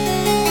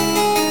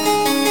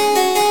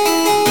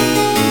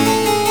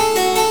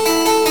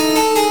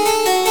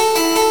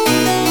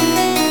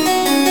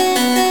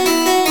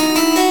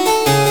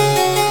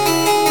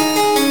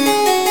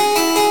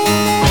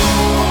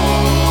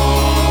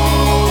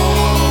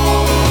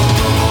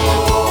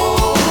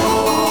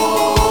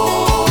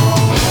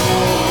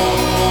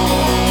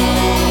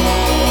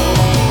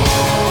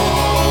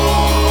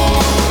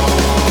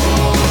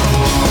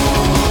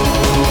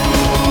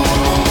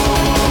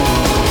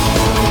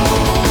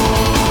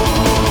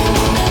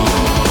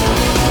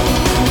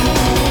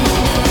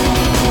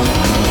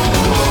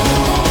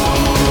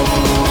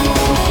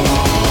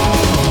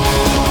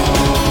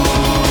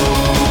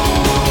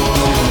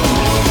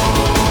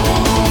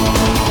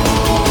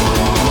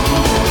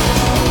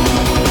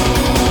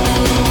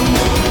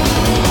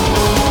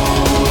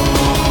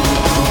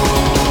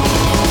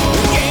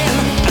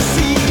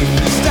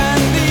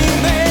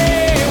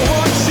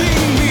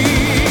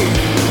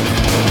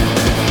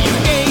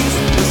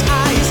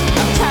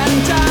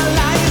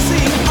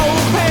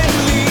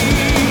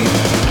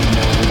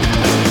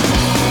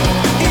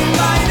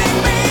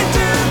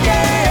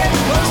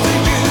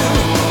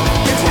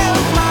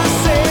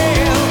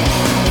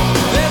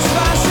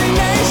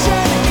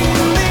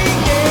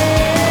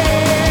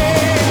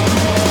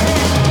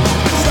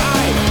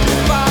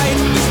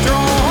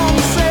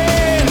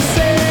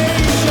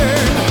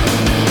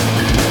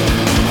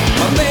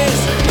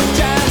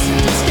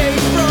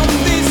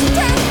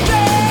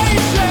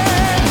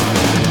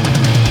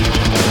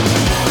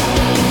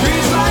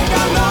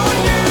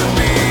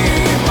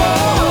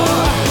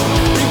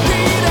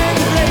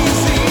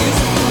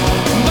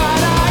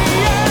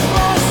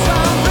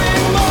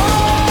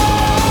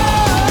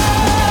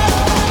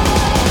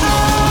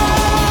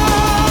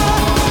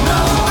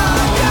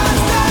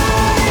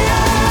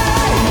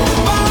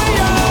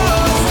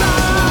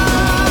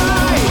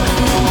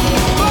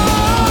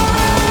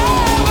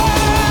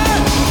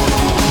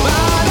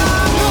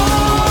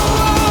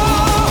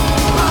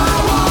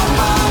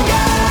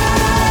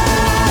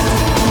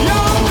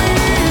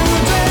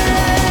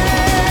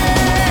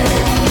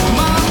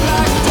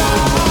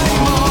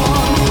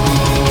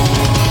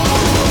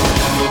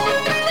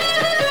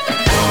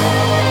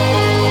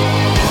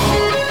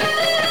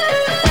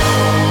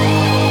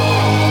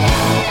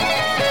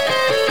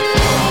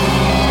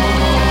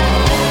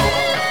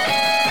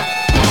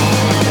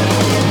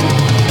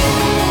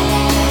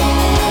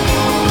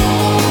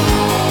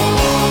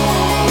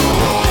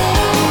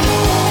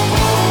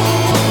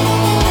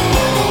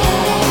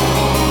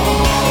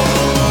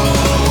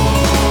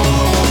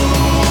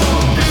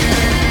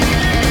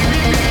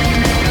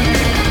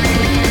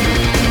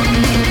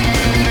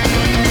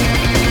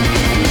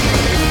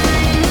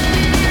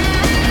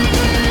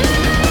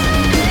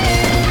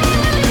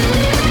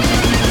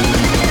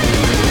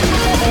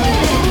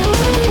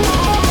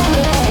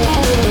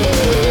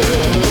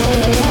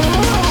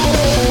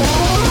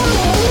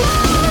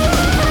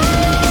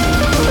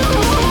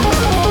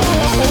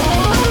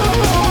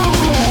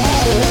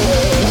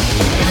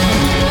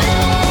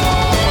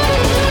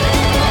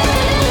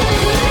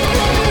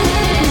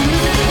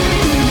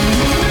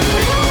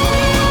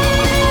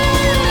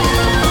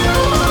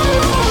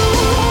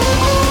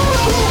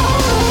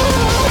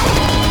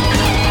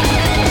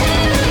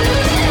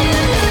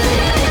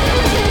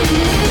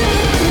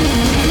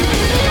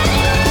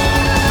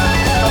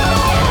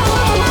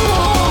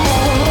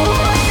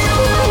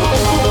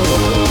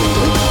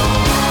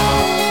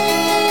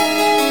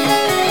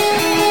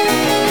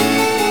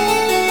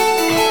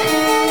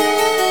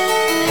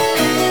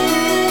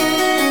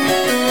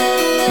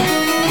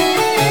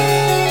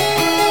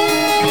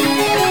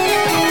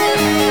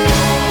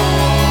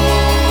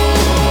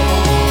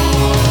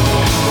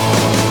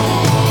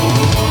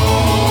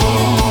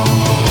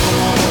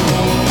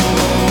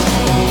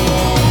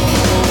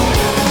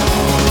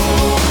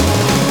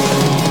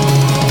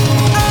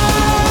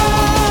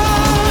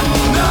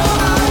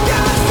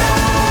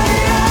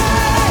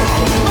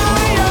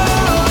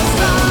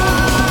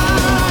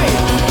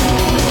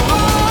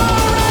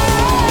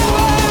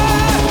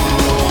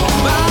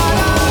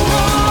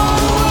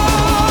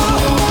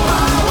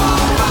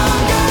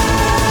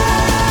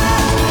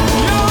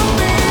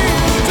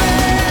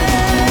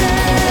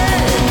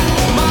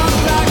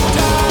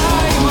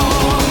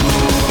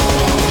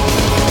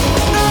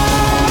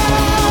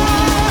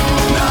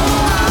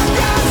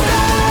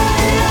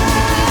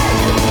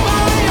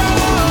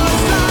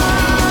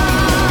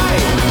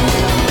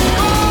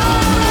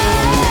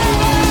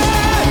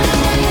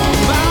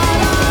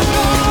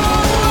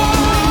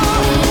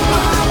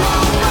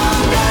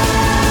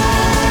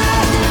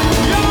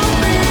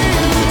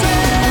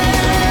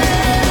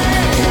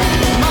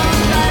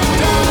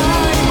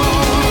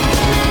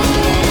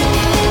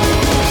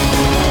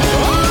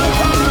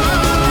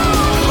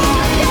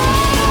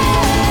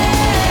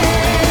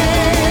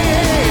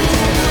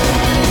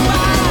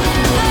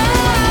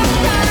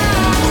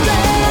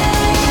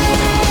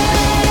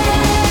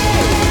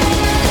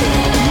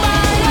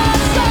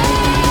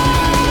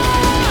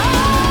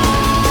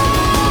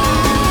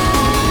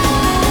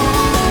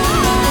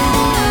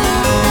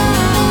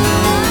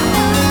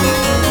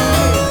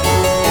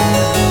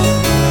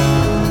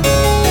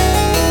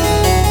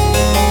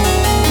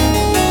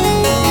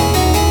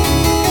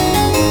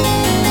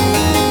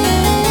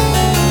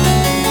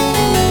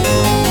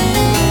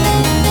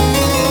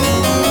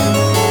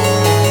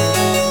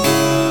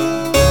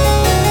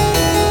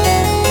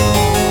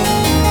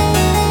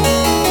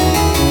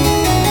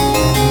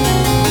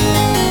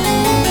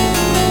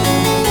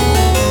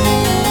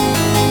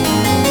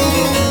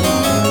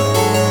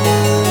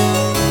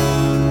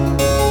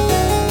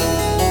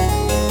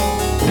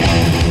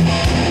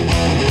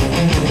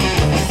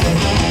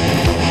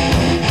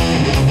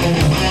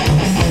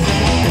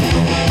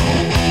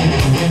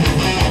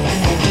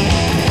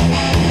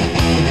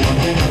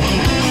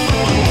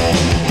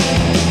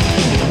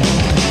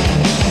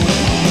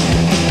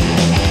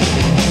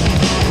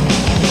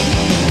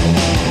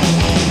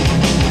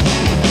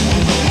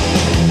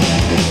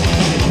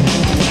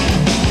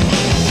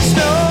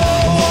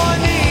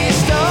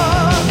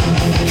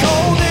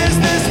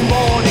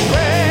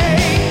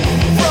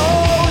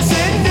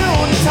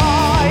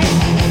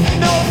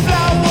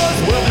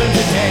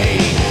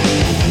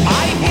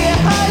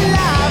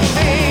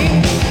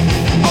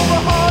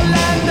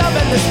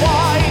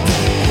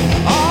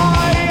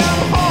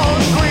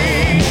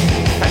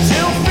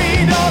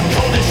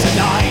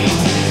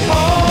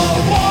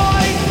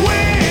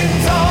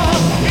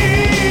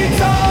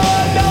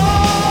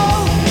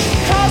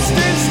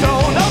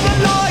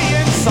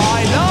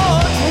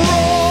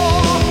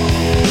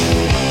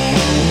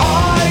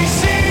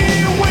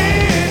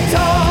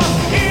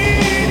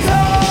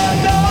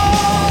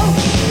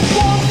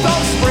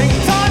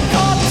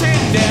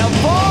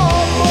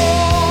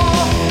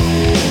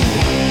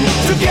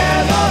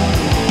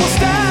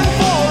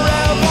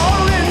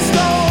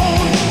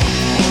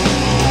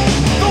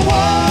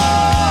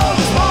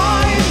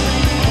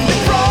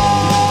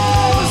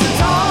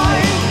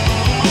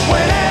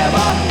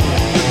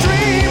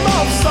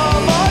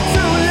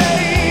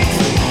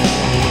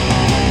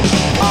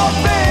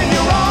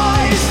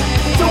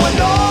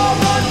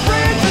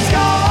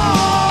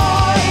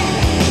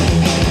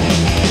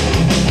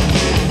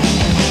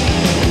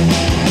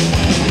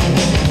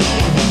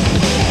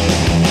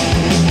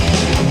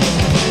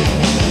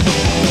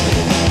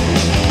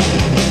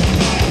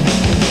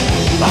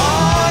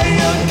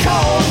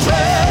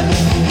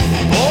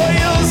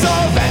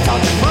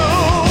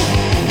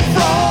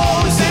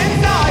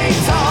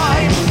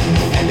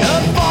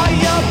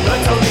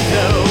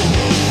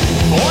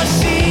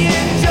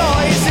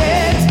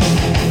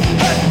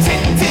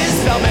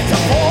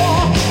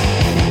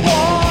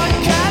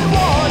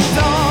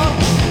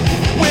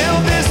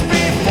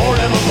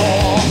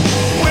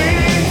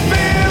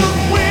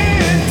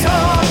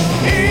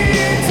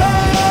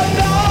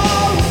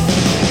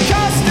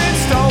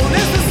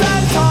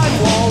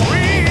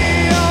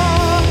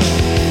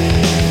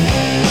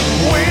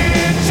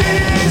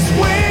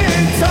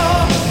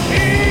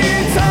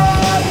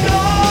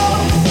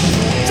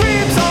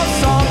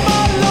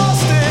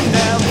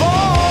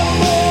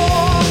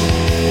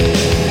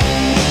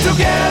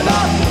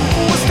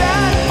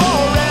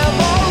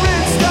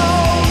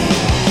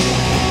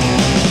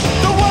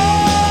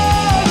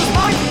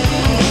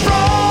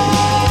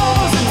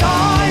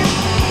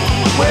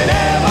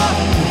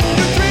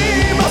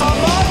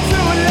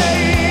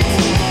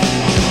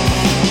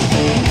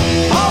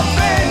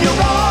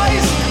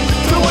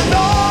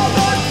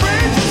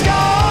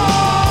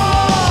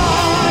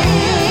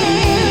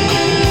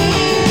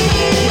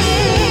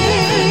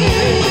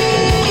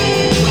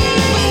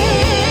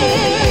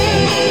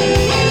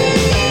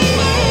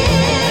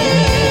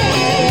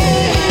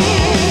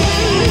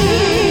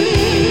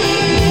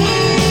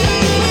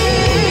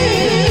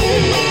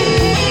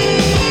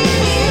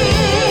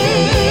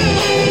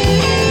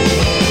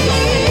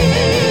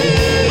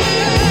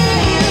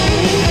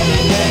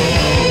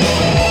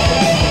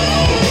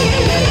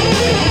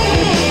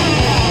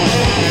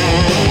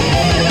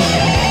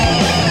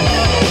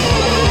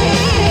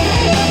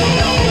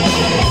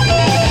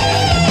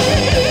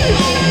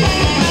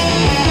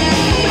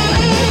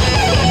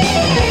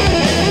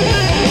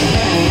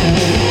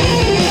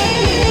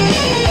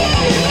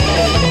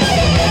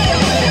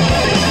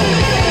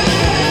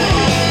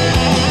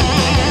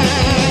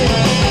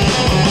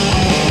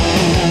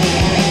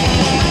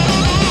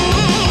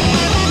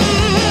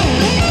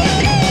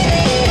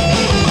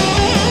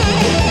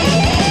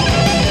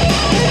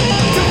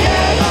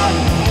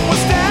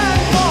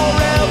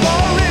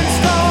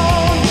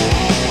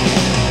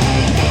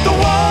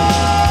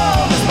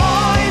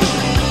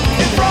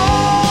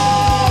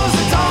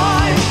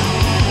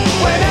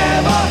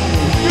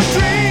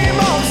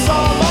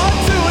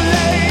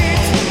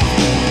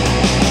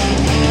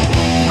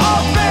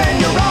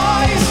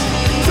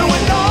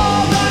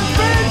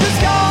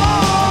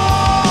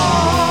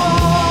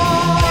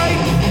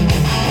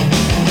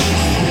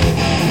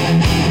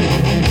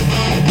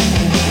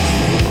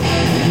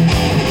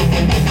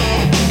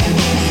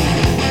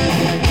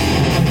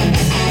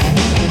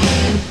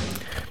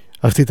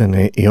 Αυτή ήταν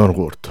η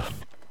Onward,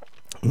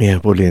 μια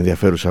πολύ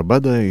ενδιαφέρουσα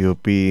μπάντα, οι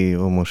οποίοι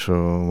όμως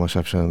μας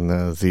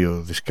άφησαν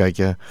δύο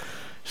δισκάκια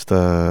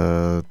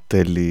στα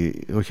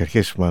τέλη, όχι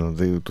αρχές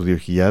μάλλον του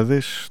 2000,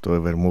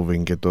 το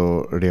Evermoving και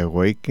το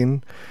Reawaken.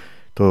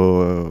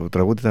 Το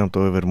τραγούδι ήταν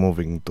το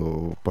Evermoving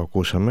το που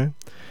ακούσαμε.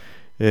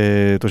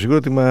 Το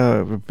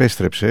συγκρότημα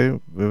επέστρεψε,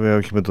 βέβαια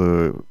όχι με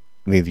το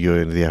ίδιο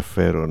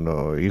ενδιαφέρον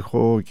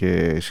ήχο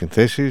και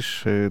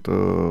συνθέσεις,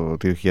 το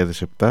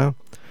 2007.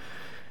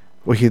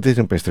 Όχι, δεν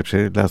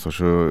επέστρεψε,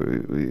 λάθος,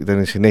 ήταν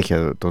η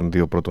συνέχεια των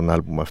δύο πρώτων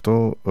άλμπουμ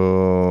αυτό.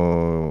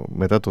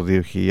 Μετά το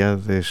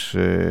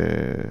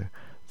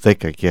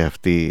 2010 και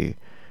αυτοί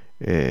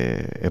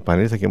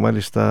επανήλθα, και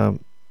μάλιστα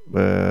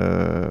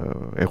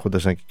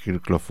έχοντας να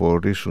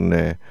κυκλοφορήσουν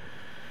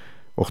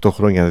 8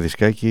 χρόνια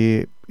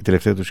δισκάκι. Η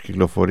τελευταία τους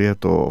κυκλοφορία,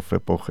 το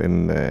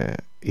Fepochen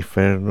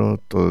Inferno,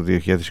 το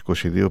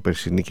 2022,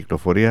 περσινή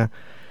κυκλοφορία,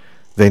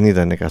 δεν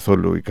ήταν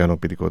καθόλου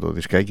ικανοποιητικό το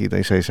δισκάκι. Ήταν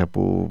ίσα ίσα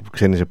που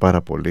ξένιζε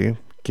πάρα πολύ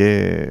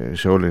και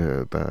σε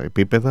όλα τα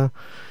επίπεδα,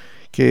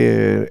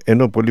 και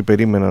ενώ πολλοί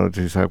περίμεναν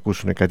ότι θα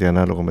ακούσουν κάτι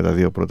ανάλογο με τα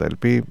δύο πρώτα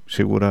LP,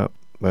 σίγουρα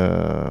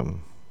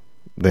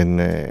δεν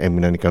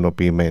έμειναν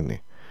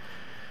ικανοποιημένοι.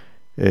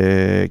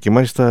 Και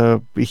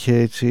μάλιστα είχε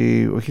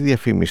έτσι, όχι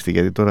διαφήμιστη,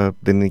 γιατί τώρα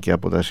δεν είναι και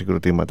από τα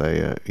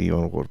συγκροτήματα η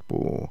Onward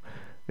που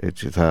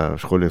έτσι θα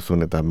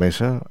ασχοληθούν τα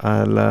μέσα,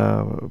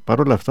 αλλά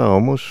παρόλα αυτά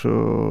όμως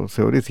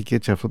θεωρήθηκε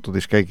έτσι αυτό το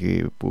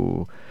δισκάκι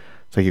που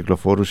θα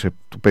κυκλοφορούσε,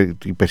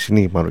 η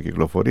περσινή μάλλον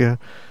κυκλοφορία,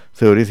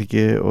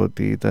 θεωρήθηκε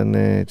ότι ήταν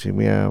έτσι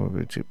μια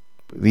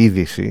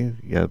είδηση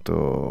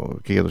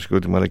και για το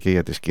συγκρότημα αλλά και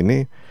για τη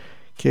σκηνή,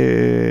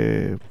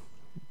 και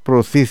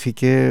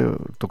προωθήθηκε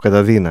το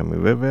κατά δύναμη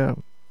βέβαια,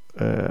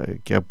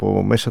 και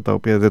από μέσα τα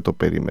οποία δεν το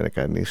περίμενε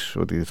κανείς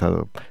ότι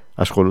θα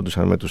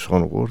ασχολούνταν με τους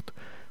Onward.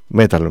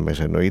 Metal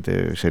μέσα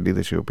εννοείται,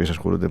 σελίδες οι οποίες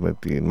ασχολούνται με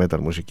τη metal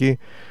μουσική,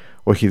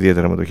 όχι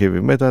ιδιαίτερα με το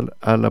heavy metal,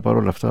 αλλά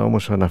παρόλα αυτά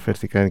όμως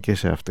αναφέρθηκαν και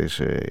σε αυτές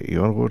οι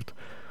Onward.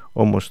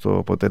 Όμως το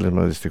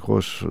αποτέλεσμα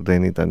δυστυχώς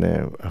δεν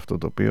ήταν αυτό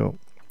το οποίο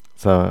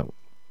θα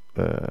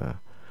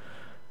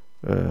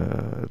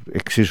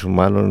εξίσου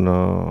μάλλον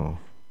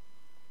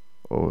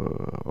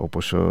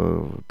όπως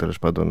τέλος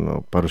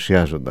πάντων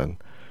παρουσιάζονταν.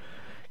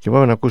 Και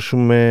πάμε να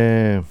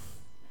ακούσουμε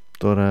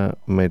τώρα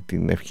με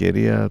την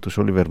ευκαιρία του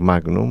Oliver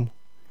Magnum.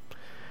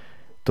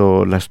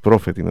 Το Last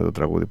Prophet είναι το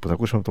τραγούδι που θα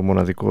ακούσουμε από το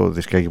μοναδικό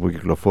δισκάκι που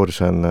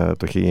κυκλοφόρησαν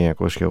το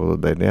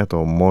 1989, το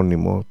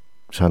ομώνυμο,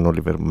 σαν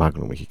Oliver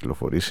Magnum έχει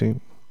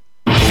κυκλοφορήσει.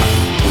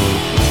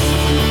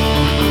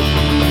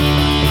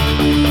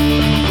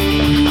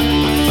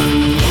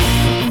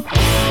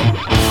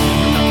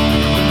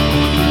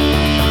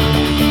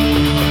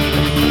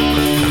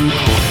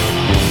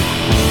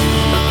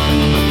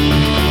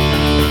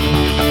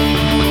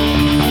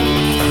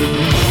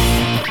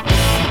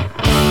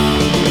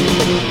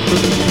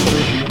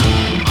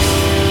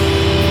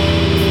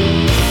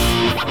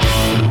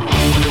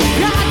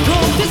 I go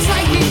to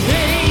psychic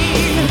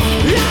pain.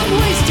 I'm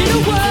wasting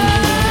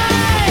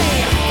away.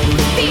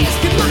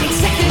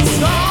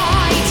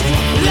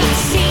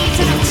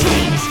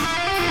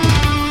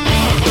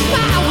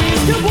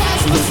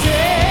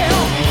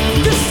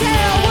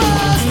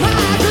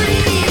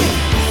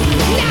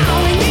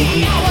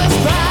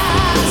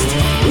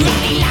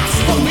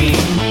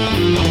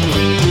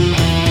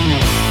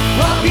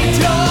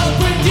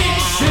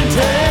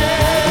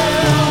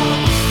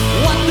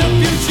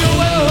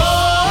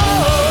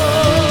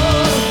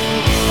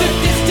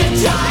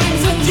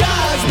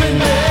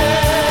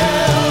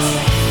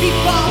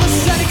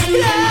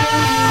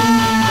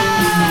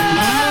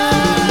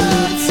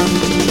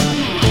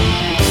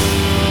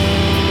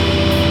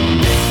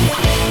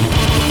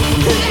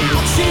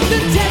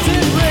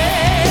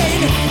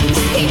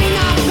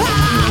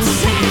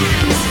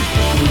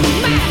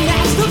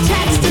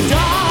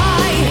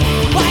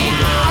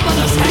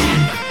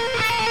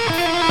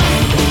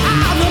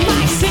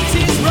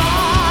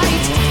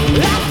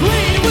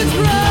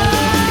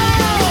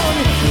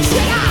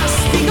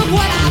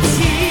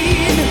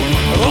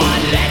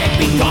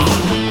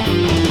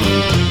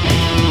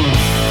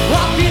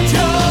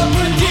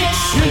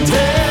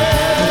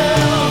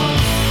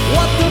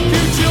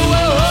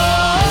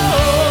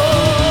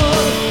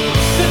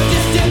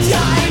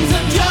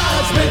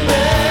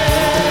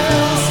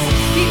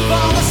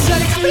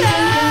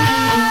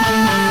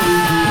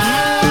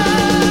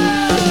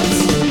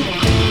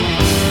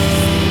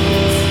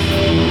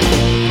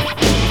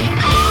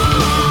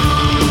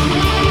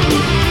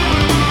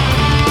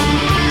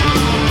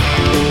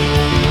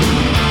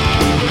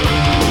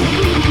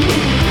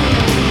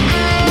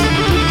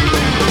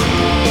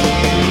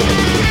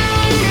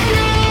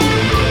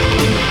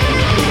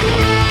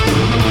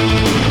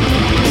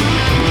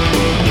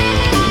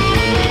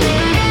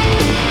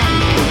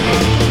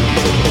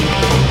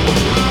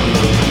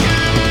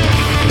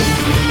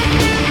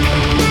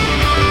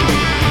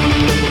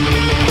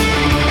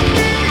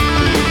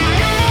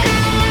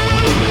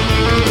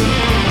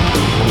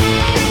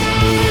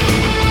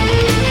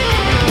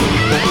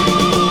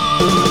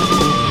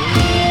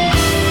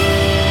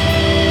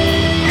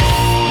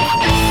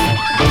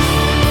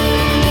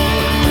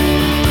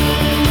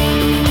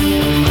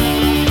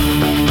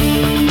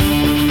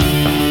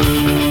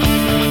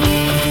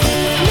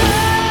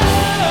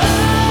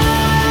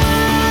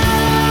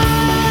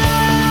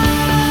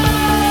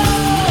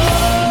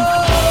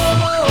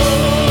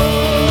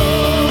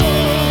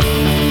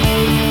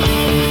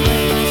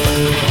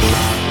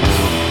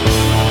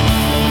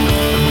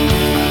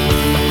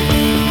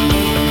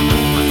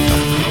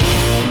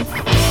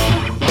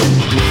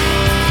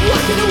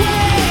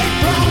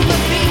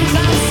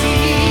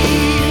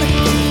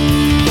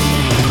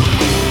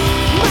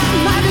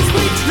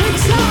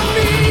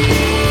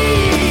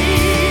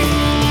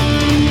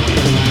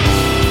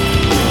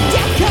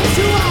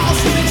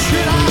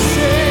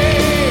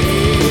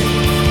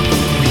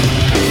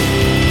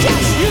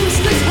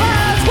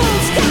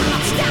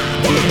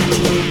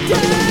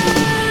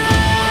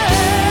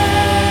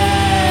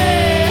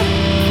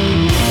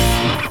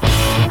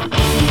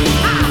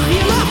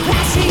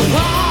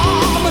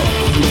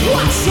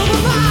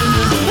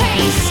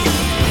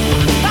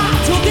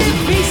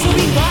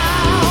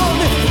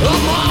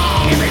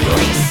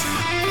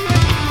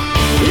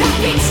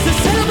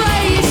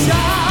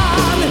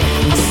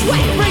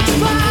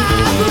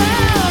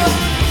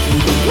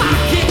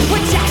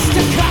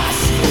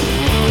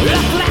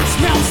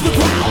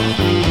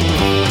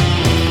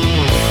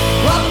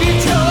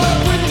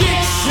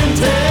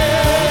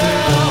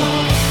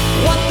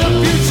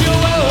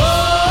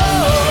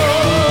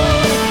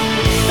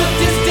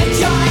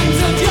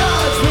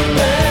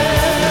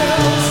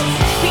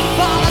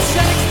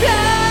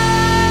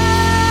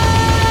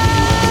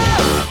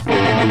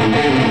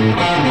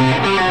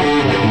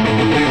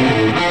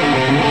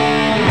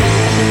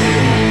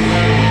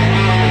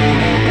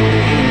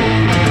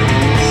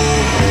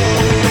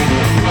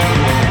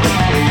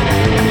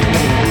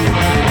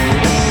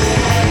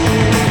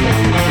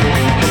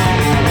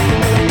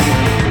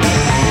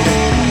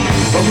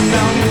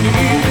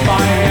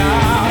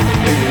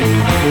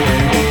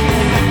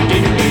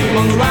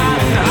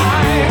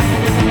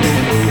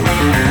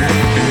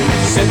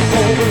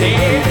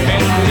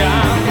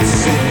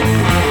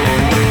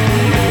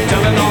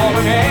 Telling all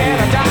the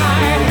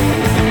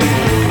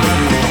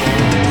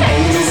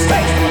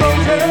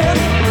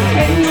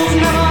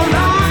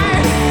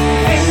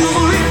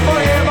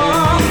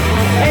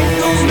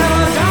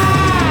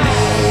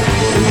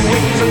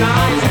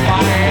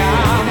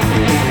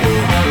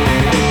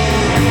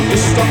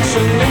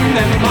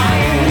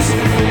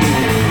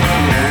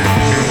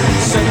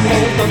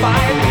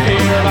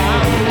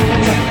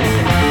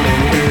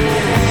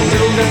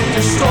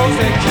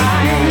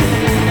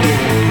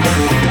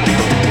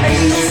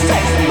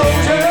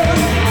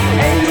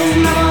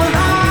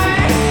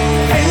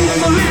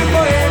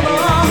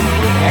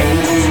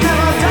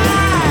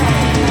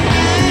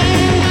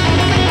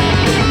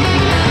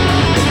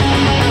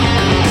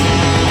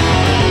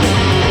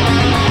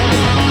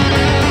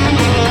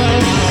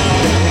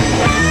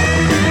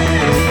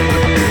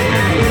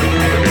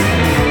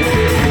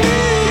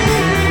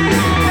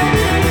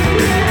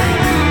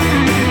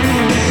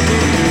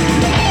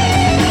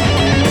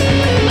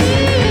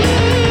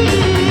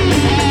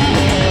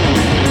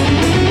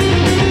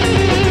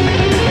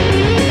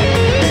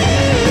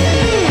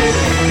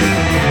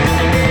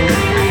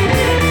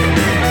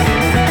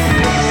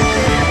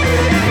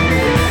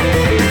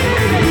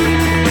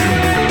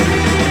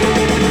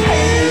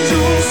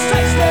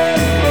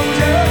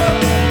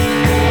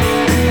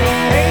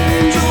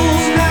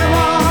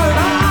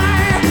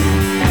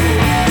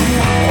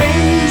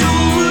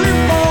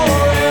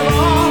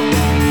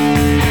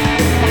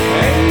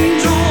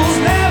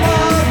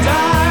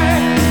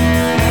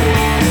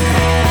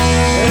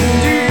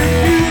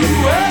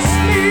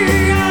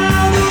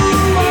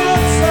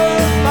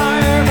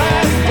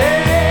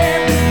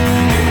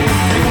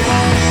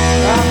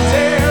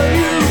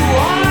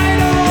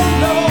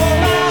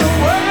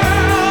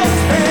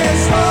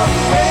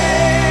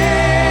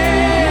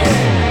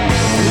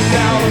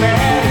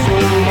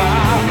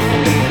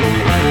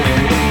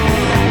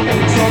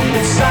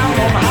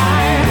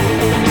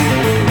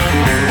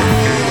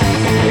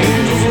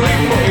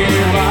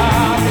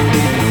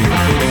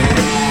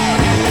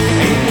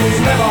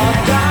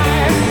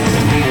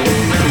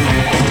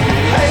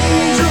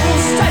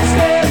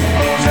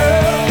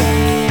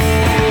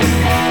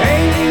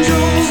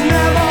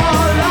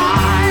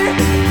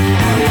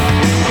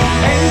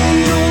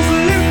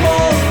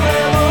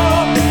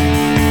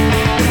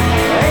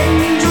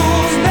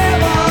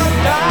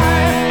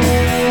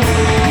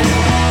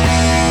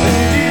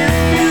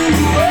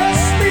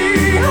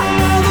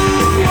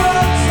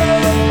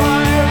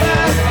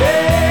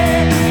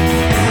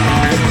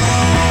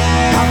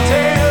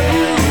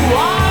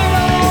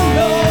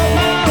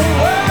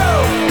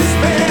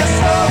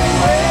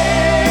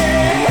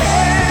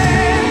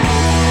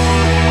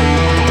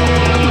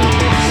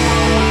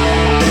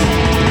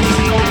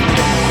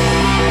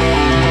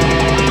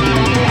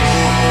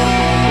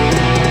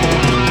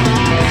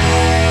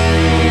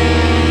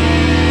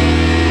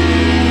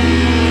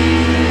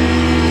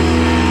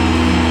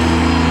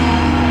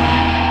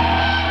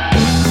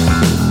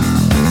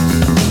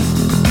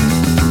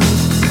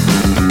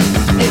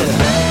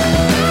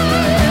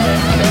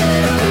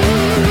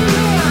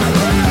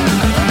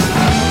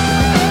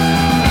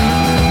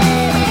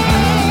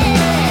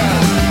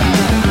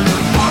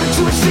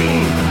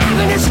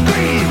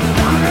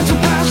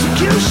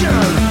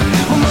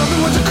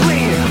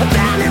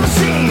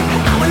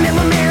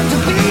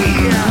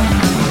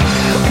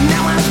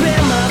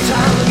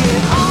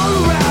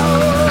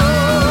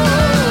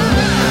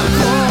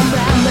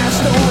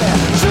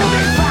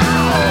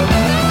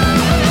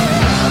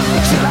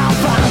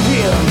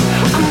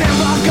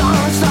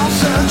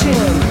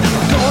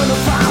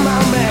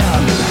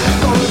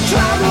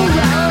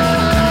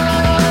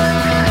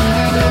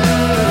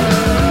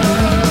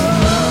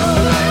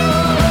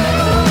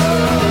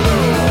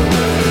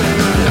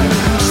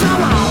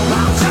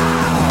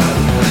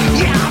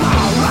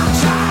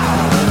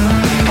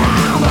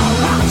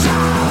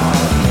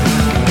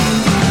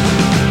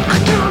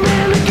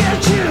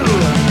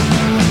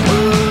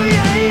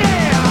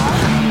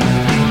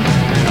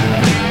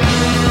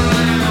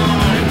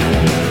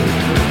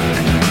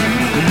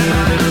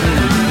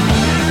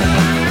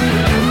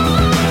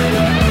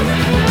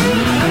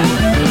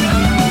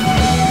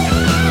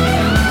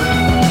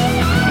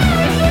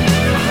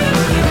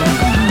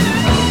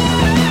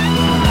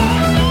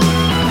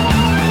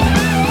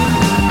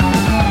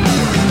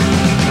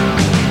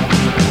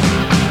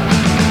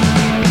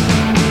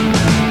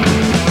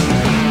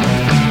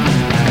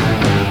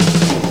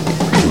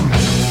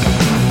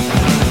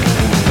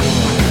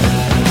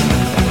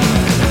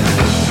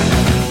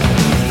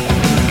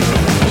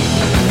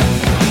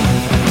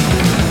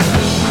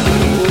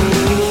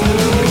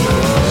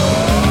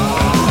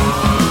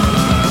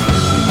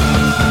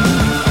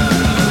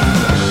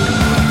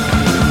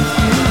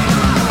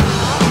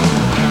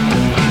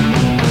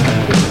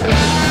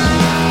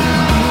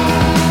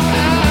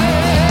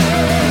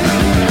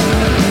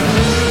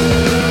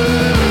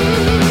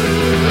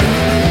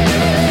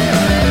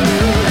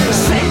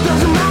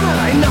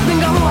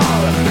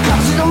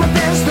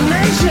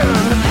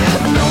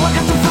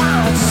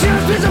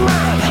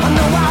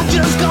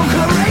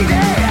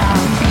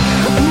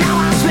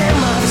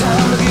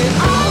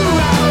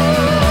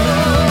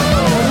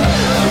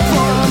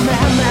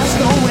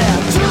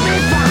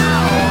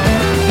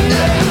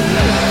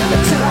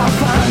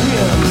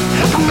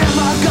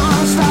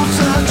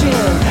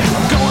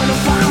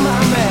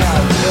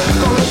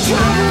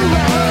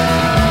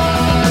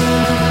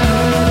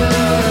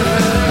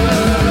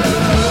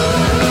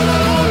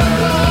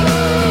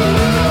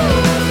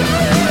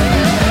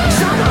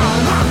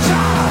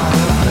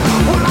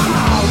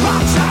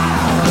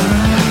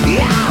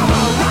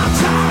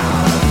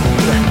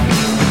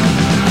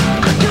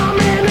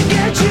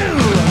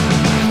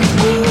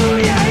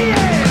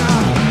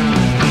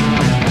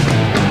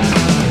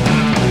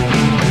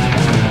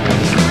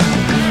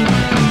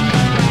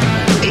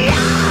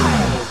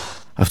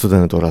Αυτό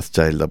ήταν το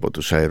Wrathchild από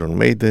τους Iron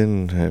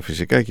Maiden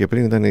φυσικά, και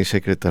πριν ήταν η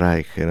Sacred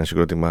Reich, ένα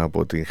συγκρότημα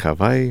από την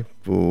Χαβάη,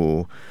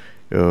 που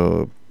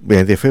μια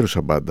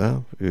ενδιαφέρουσα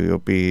μπάντα, οι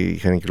οποίοι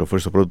είχαν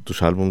κυκλοφορήσει το πρώτο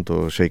τους άλμπουμ,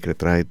 το Sacred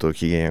Reich, το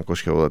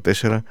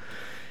 1984,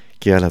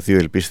 και άλλα δύο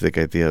LP στη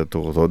δεκαετία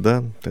του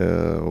 80,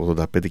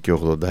 85 και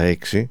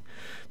 86.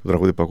 Το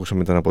τραγούδι που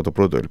ακούσαμε ήταν από το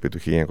πρώτο LP του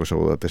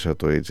 1984,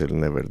 το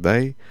Angel Never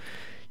Die,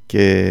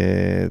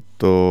 και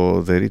το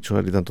The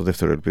Ritual ήταν το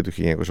δεύτερο LP του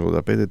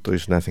 1985, το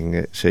Is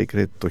Nothing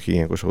Sacred το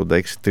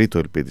 1986, τρίτο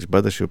LP της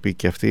μπάντας, οι οποίοι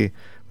και αυτοί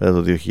μετά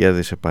το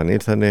 2000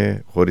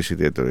 επανήλθανε χωρίς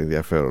ιδιαίτερο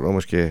ενδιαφέρον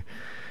όμως, και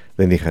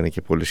δεν είχαν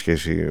και πολύ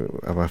σχέση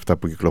από αυτά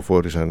που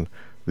κυκλοφόρησαν,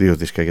 δύο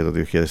δίσκα για το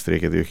 2003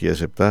 και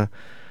 2007,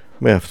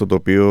 με αυτό το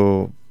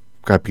οποίο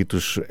κάποιοι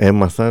τους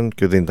έμαθαν,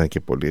 και δεν ήταν και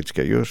πολύ έτσι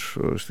κι αλλιώς,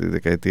 στη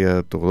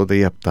δεκαετία του 80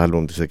 ή από τα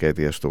άλμπουμ της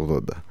δεκαετίας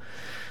του 80.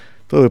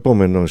 Το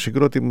επόμενο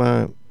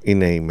συγκρότημα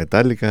είναι η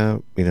Metallica,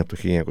 είναι από το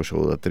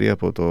 1983,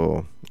 από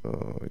το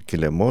Kill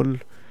 'Em All,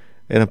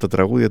 ένα από τα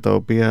τραγούδια τα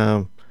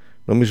οποία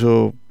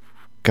νομίζω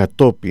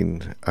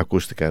κατόπιν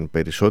ακούστηκαν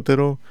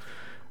περισσότερο.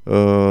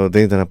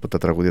 Δεν ήταν από τα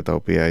τραγούδια τα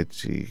οποία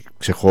έτσι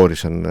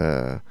ξεχώρισαν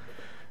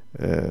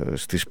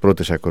στις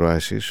πρώτες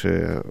ακροάσεις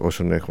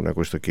όσων έχουν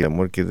ακούσει το Kill 'Em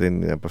All, και δεν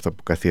είναι από αυτά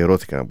που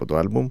καθιερώθηκαν από το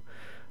άλμπουμ,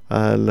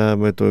 αλλά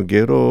με τον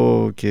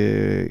καιρό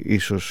και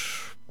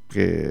ίσως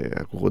και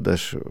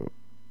ακούγοντας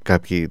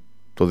κάποιοι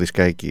το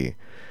δισκάκι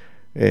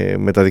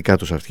με τα δικά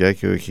τους αυτιά,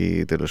 και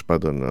όχι τέλος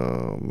πάντων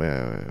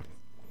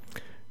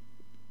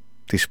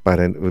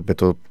με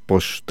το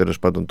πως τέλος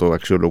πάντων το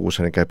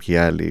αξιολογούσαν κάποιοι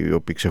άλλοι, οι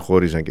οποίοι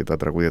ξεχώριζαν και τα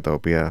τραγούδια τα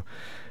οποία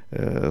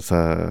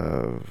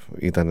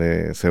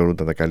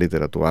θεωρούνταν τα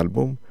καλύτερα του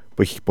άλμπουμ,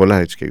 που έχει πολλά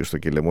έτσι και στο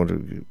Kill 'Em All,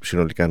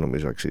 συνολικά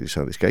νομίζω αξίζει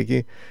σαν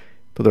δισκάκι.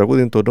 Το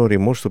τραγούδι είναι το No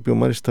Remorse, το οποίο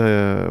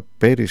μάλιστα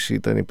πέρυσι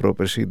ήταν η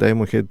πρόπερση, η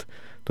Diamond Head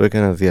το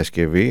έκαναν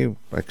διασκευή,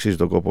 αξίζει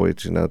τον κόπο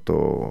έτσι να το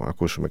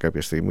ακούσουμε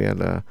κάποια στιγμή,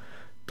 αλλά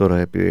τώρα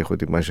επειδή έχω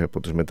ετοιμάσει από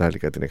τους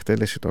Metallica την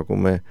εκτέλεση, το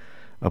ακούμε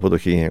από το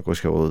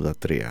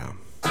 1983.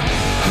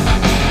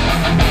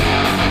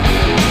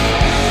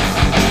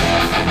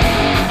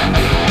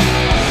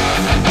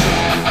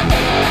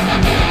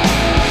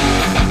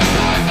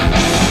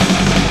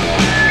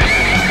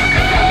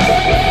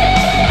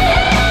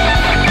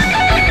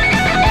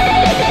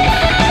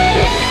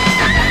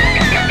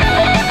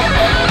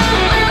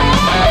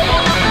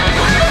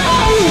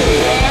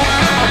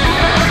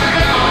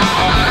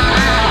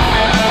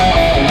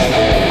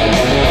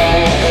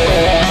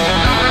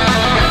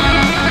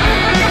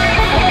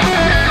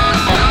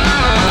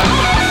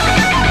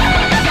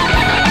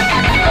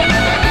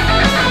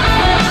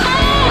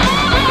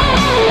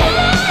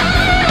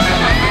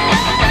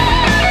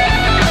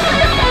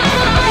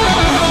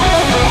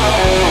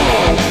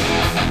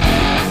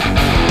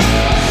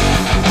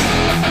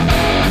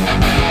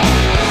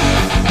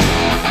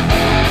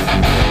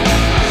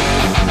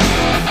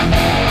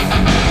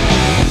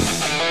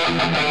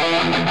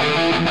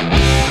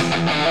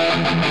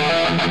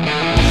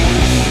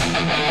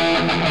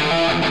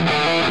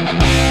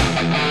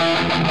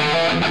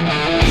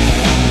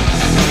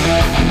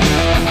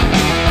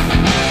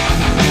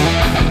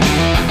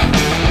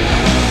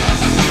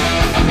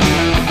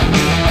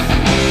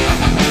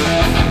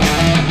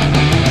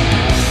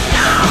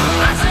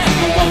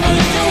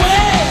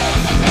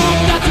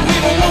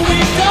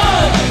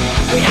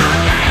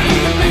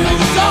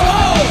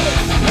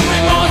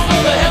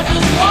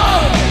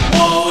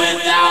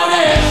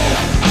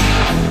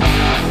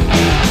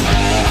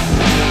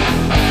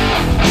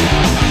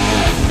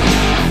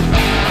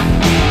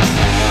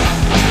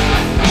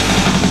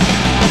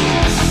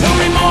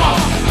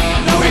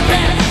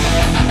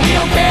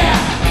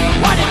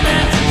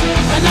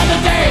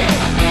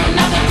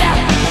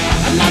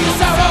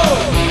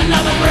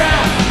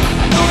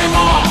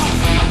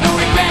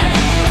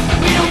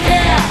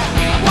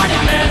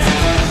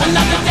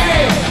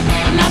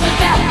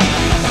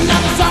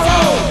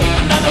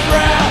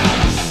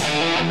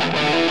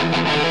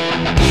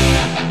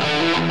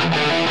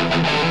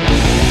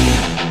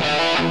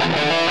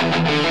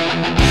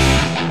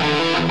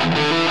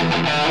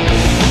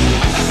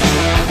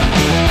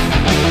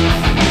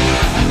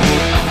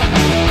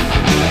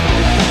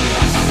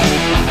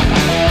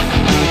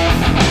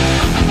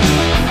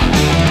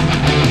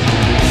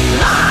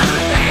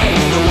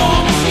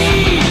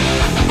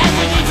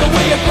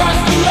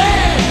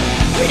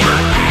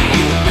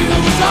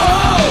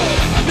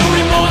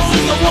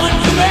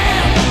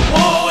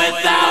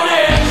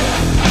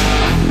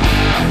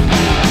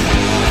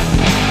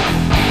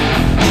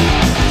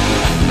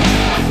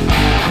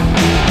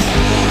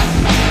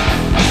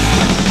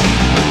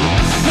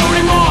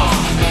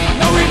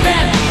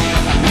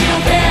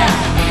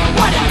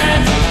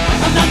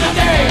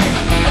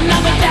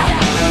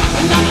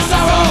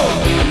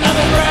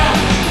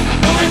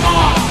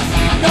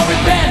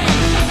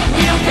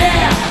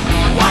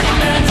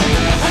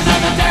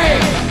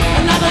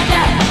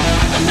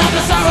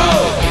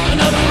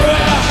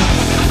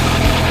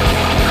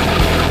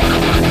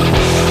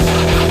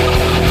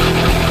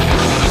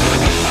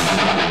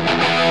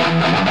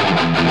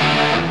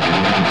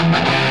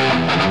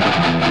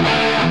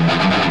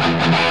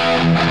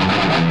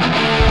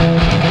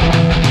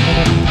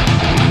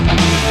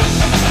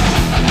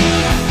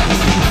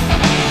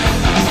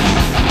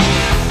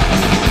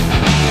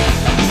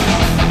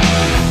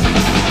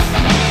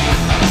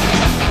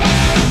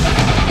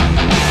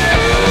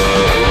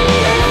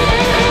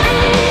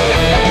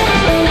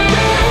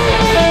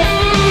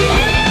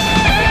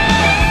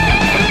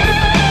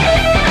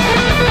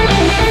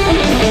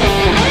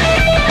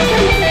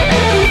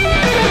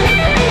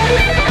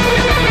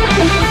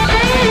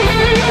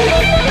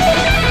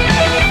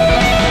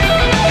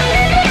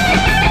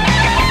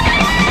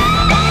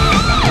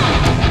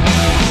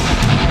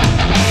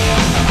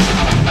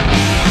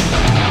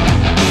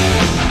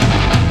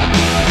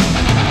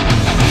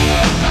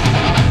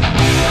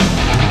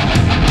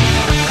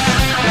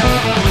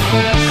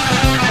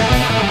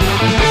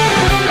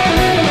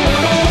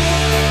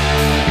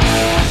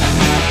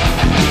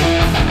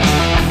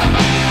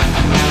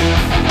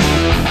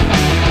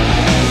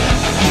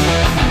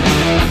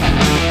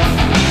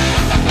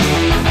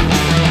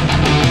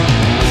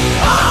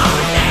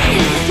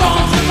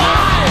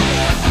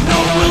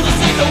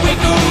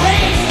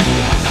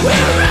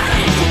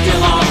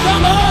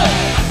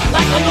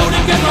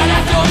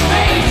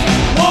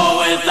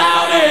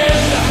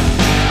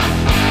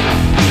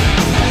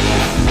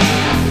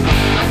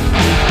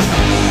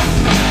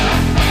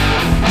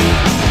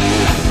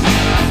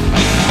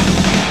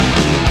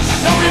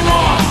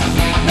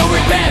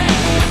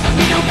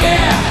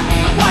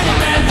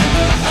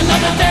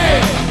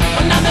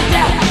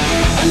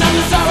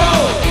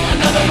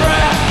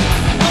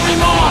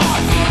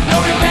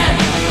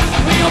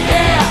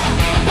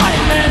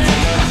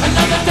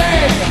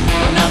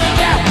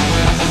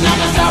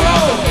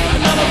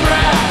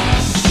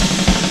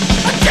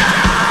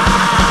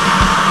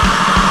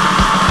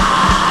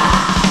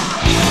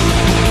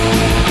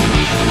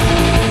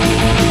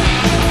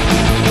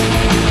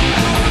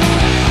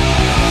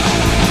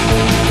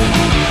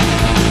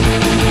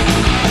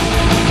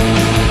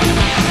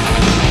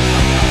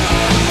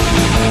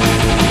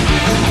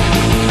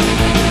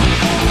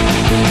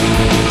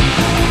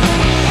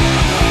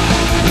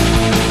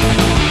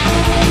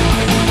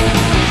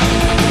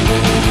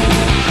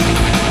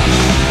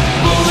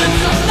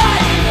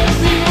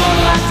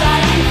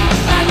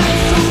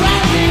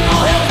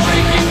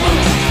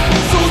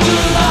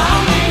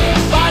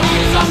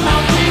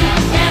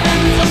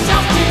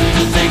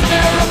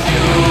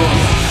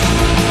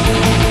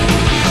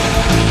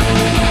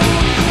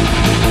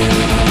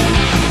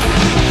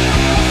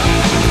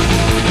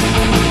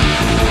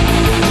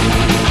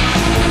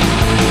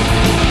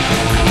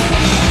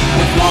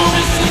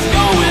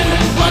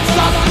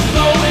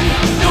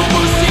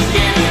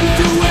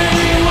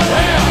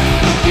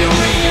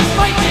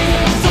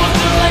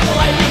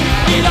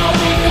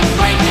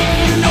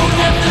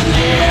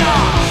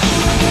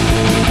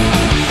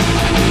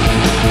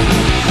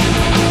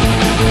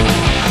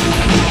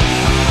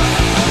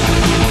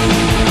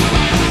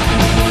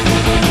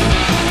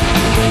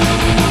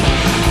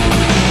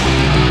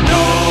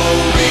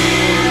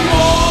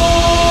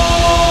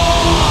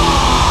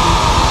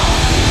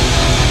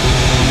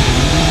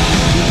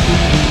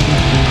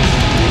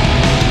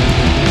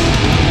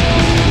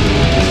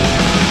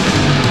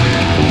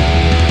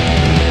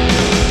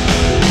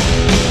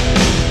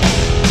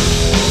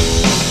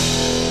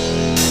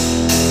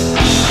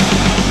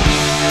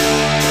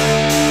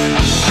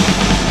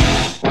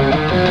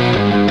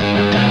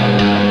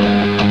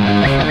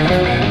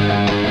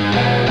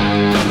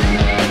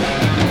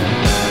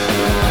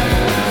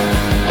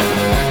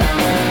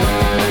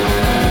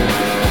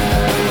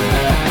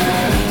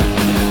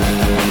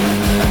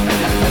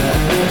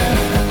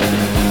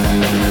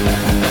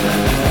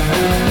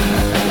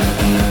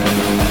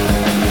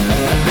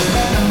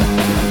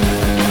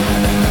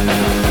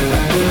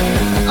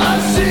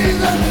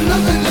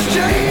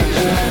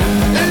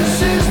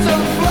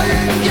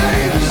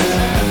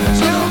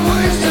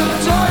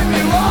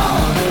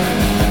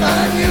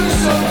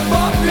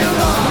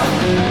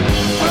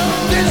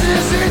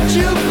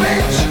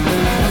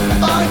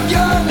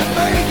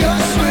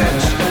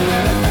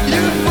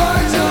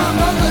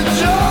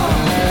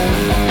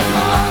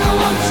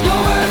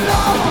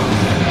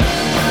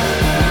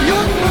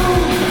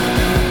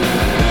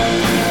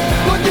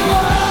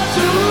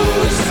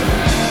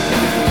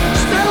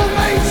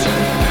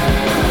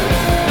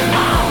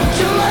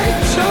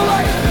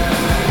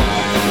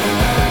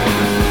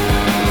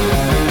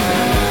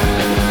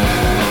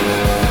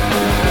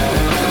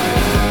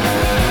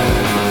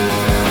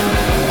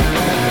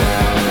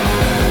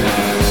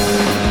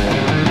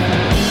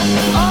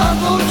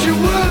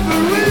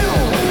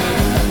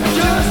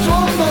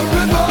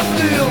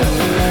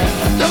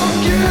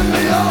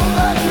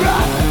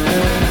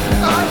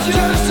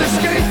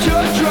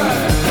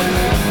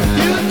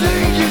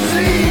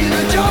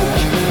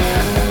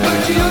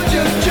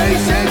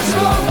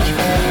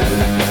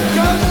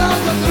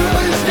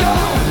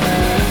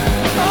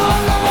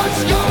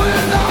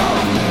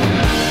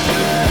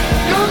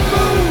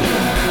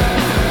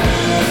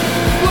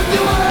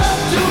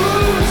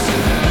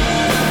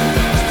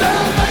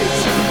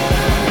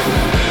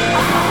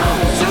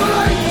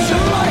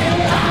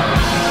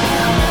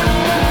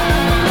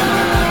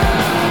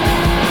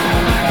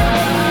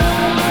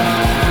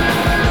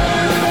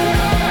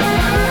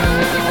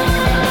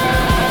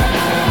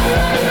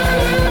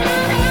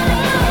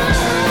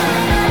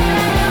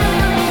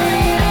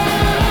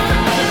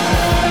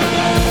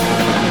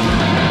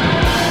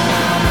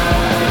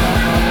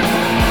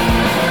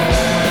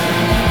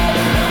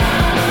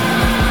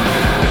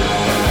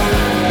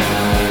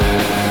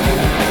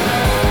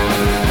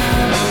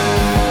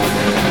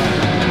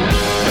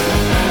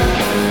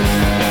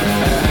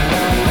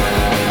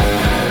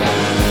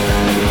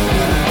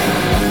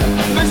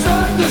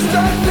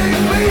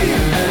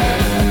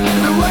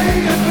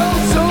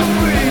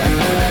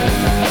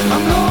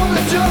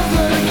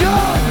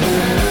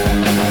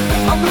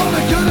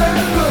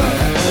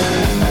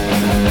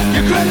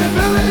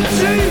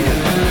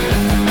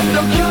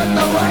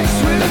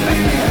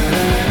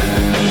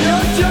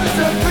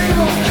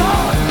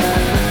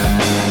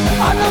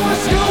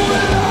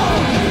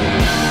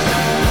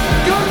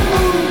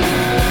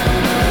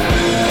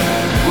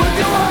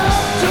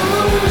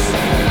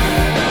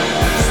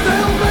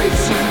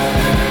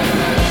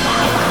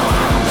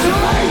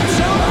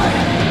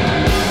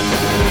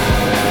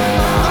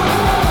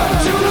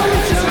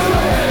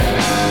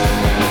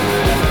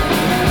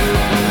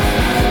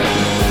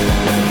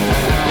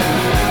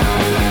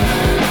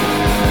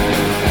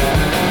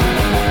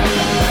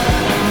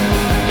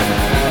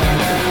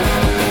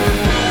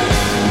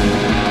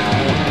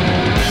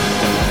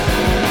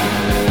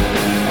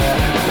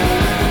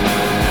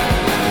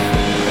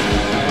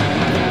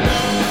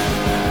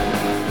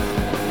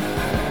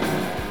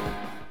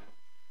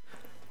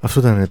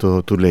 Αυτό ήταν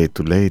το Too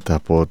Late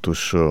από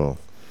τους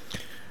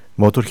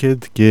Motorhead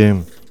και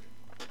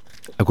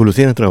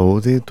ακολουθεί ένα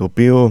τραγούδι το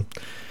οποίο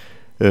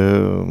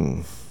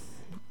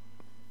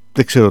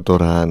δεν ξέρω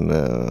τώρα αν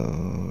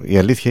η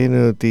αλήθεια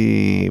είναι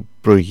ότι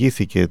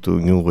προηγήθηκε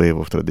του New Wave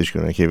of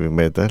Traditional Heavy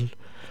Metal.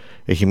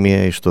 Έχει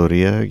μια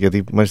ιστορία,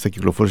 γιατί μάλιστα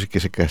κυκλοφόρησε και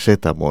σε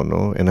κασέτα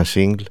μόνο ένα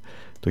single,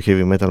 το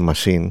Heavy Metal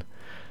Machine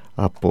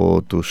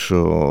από τους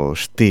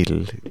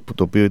Steel,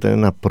 το οποίο ήταν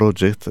ένα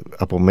project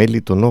από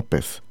μέλη των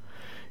Opeth,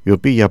 οι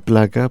οποίοι για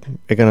πλάκα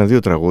έκαναν 2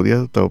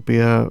 τραγούδια τα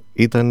οποία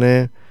ήταν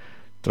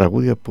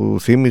τραγούδια που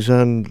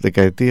θύμιζαν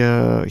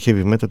δεκαετία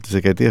heavy metal της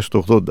δεκαετίας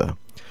του 80.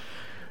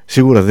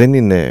 Σίγουρα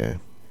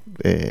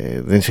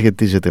δεν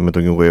σχετίζεται με το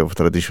New Wave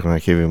of Traditional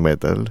Heavy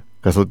Metal,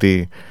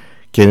 καθότι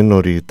και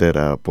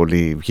νωρίτερα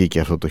πολύ βγήκε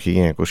αυτό το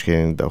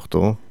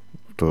 1998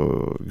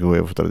 το New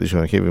Wave of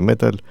Traditional Heavy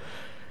Metal,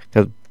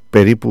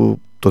 περίπου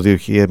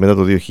μετά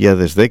το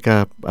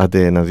 2010,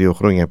 άντε 1-2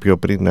 χρόνια πιο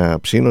πριν να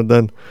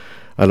ψήνονταν,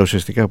 αλλά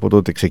ουσιαστικά από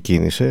τότε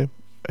ξεκίνησε,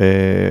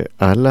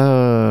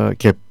 αλλά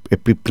και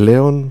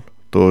επιπλέον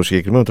το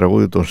συγκεκριμένο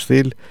τραγούδι των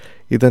Steel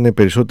ήταν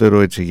περισσότερο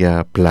έτσι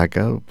για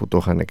πλάκα, που το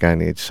είχαν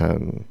κάνει έτσι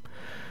σαν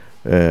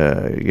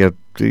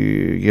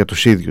για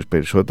τους ίδιους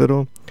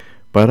περισσότερο,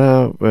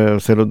 παρά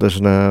θέλοντας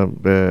να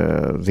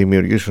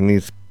δημιουργήσουν ή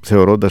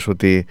θεωρώντας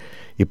ότι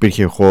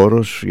υπήρχε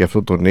χώρος για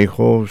αυτόν τον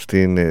ήχο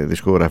στην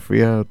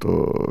δισκογραφία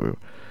το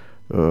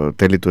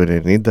τέλη του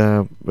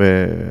 90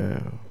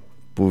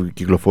 που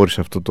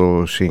κυκλοφόρησε αυτό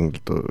το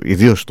single,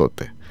 ιδίως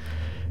τότε.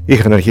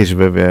 Είχαν αρχίσει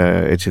βέβαια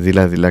έτσι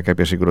δειλά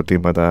κάποια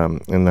συγκροτήματα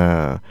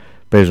να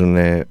παίζουν,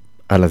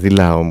 αλλά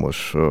δειλά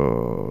όμως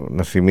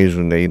να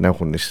θυμίζουν ή να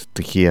έχουν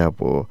στοιχεία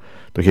από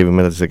το heavy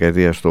metal της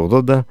δεκαετίας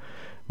του 80,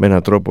 με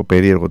έναν τρόπο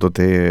περίεργο.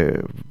 Τότε,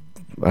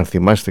 αν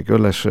θυμάστε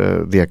κιόλας,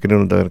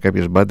 διακρίνονταν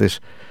κάποιες μπάντες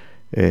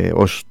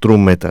ως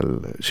true metal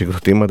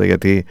συγκροτήματα,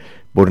 γιατί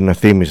μπορεί να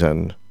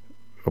θύμιζαν,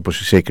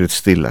 όπως η Sacred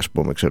Steel, ας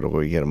πούμε, ξέρω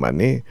εγώ, οι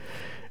Γερμανοί,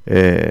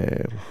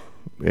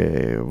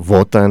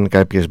 Votan,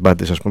 κάποιες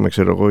μπάντες, ας πούμε,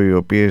 ξέρω εγώ, οι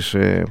οποίες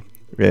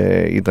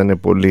ήταν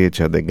πολύ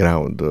έτσι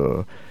underground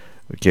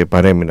και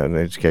παρέμειναν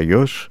έτσι κι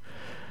αλλιώς.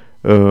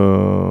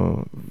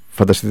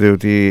 Φανταστείτε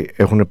ότι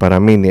έχουν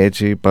παραμείνει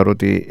έτσι,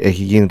 παρότι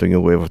έχει γίνει το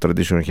New Wave of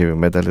Traditional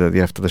Heavy Metal, δηλαδή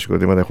αυτά τα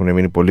συγκροτήματα έχουν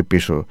μείνει πολύ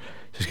πίσω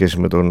σε σχέση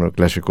με τον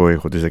κλασικό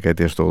ήχο της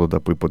δεκαετίας του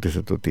 80, που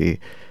υποτίθεται ότι,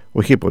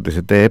 όχι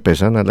υποτίθεται,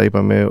 έπαιζαν, αλλά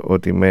είπαμε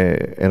ότι με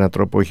έναν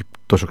τρόπο όχι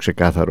τόσο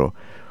ξεκάθαρο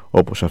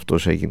όπως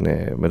αυτός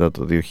έγινε μετά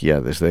το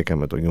 2010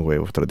 με το New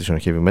Wave of Traditional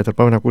Heavy Metal.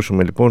 Πάμε να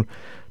ακούσουμε λοιπόν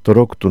το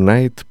Rock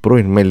Tonight,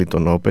 πρώην μέλη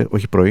των Opeth,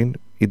 όχι πρώην,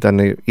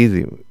 ήταν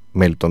ήδη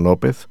μέλη των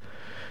Opeth,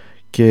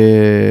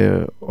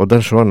 και ο Dan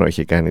Suono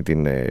έχει κάνει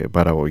την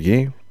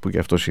παραγωγή, που και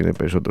αυτός είναι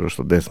περισσότερο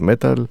στο death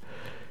metal,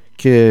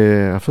 και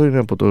αυτό είναι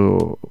από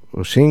το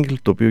single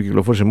το οποίο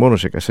κυκλοφόρησε μόνο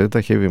σε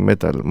κασέτα, Heavy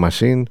Metal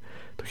Machine,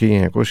 το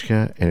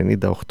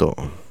 1998.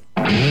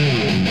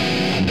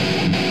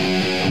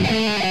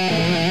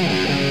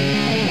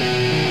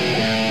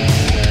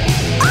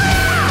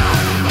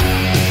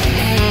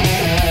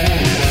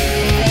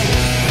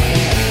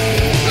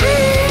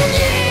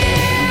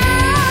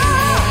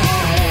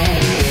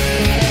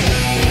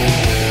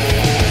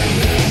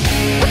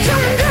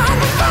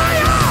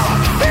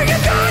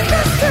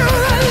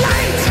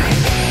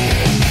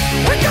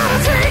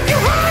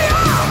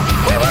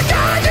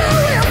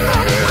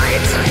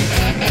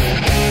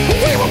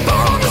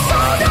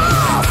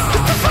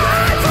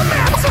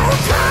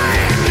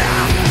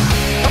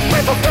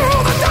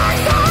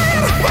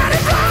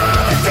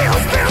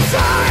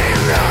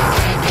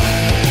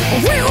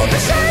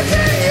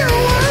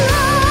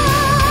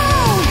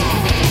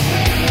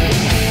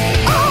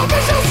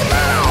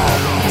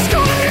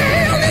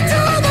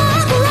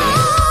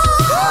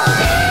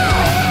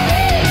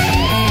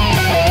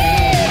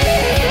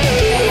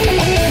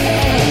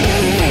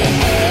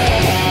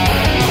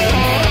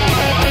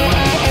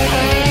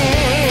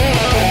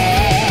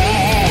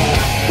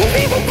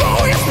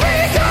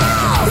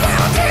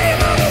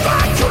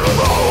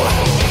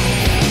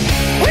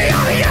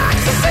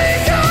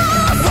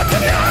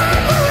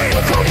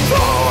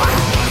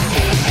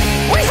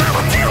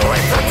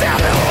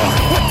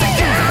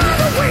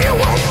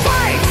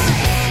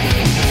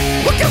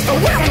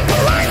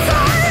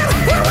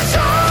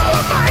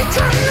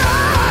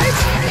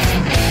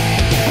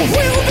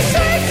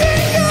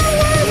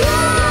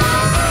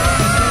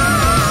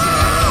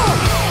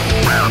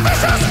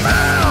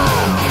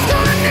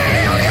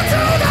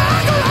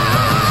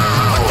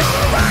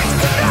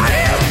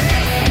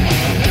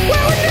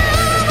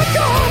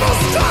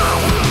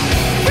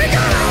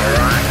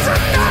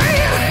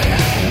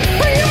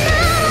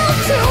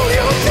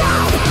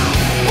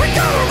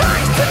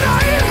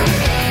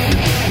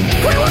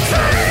 We will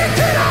take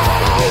it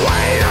all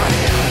away.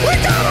 We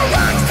gotta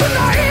rock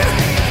tonight.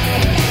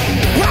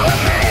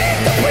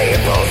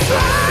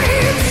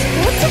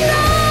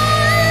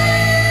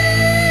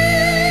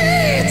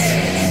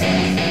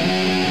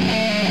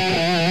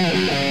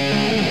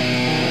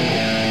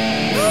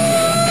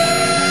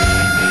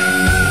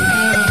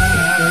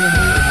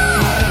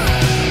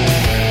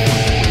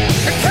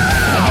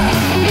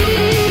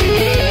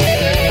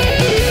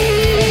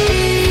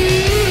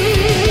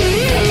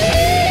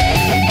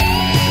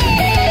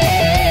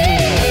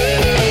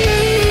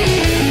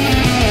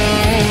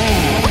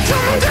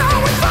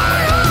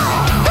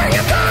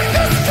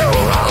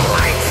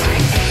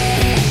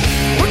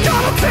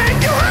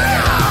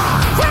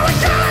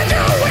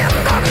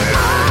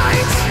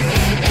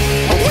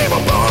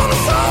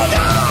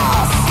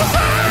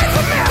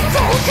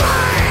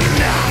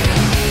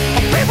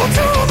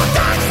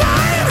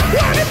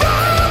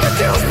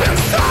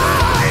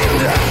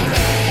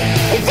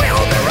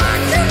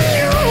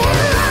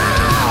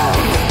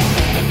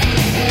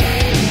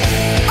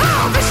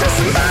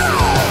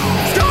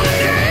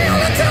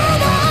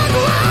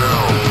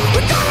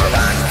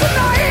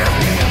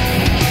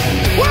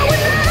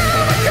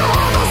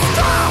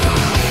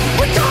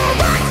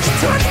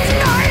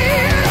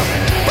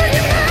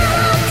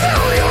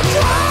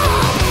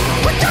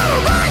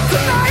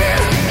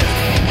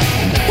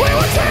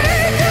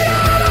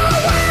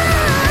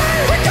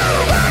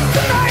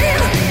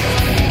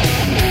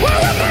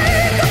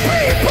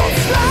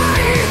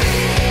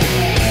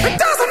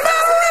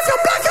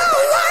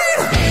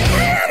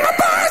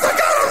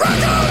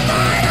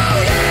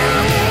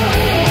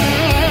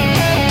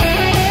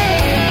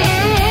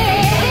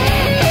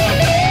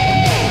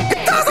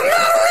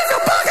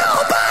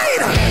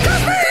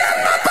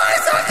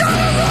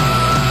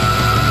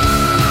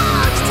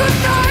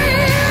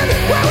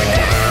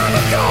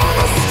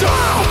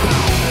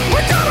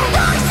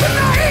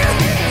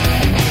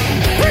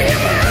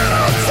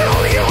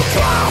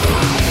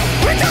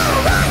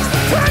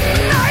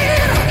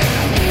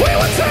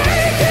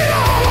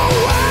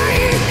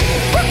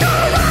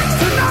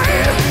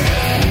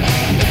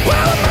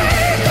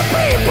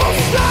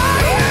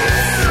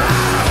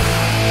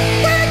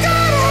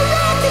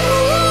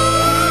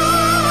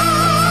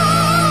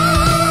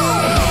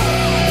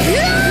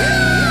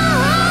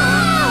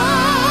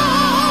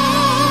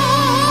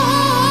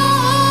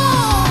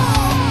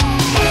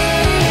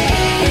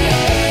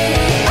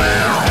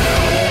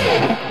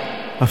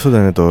 Αυτό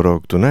ήταν το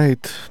Rock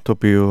Tonight, το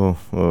οποίο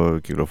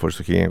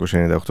κυκλοφόρησε το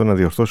 1998. Να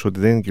διορθώσω ότι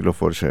δεν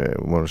κυκλοφόρησε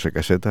μόνο σε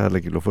κασέτα, αλλά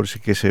κυκλοφόρησε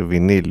και σε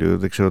βινίλιο.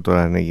 Δεν ξέρω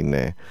τώρα αν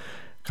έγινε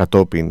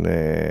κατόπιν,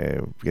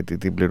 γιατί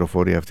την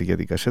πληροφορία αυτή για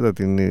την κασέτα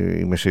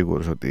είμαι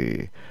σίγουρος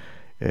ότι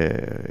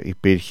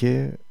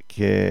υπήρχε,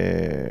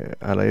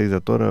 αλλά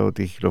είδα τώρα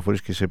ότι έχει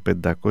κυκλοφορήσει και σε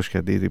 500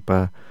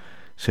 αντίτυπα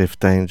σε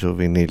 7 inch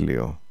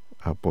βινίλιο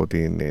από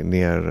την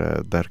Near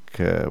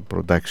Dark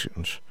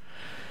Productions.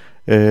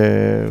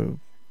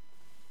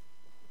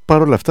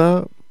 Παρ' όλα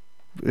αυτά,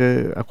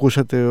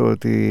 ακούσατε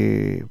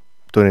ότι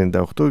το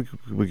 98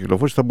 που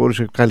κυκλοφόρησε θα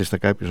μπορούσε κάλλιστα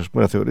κάποιος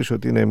να θεωρήσει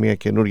ότι είναι μια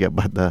καινούρια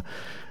μπάντα,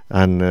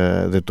 αν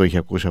δεν το είχε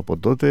ακούσει από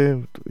τότε,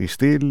 η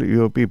Steel, οι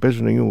οποίοι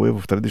παίζουν New Wave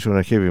of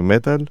Traditional Heavy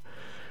Metal,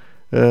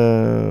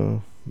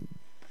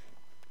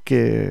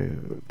 και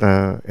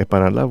να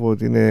επαναλάβω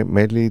ότι είναι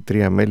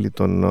τρία μέλη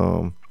των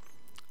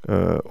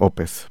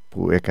Opeth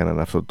που έκαναν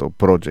αυτό το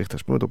project,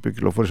 ας πούμε, το οποίο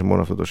κυκλοφόρησε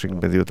μόνο αυτό το single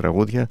με 2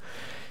 τραγούδια.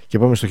 Και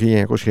πάμε στο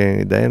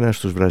 1991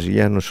 στους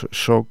Βραζιλιάνους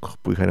Shock,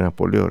 που είχαν ένα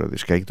πολύ ωραίο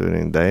δισκάκι το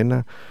 1991,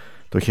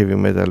 το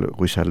Heavy Metal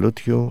We Salute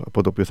You,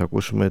 από το οποίο θα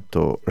ακούσουμε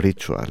το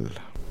Ritual.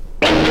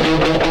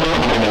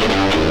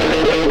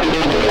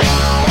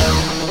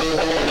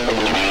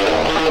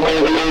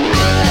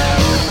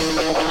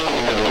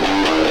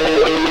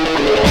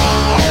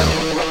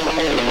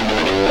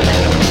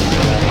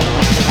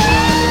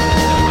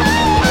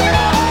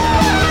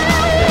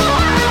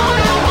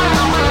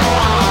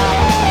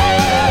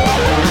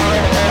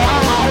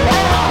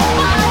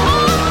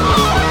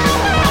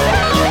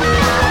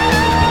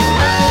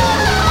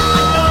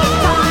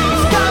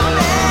 Time's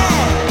coming,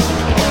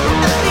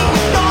 the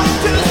beat's going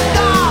to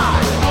start.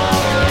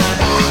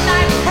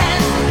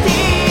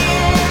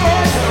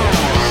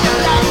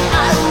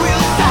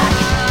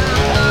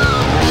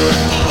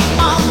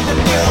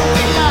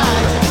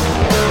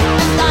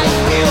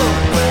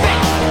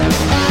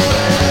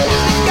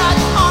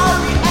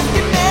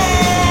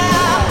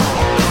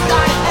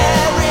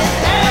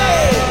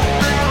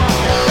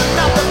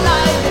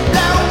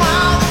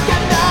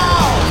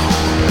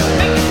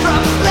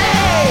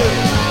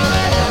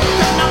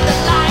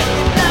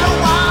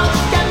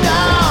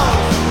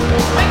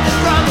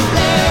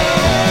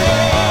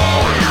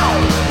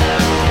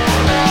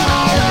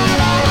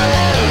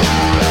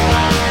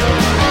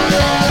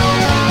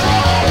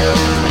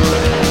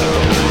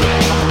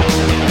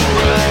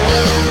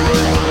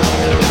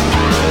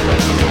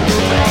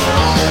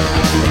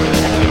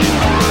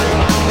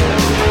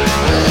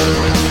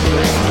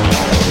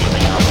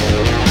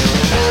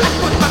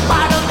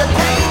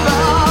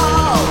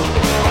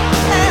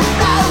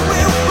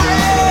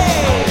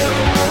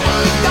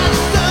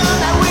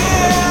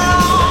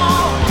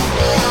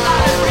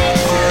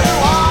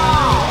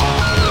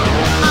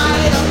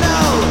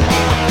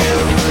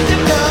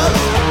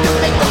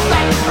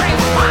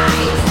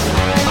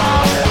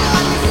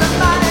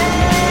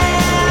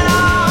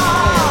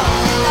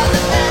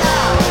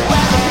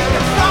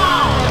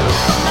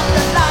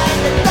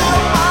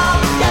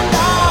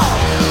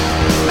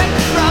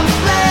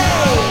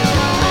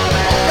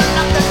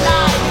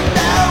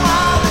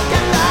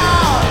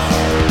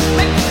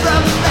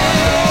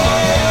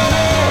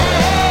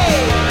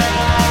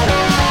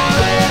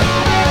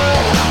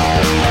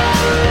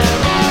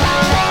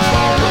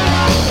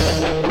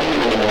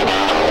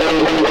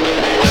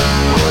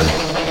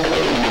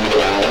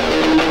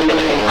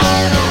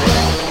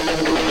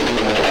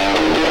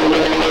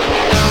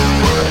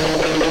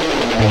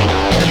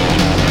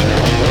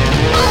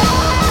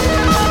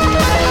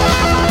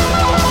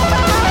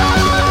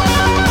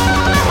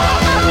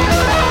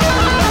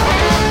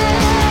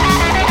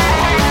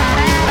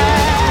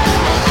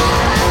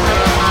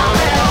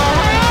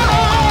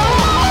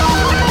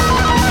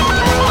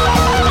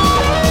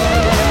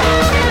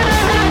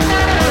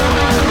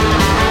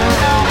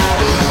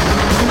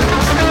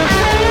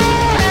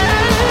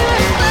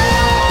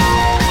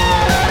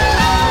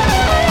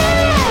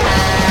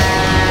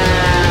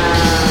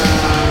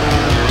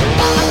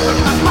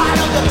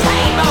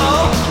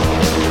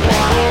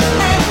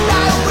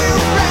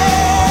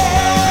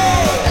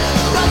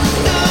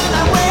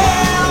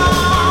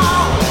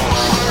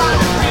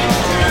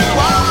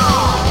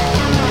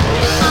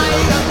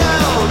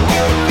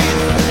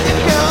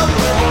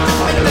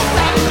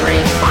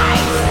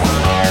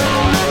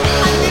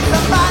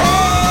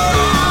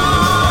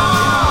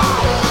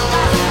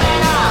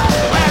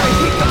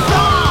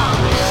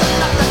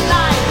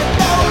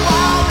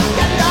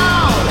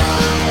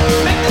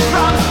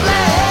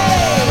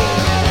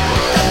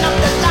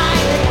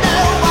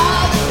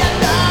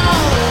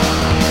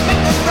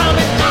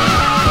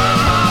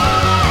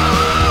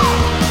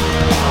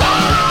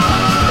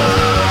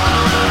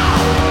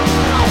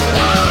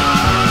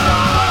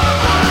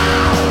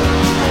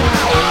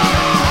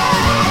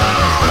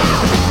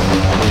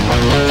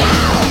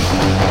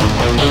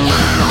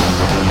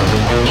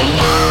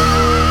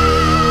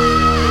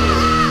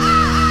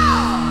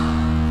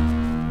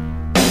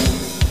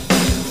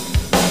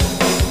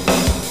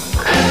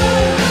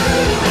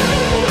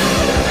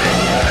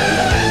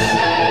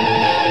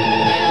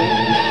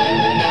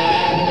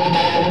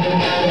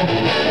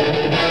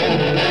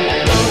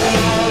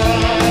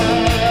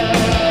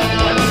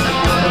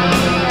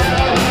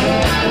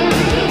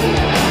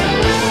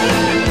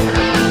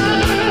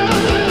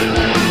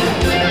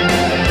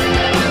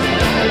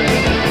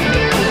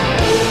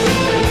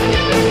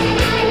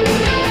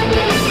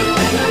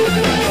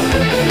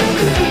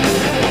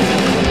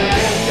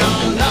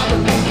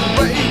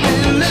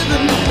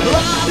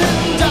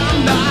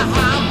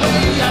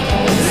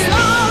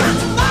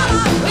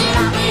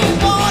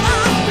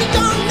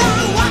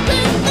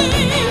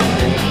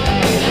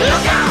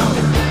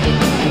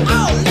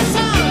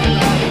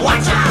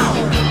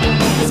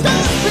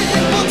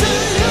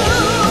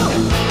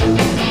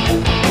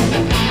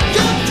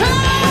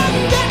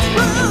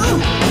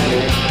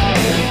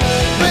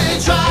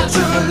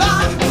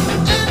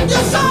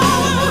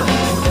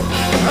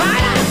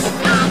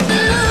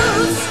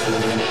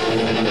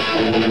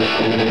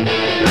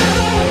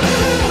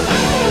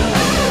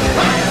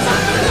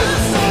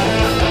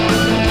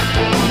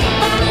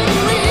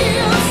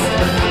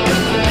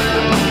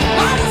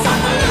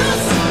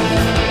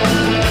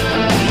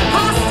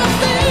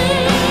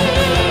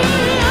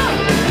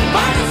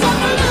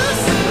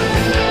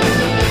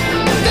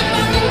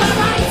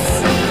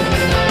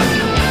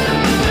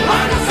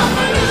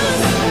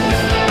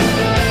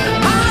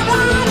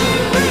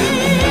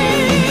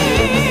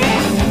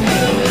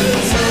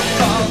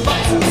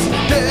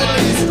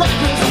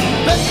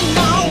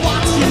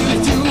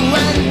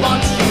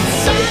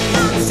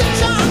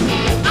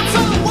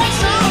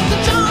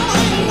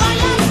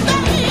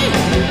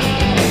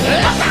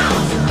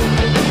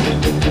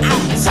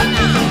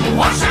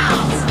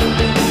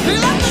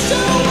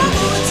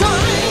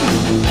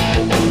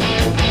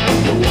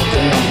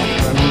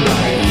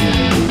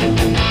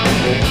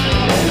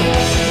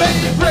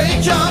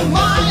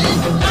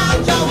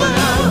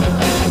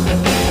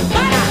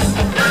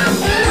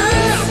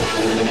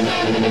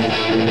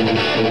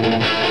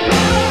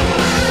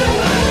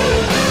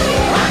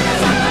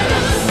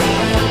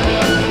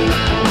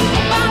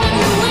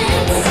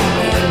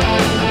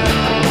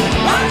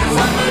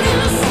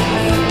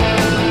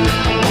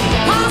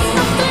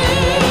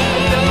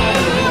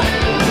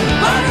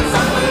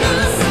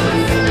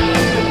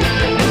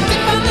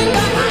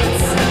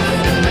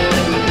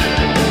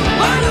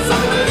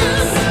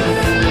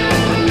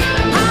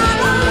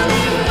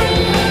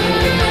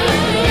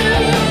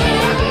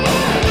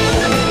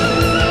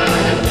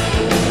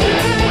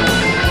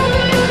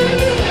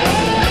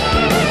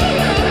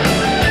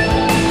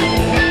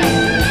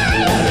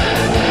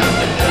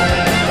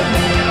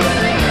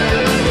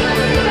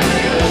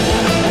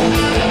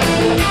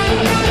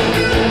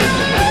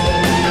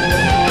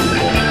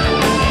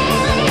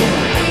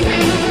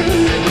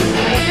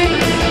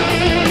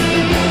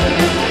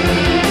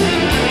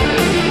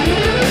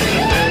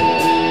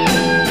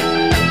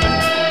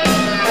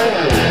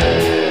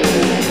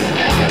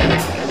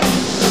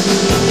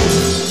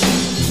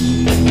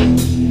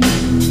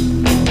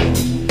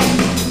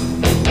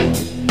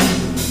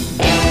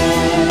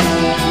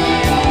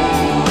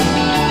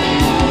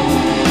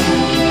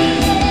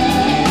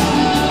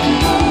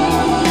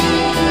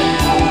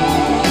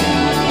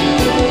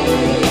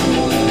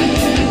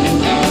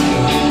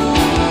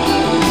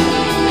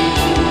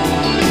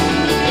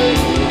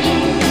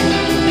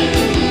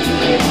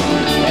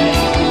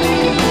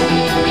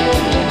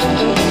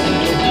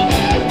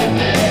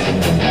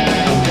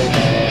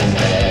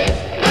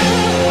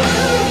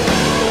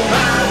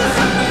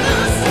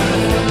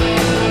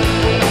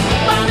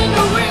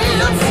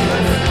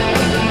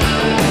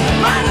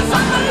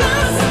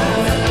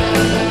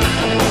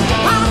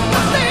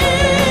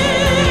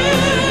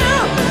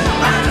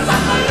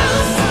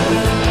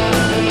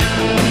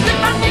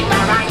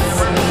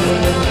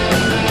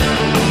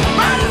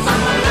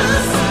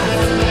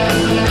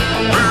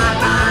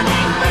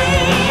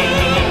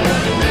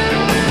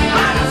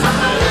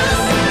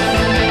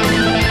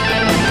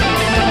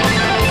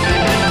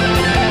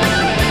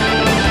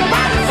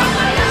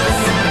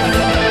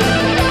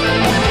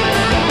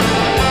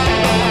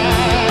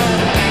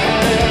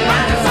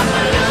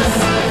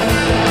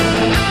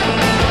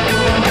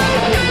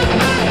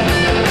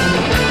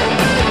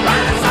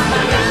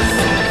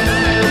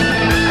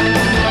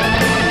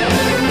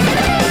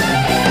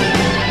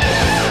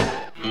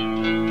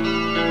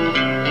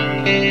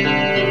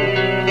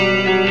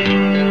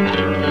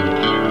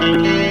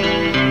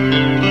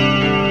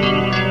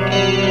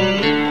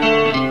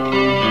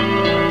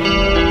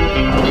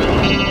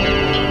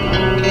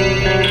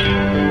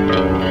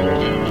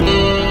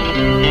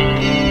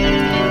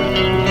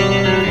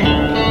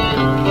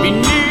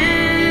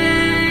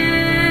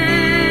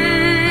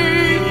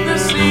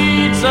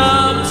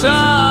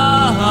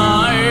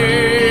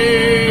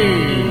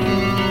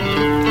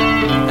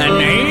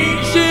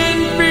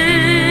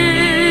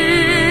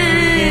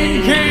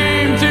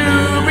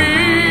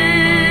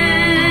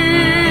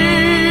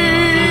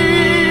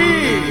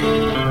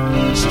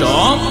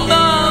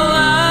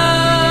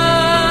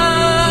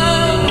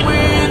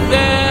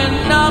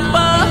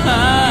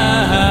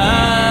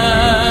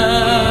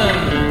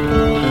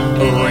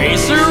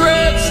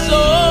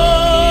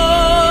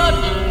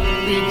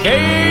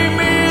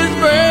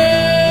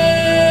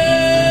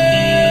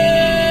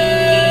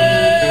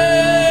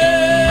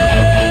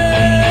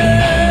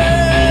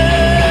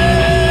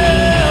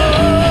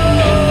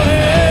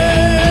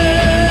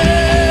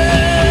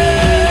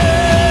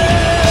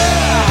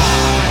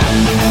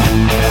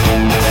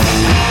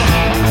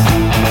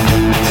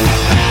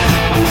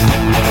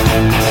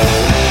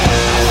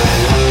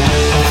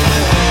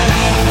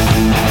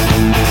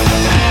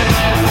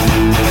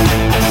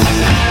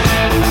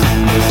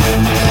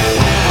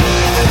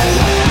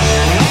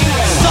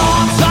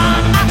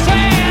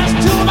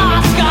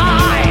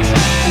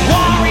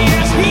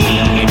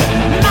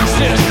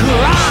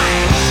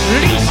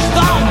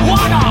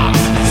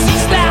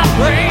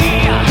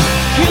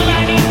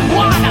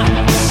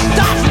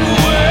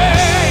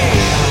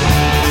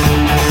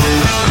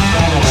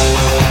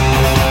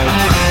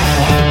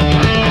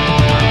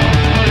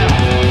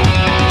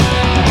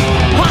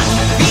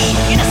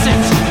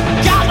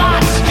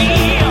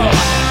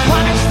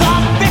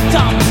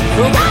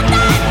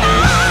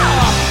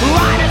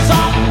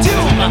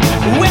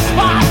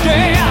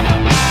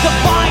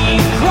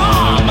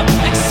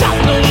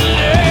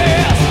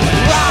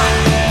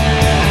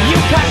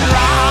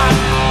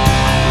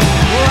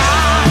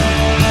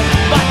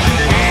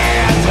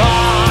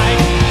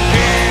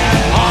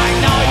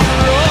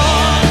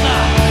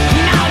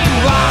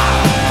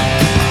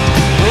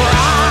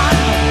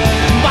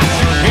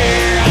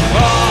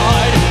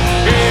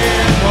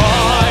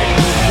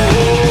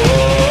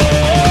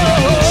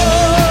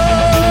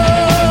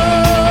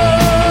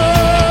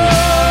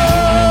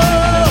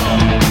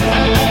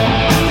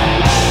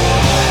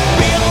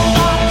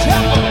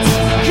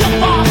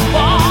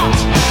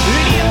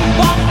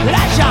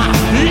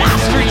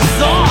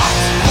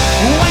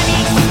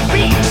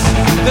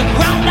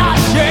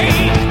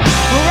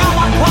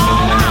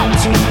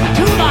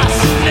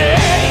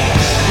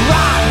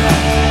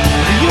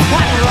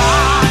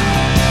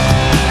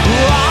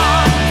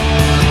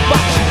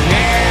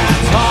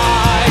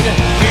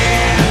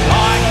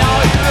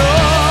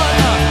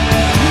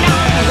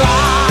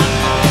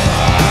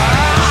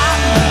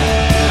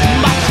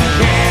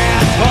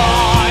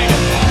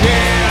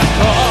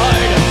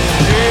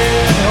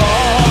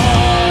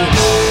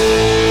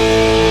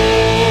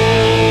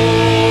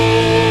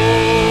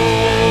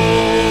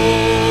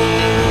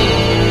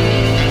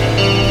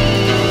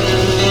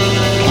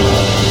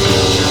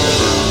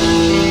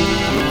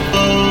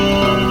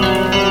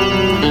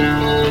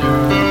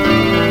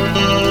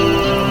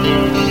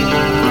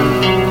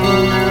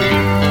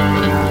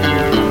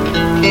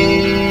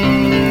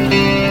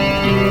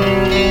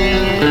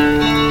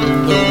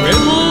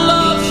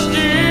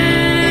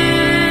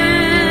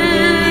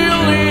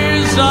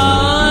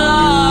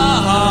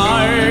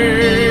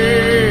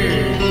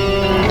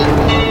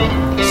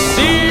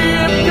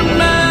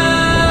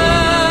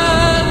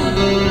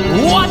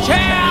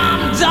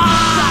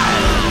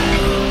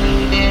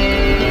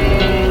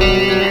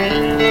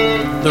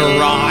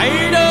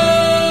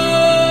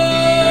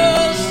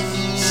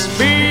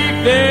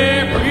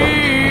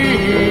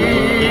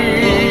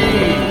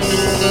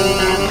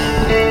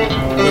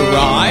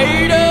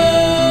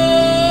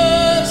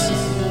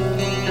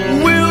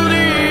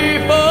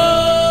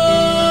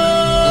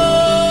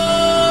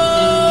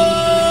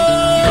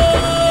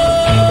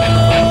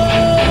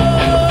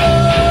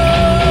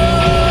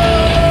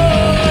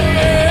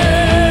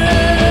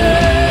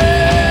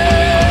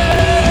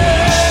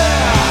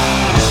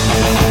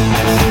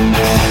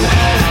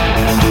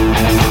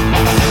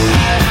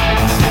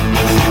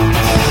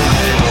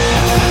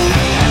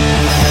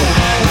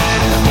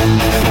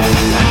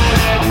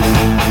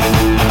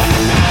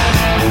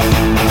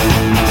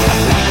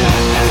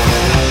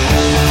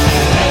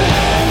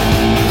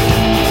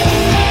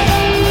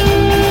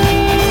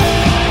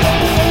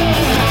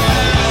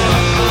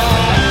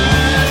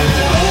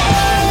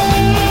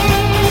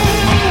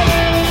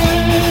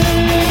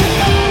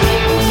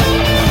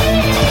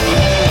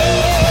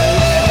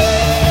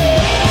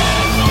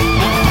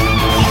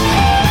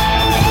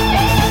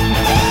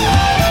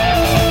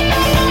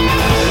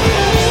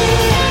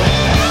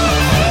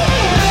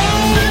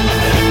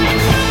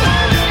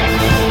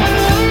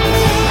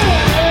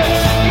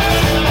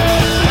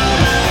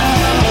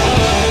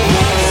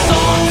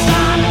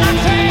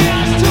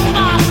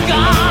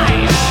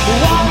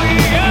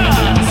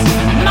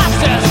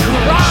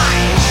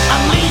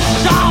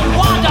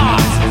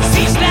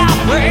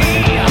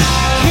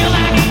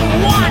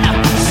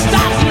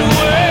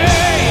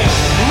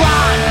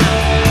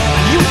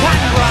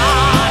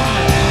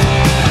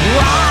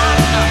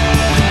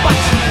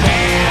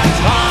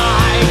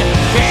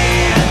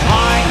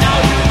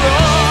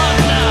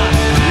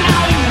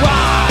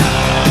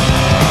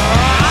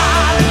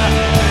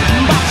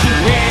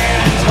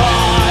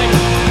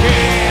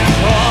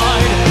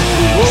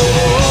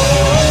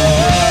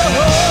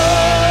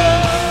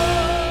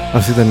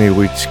 Αυτή ήταν η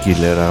Witch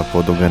Killer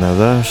από τον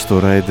Καναδά στο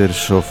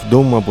Riders of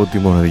Doom, από τη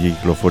μοναδική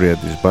κυκλοφορία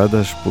της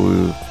μπάντας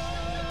που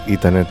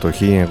ήταν το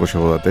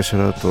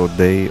 1984, το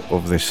Day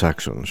of the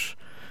Saxons.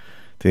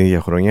 Την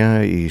ίδια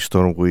χρονιά οι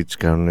Storm Witch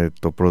κάνουν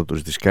το πρώτο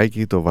τους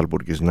δισκάκι, το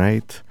Valpurgis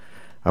Night,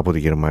 από τη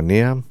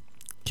Γερμανία,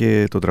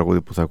 και το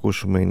τραγούδι που θα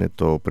ακούσουμε είναι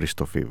το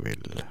Priest of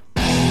Evil.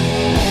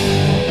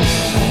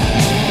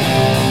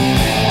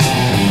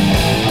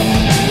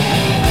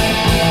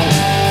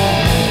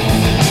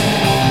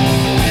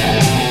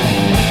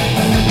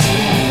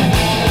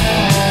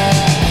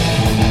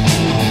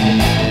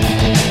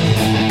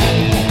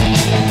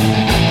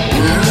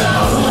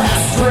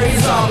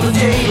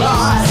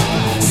 Daylight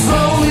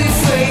slowly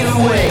fade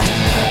away.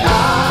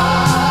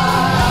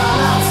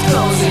 Eyes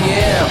closing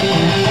in.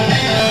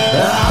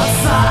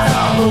 Outside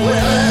on the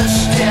village,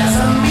 there's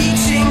a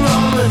meeting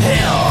on the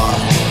hill.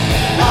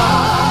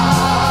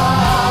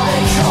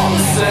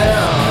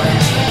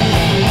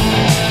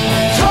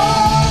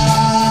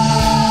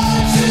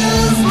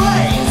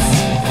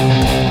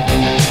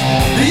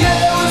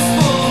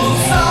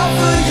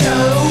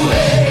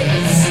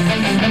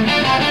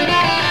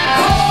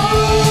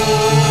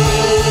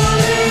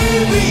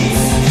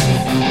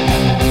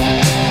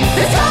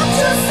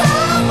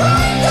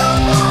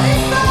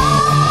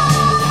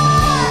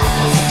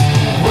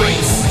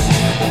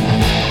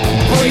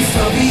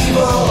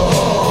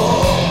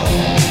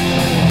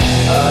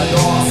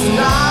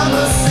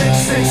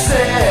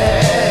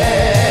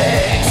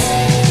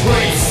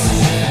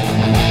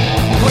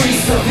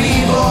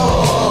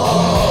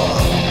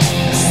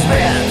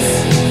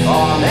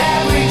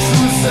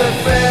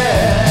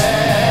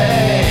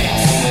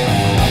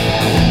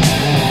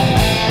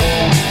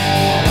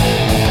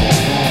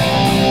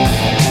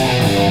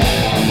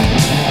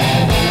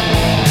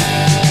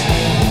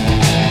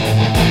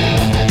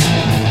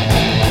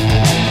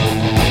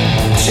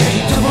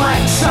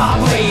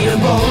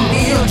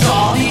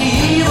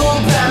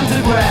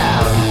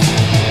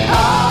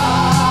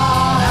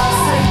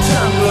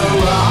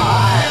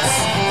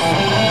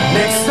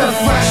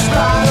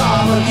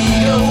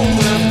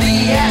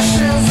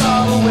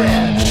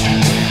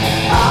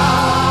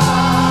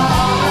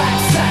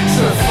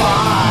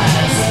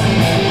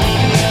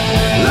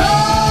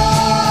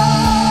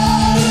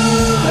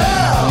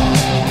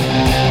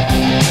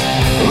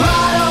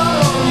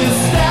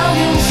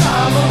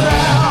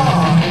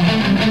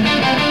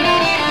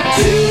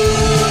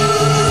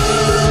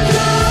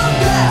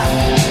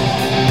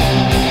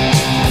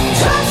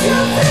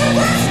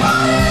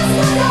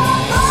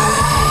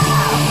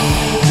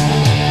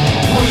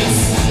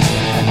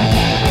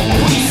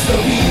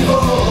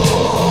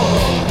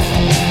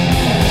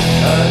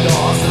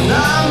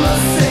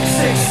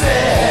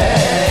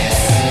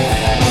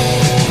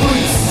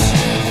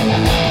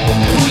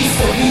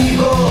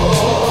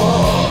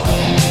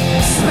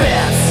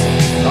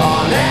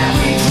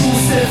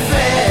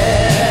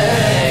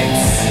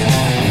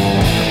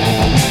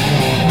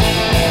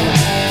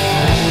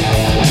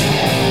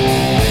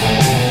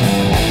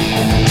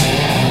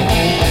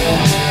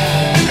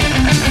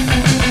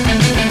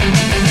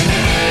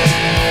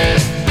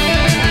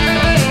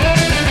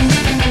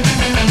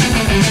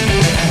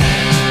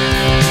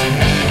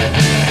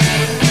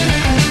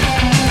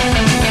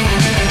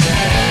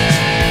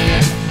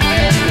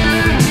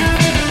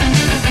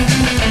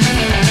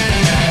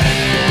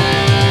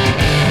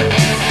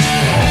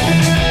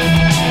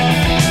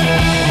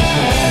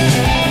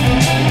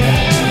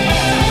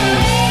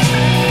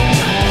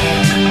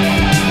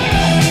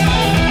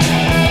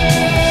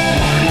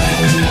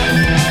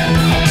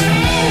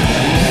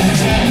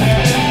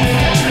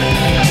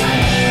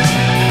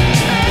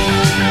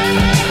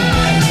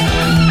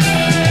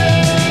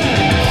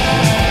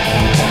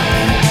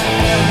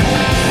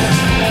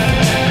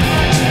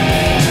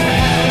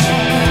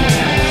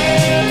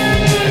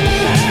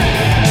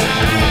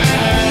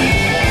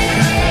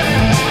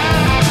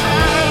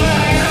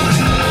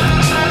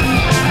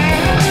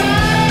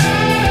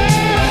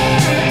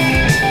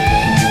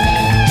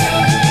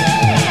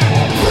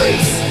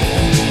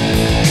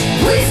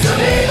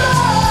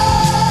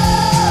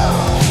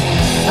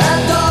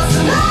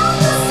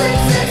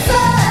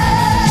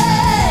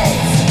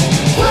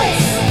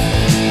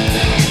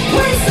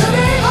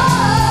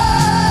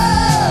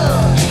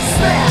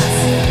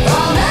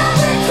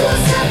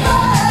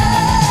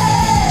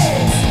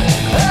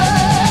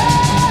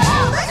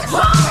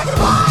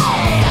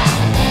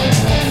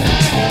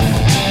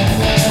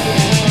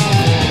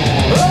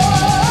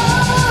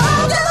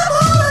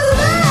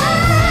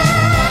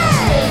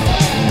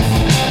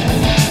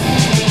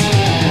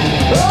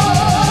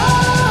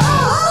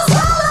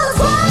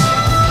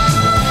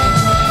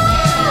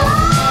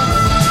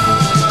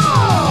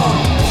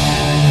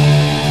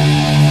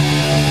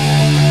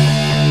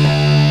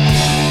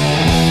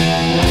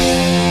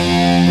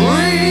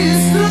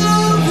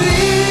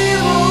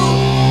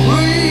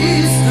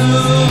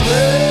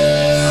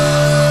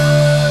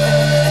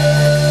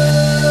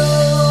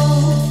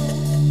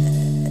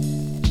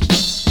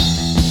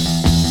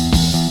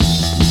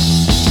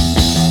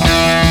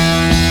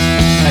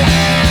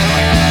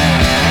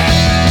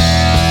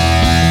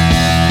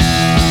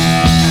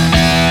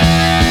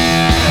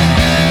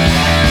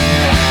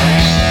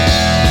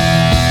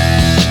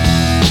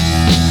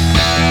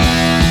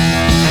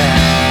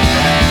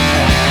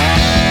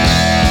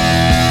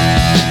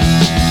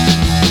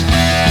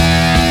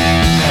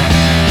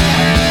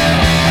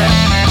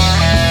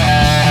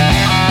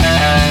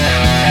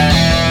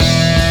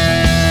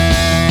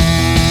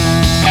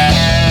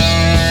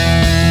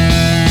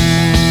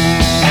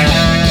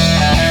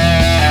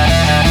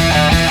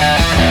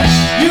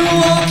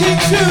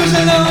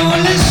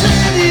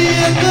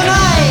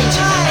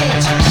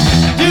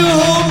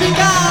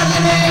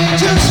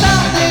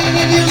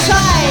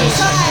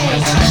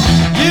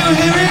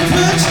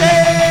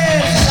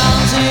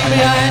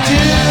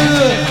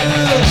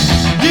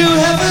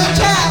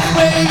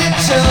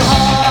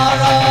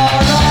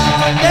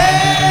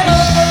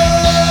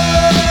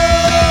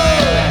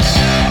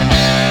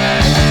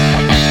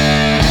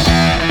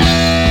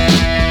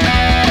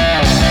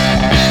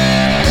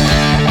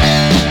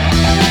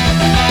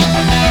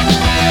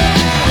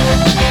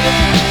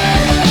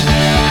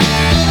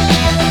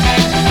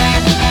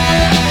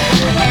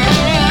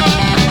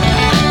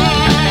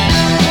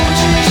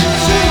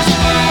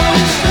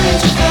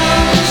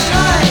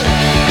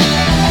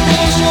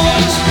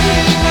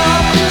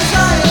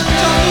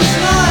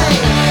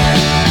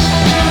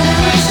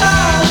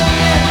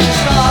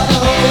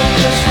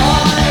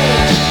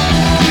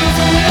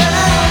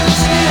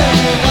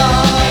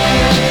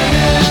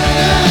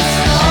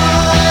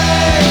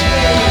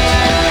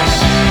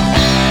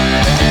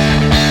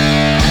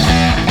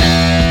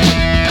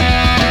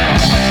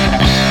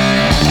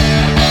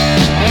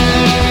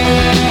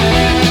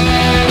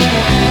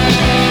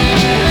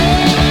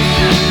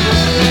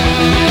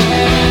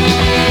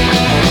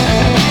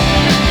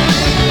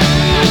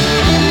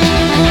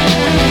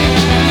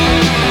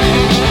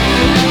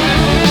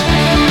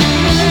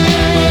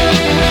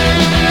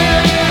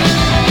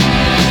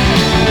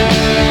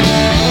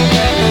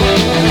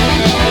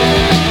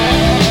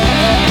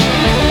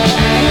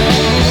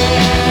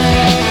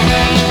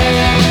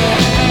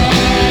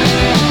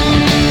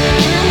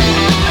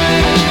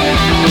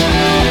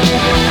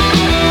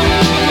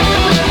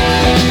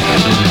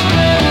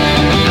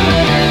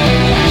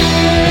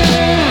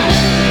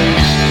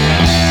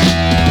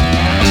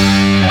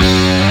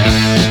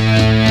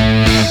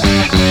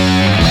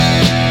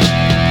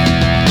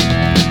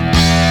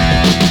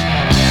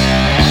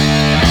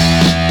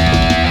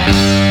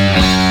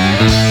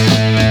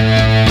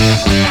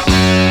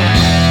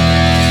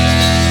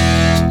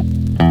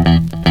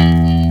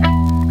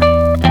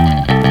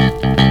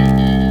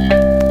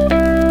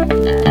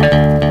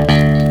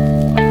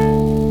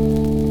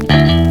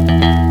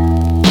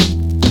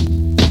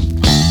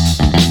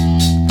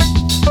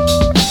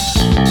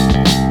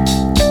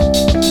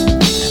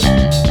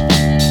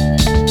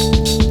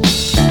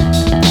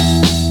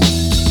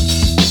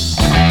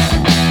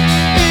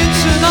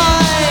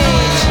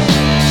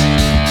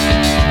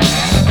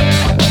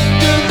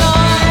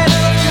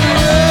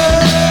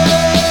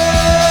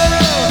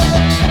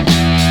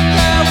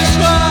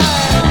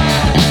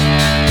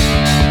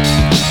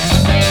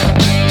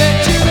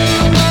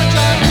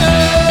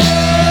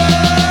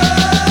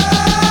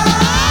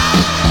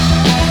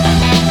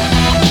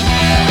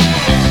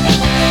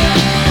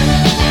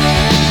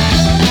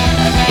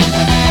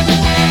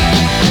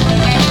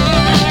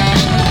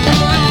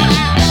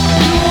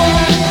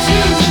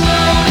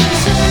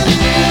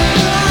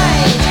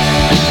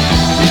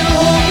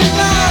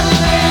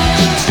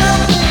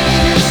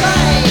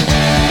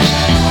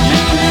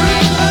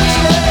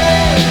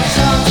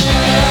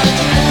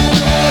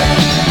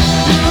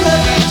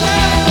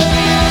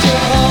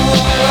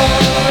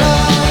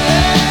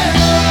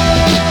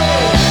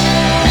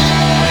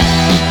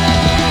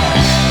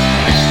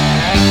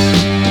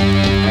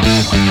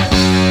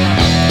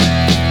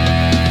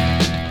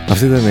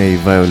 Αυτή ήταν η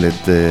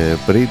Violet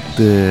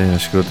Breed,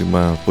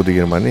 συγκρότημα από τη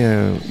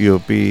Γερμανία, οι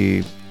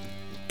οποίοι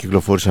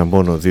κυκλοφόρησαν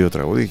μόνο 2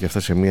 τραγούδια και αυτά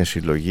σε μια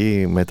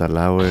συλλογή Metal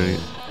Hour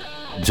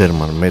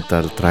German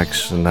Metal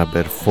Tracks No.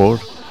 4,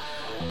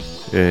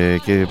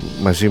 και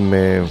μαζί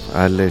με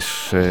άλλες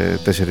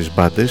 4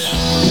 μπάντες.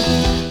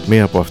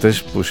 Μία από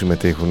αυτές που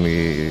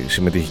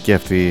συμμετείχε και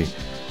αυτή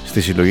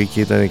στη συλλογή και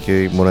ήταν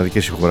και οι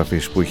μοναδικές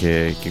ηχογραφίες που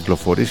είχε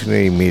κυκλοφορήσει είναι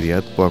η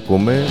Myriad που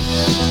ακούμε.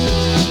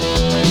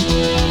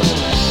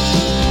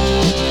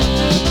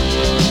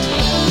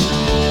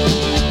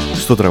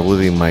 Στο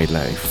τραγούδι My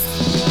Life.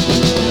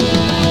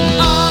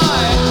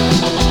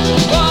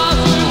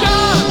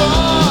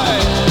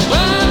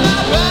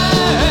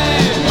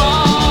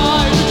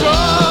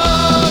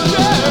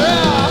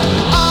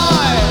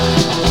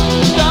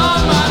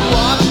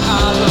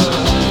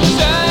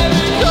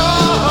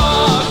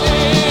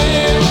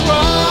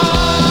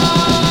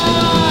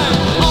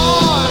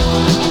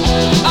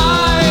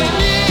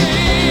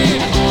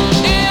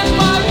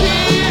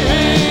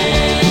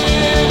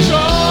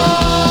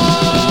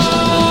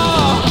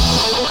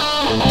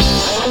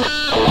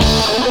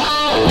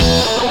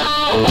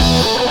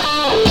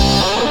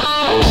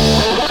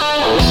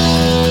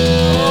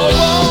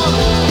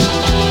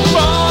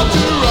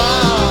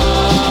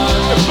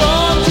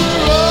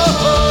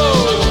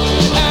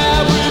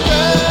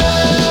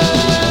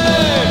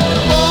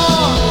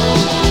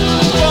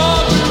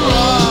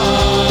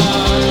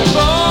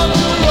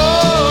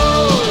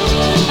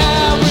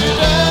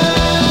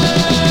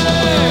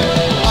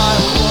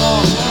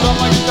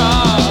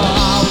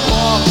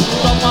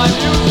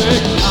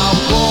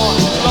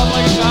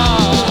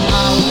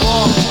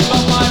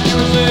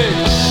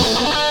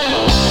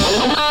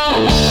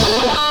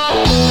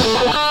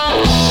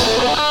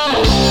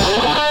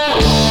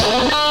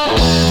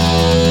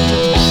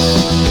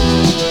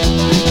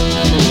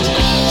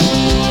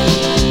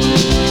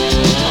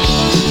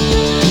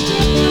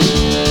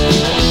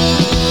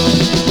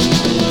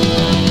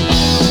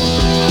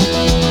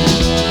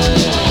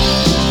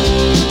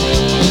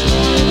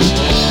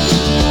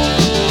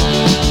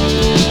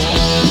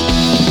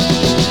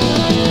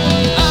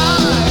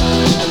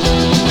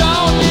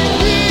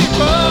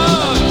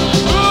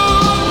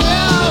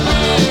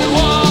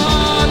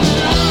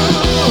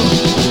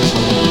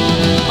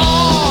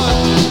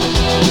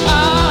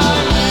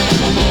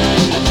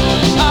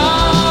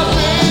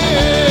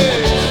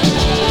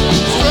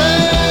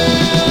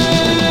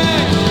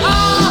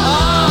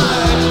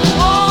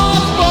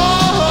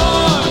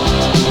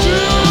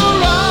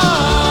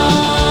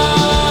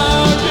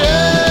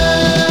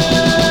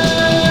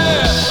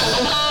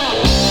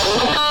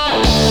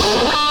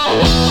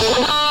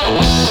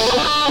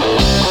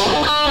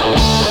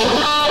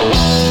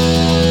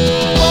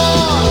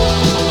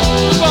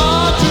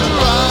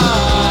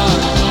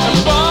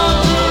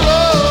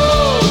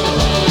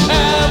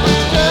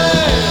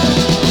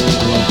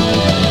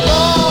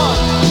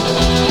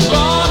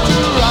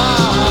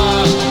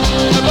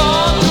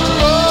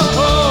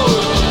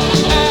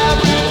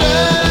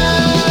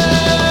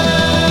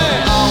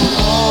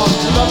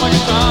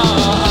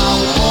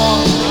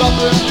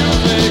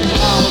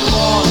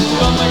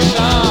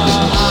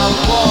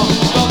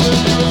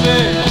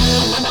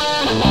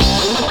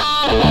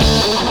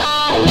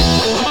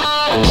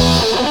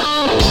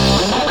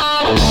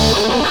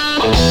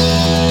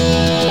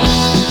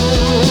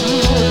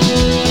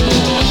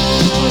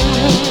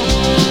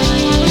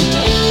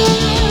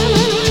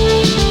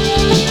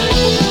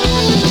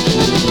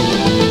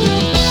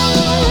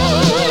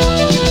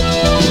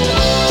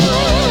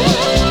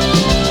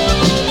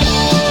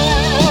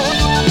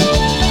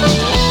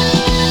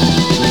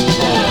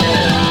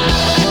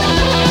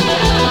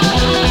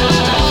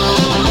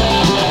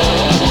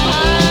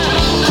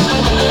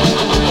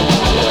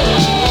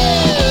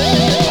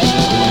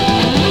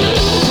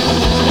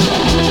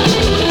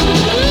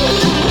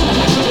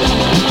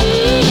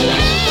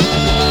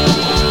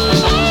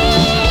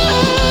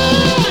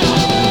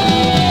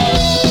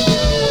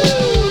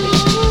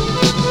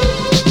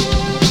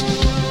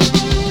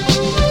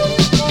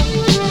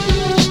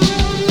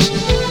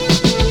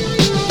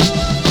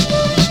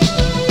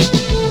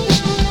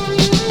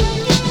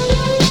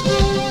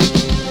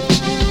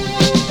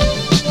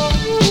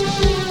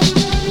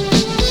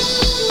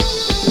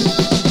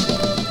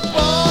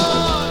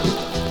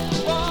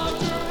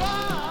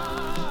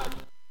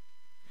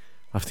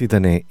 Αυτή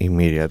ήταν η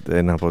Myriad,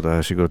 ένα από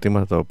τα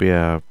συγκροτήματα τα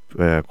οποία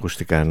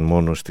ακούστηκαν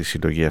μόνο στη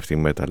συλλογή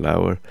αυτή Metal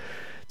Hour,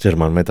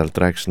 German Metal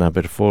Tracks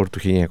Number 4 του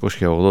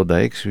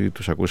 1986.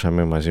 Τους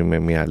ακούσαμε μαζί με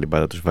μια άλλη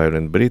μπάντα, τους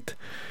Violent Breed,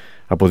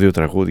 από 2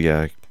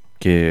 τραγούδια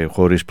και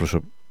χωρίς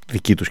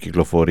δική τους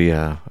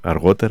κυκλοφορία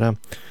αργότερα.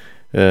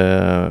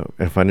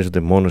 Εμφανίζονται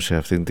μόνο σε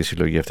αυτή τη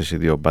συλλογή αυτές οι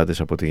 2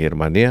 μπάντες από τη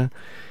Γερμανία,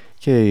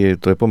 και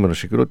το επόμενο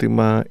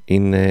συγκρότημα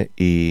είναι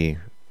η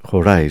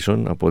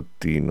Horizon από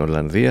την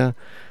Ολλανδία,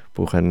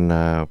 που είχαν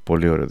ένα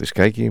πολύ ωραίο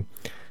δισκάκι,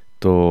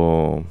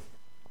 το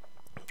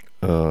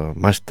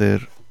Master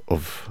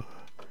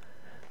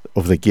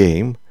of the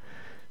Game,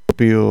 το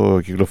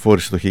οποίο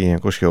κυκλοφόρησε το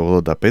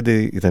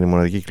 1985. Ήταν η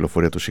μοναδική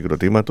κυκλοφορία του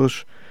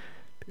συγκροτήματος.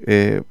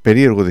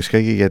 Περίεργο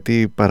δισκάκι,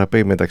 γιατί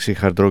παραπέει μεταξύ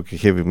hard rock και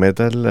heavy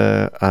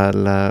metal,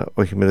 αλλά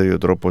όχι με τέτοιο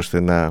τρόπο ώστε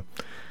να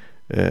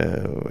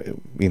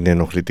είναι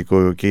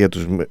ενοχλητικό, και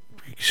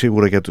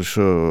σίγουρα για τους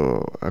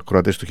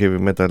ακροατές του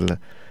heavy metal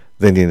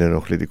δεν είναι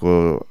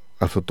ενοχλητικό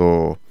αυτό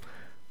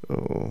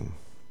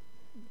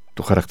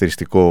το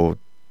χαρακτηριστικό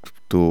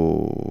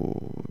το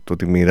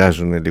ότι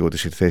μοιράζουν λίγο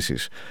τις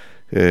θέσεις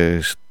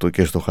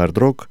και στο hard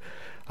rock,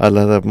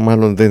 αλλά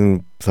μάλλον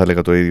δεν θα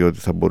έλεγα το ίδιο ότι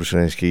θα μπορούσε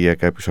να ισχύει για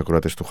κάποιους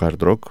ακροατές του hard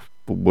rock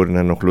που μπορεί να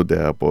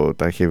ενοχλούνται από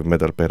τα heavy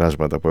metal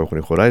περάσματα που έχουν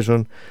οι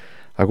Horizon.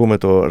 Ακούμε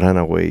το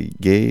Runaway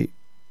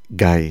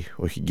Guy,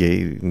 όχι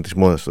gay, είναι της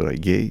μόδας τώρα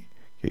gay,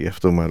 και γι'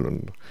 αυτό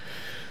μάλλον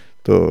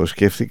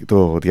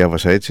το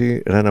διάβασα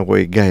έτσι.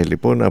 Runaway Guy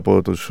λοιπόν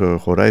από τους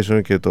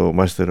Horizon και το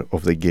Master of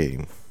the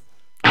Game.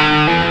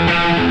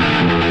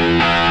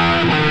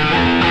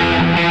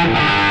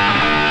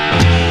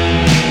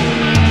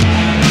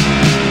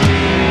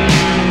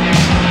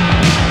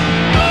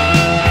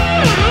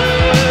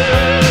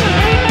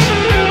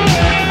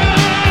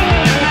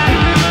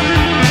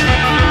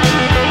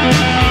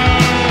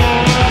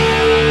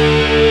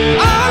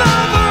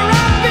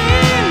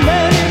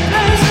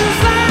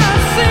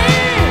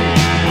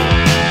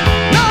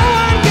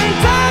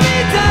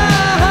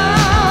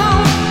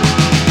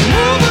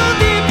 Move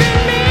deep in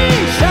me.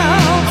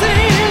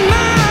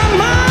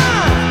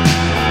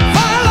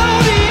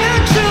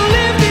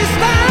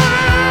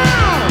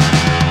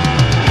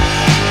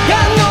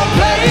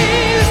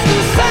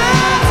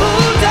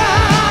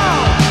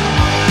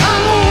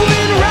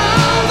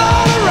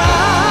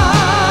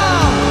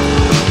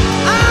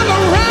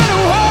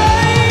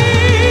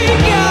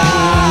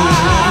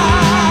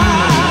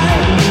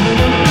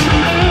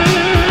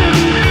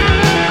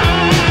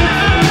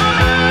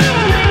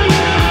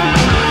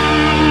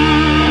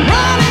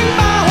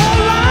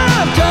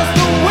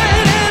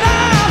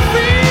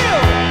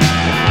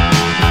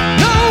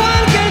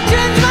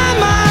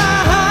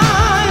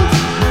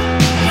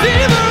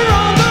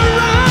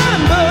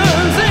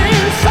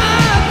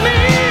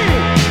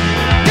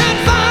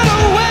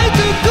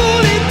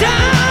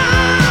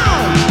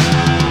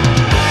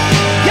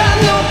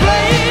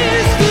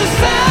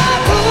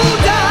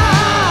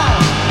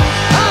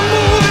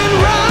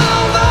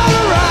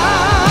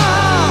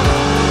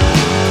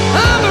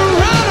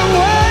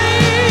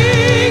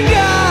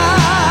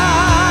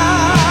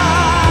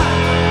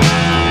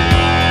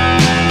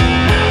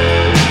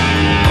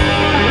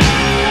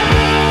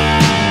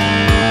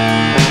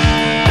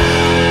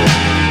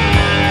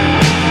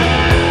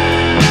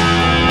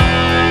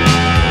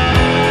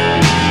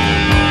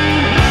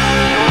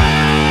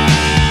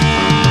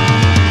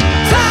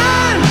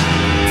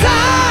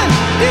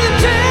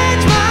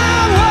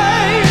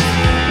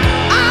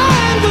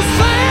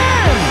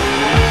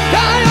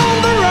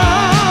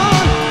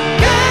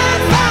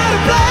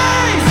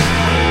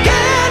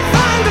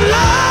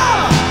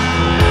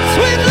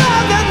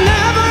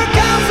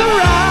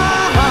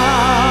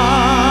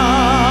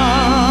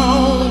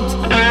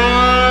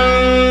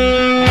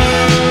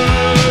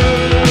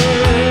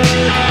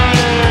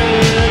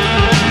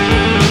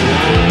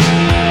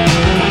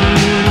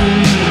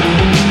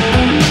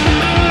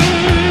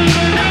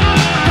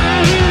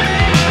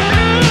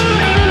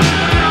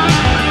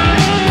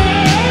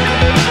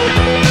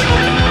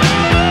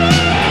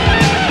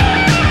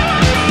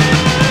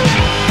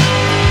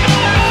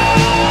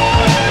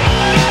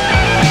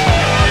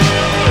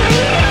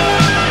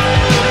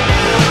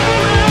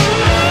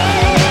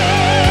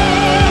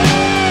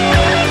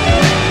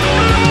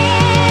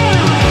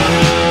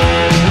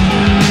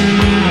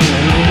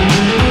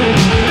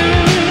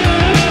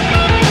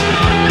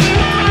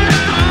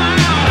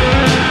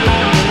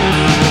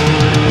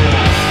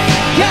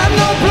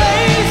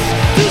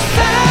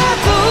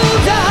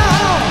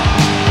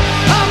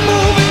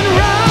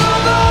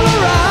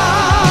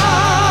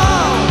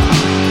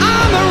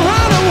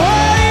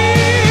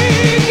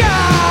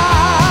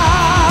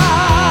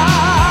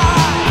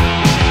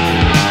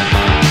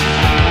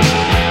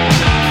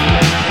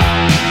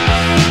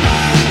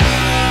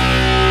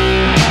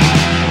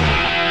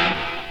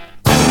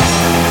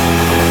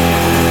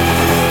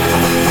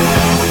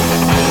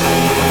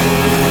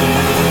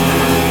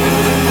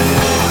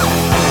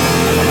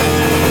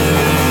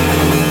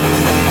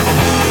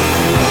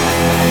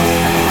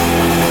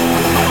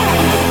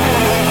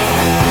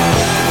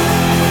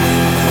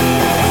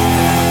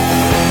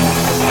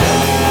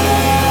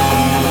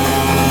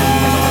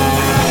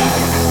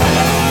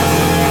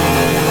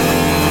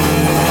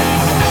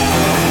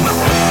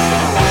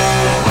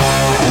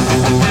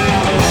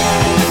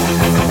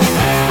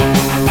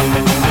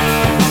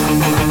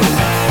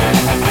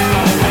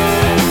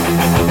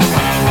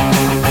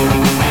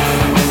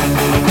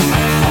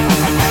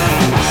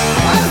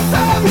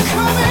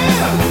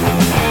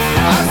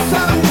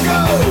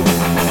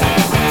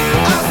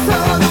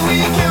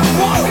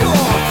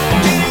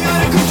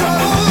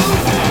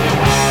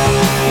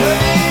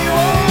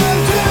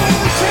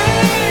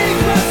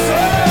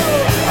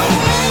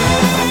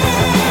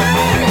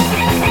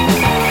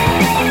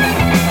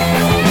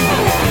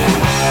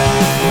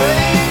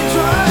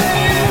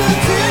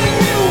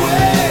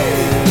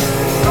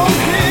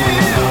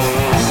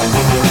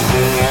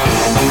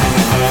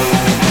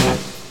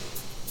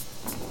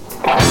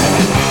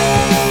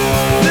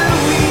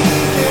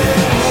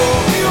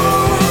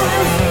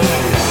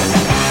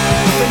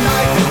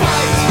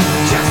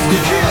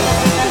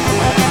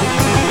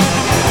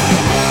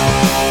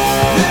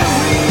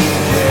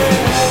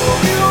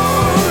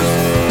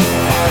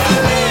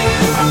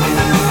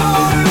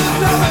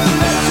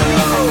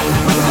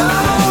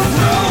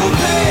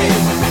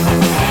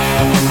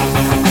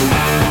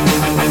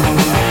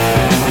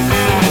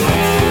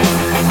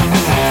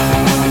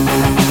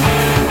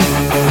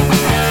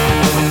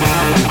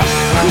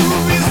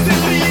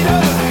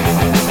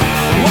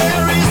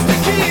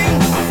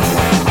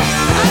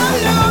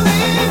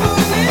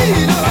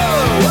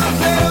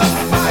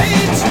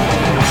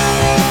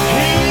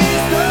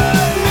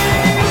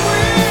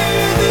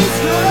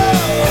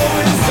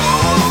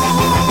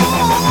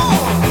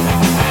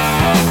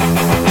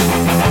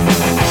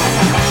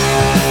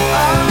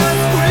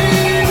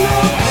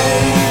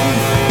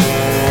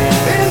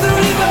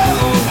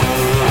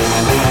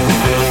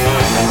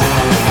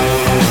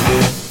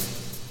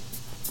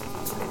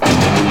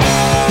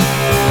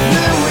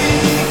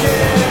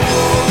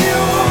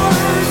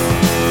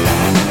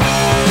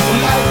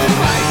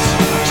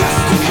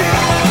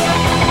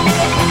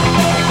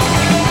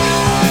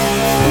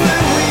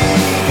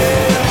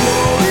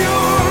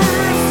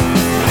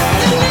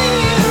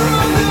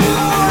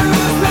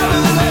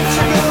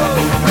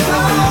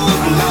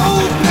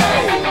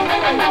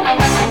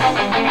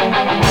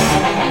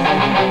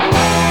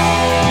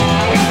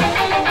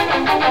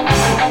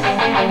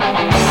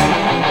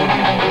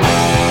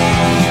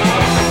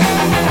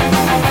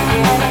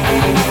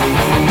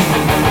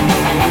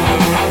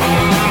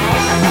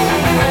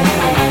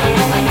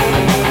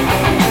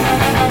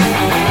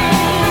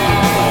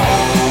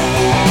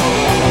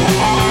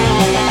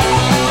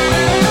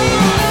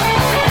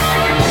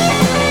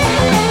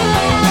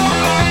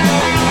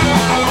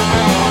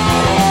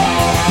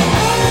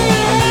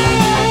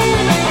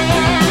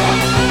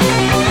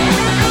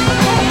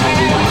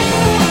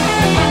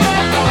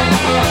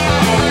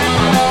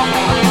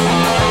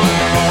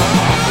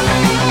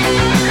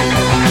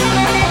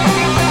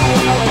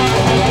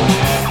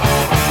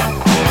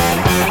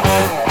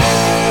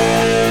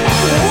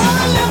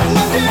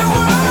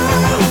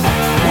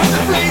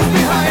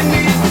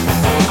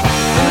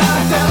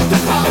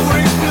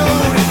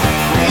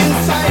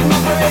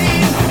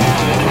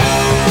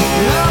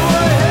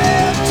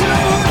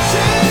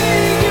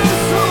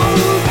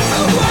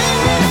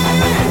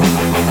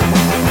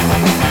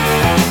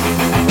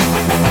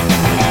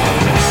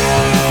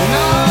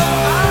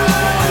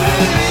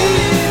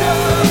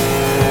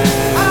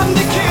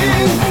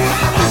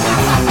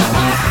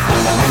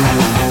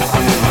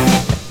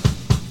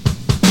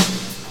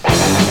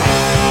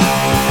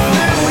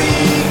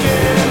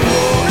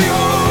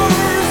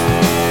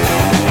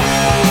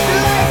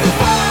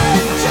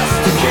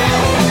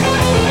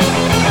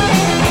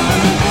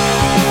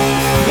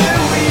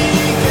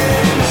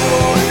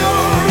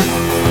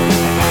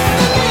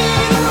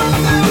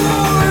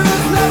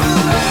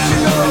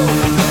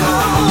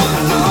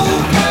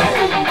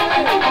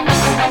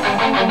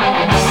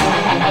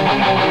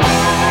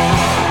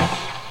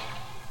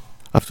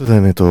 Αυτό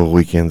ήταν το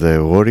Weekend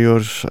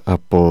Warriors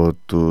από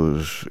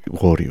τους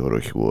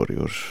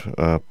Warriors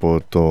από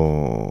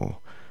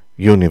το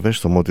Universe,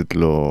 το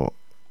μότιτλο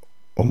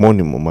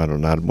ομώνυμο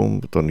μάλλον άλμπουμ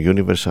των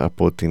Universe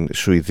από την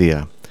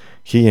Σουηδία.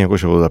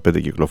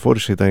 1985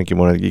 κυκλοφόρησε, ήταν και η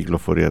μοναδική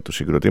κυκλοφορία του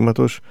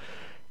συγκροτήματος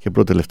και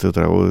πρώτο τελευταίο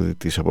τραγούδι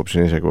της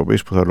απόψινής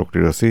εκπομπής που θα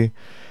ολοκληρωθεί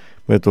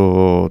με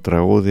το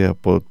τραγούδι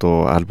από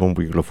το άλμπουμ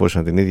που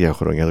κυκλοφόρησαν την ίδια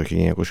χρονιά το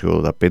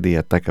 1985, η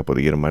Attack από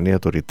τη Γερμανία,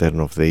 το Return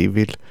of the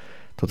Evil,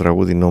 το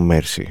τραγούδι No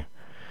Mercy.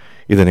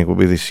 Ήταν η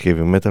εκπομπή της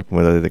Heavy Metal που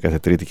μεταδίδεται κάθε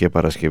Τρίτη και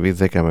Παρασκευή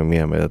 10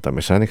 με 1 μετά τα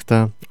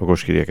μεσάνυχτα. Ο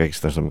Κώστας Κυριακάκης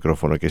ήταν στο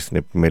μικρόφωνο και στην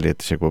επιμέλεια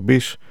της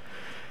εκπομπής.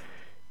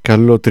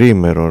 Καλό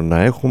τριήμερο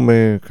να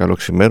έχουμε, καλό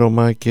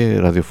ξημέρωμα και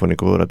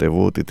ραδιοφωνικό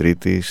ραντεβού τη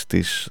Τρίτη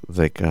στις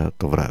 10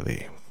 το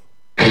βράδυ.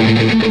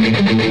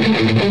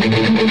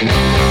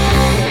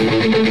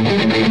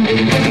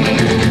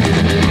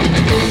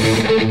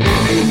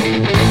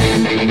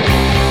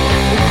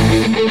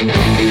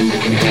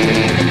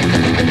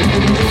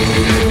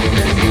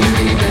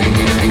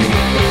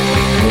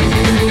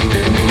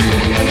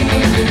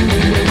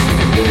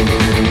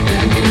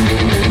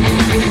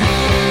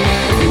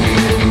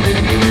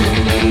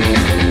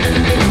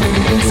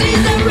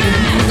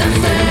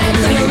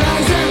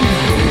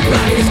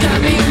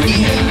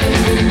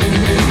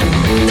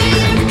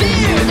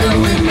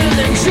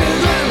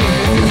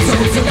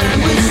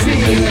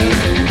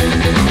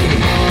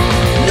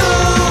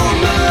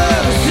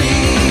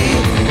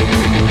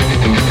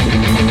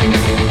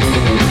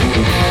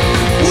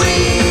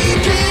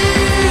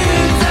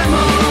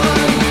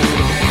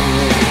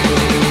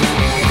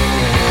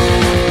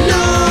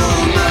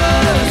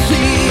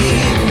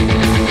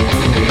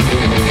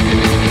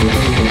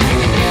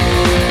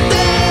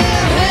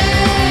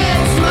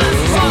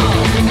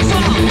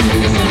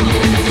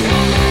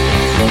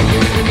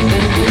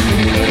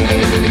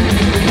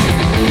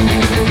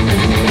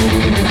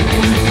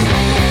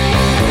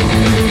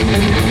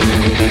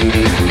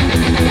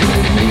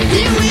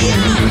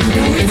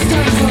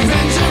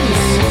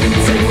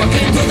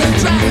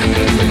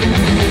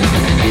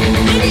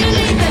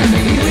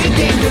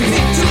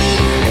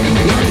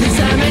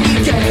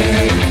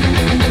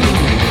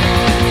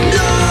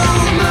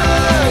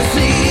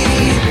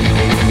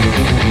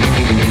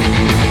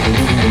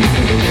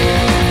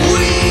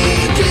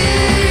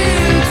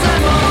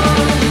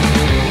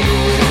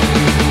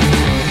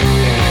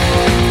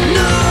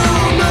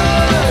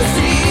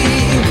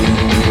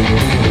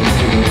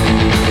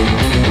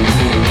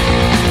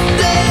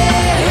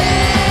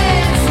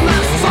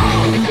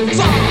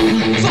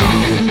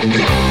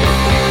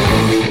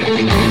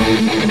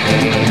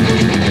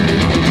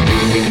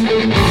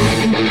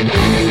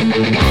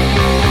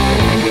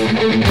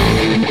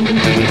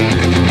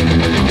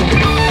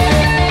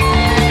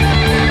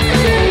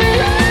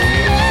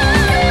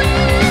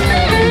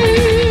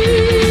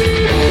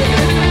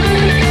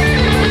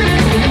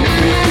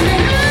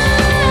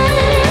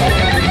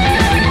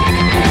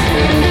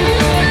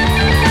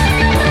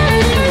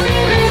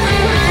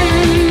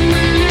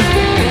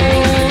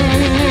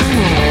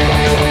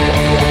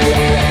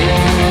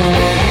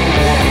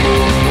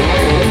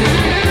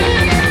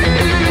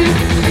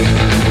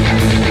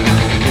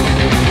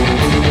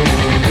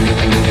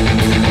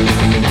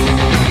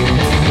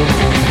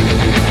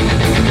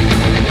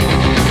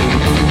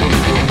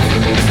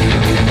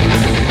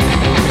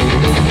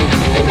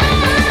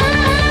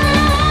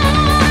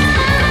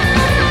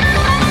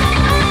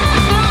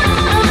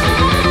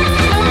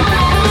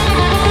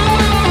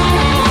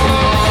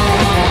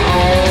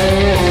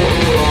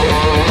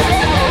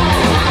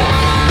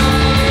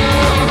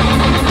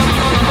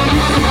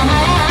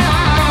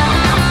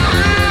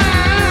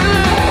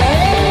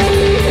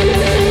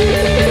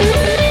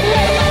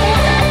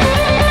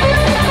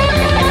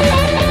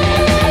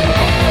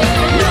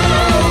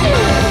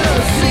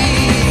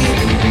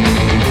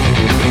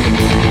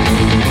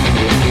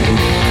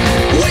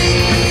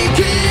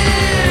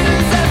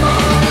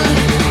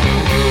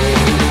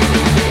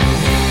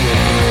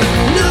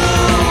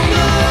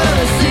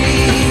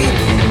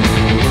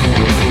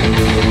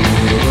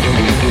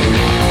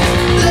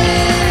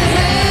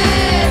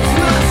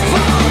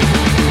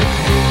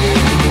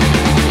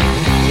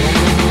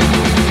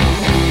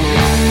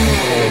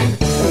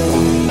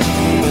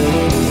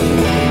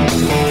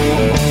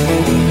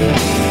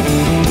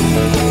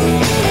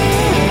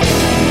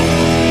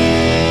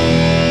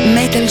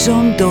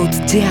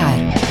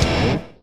 metalzone.gr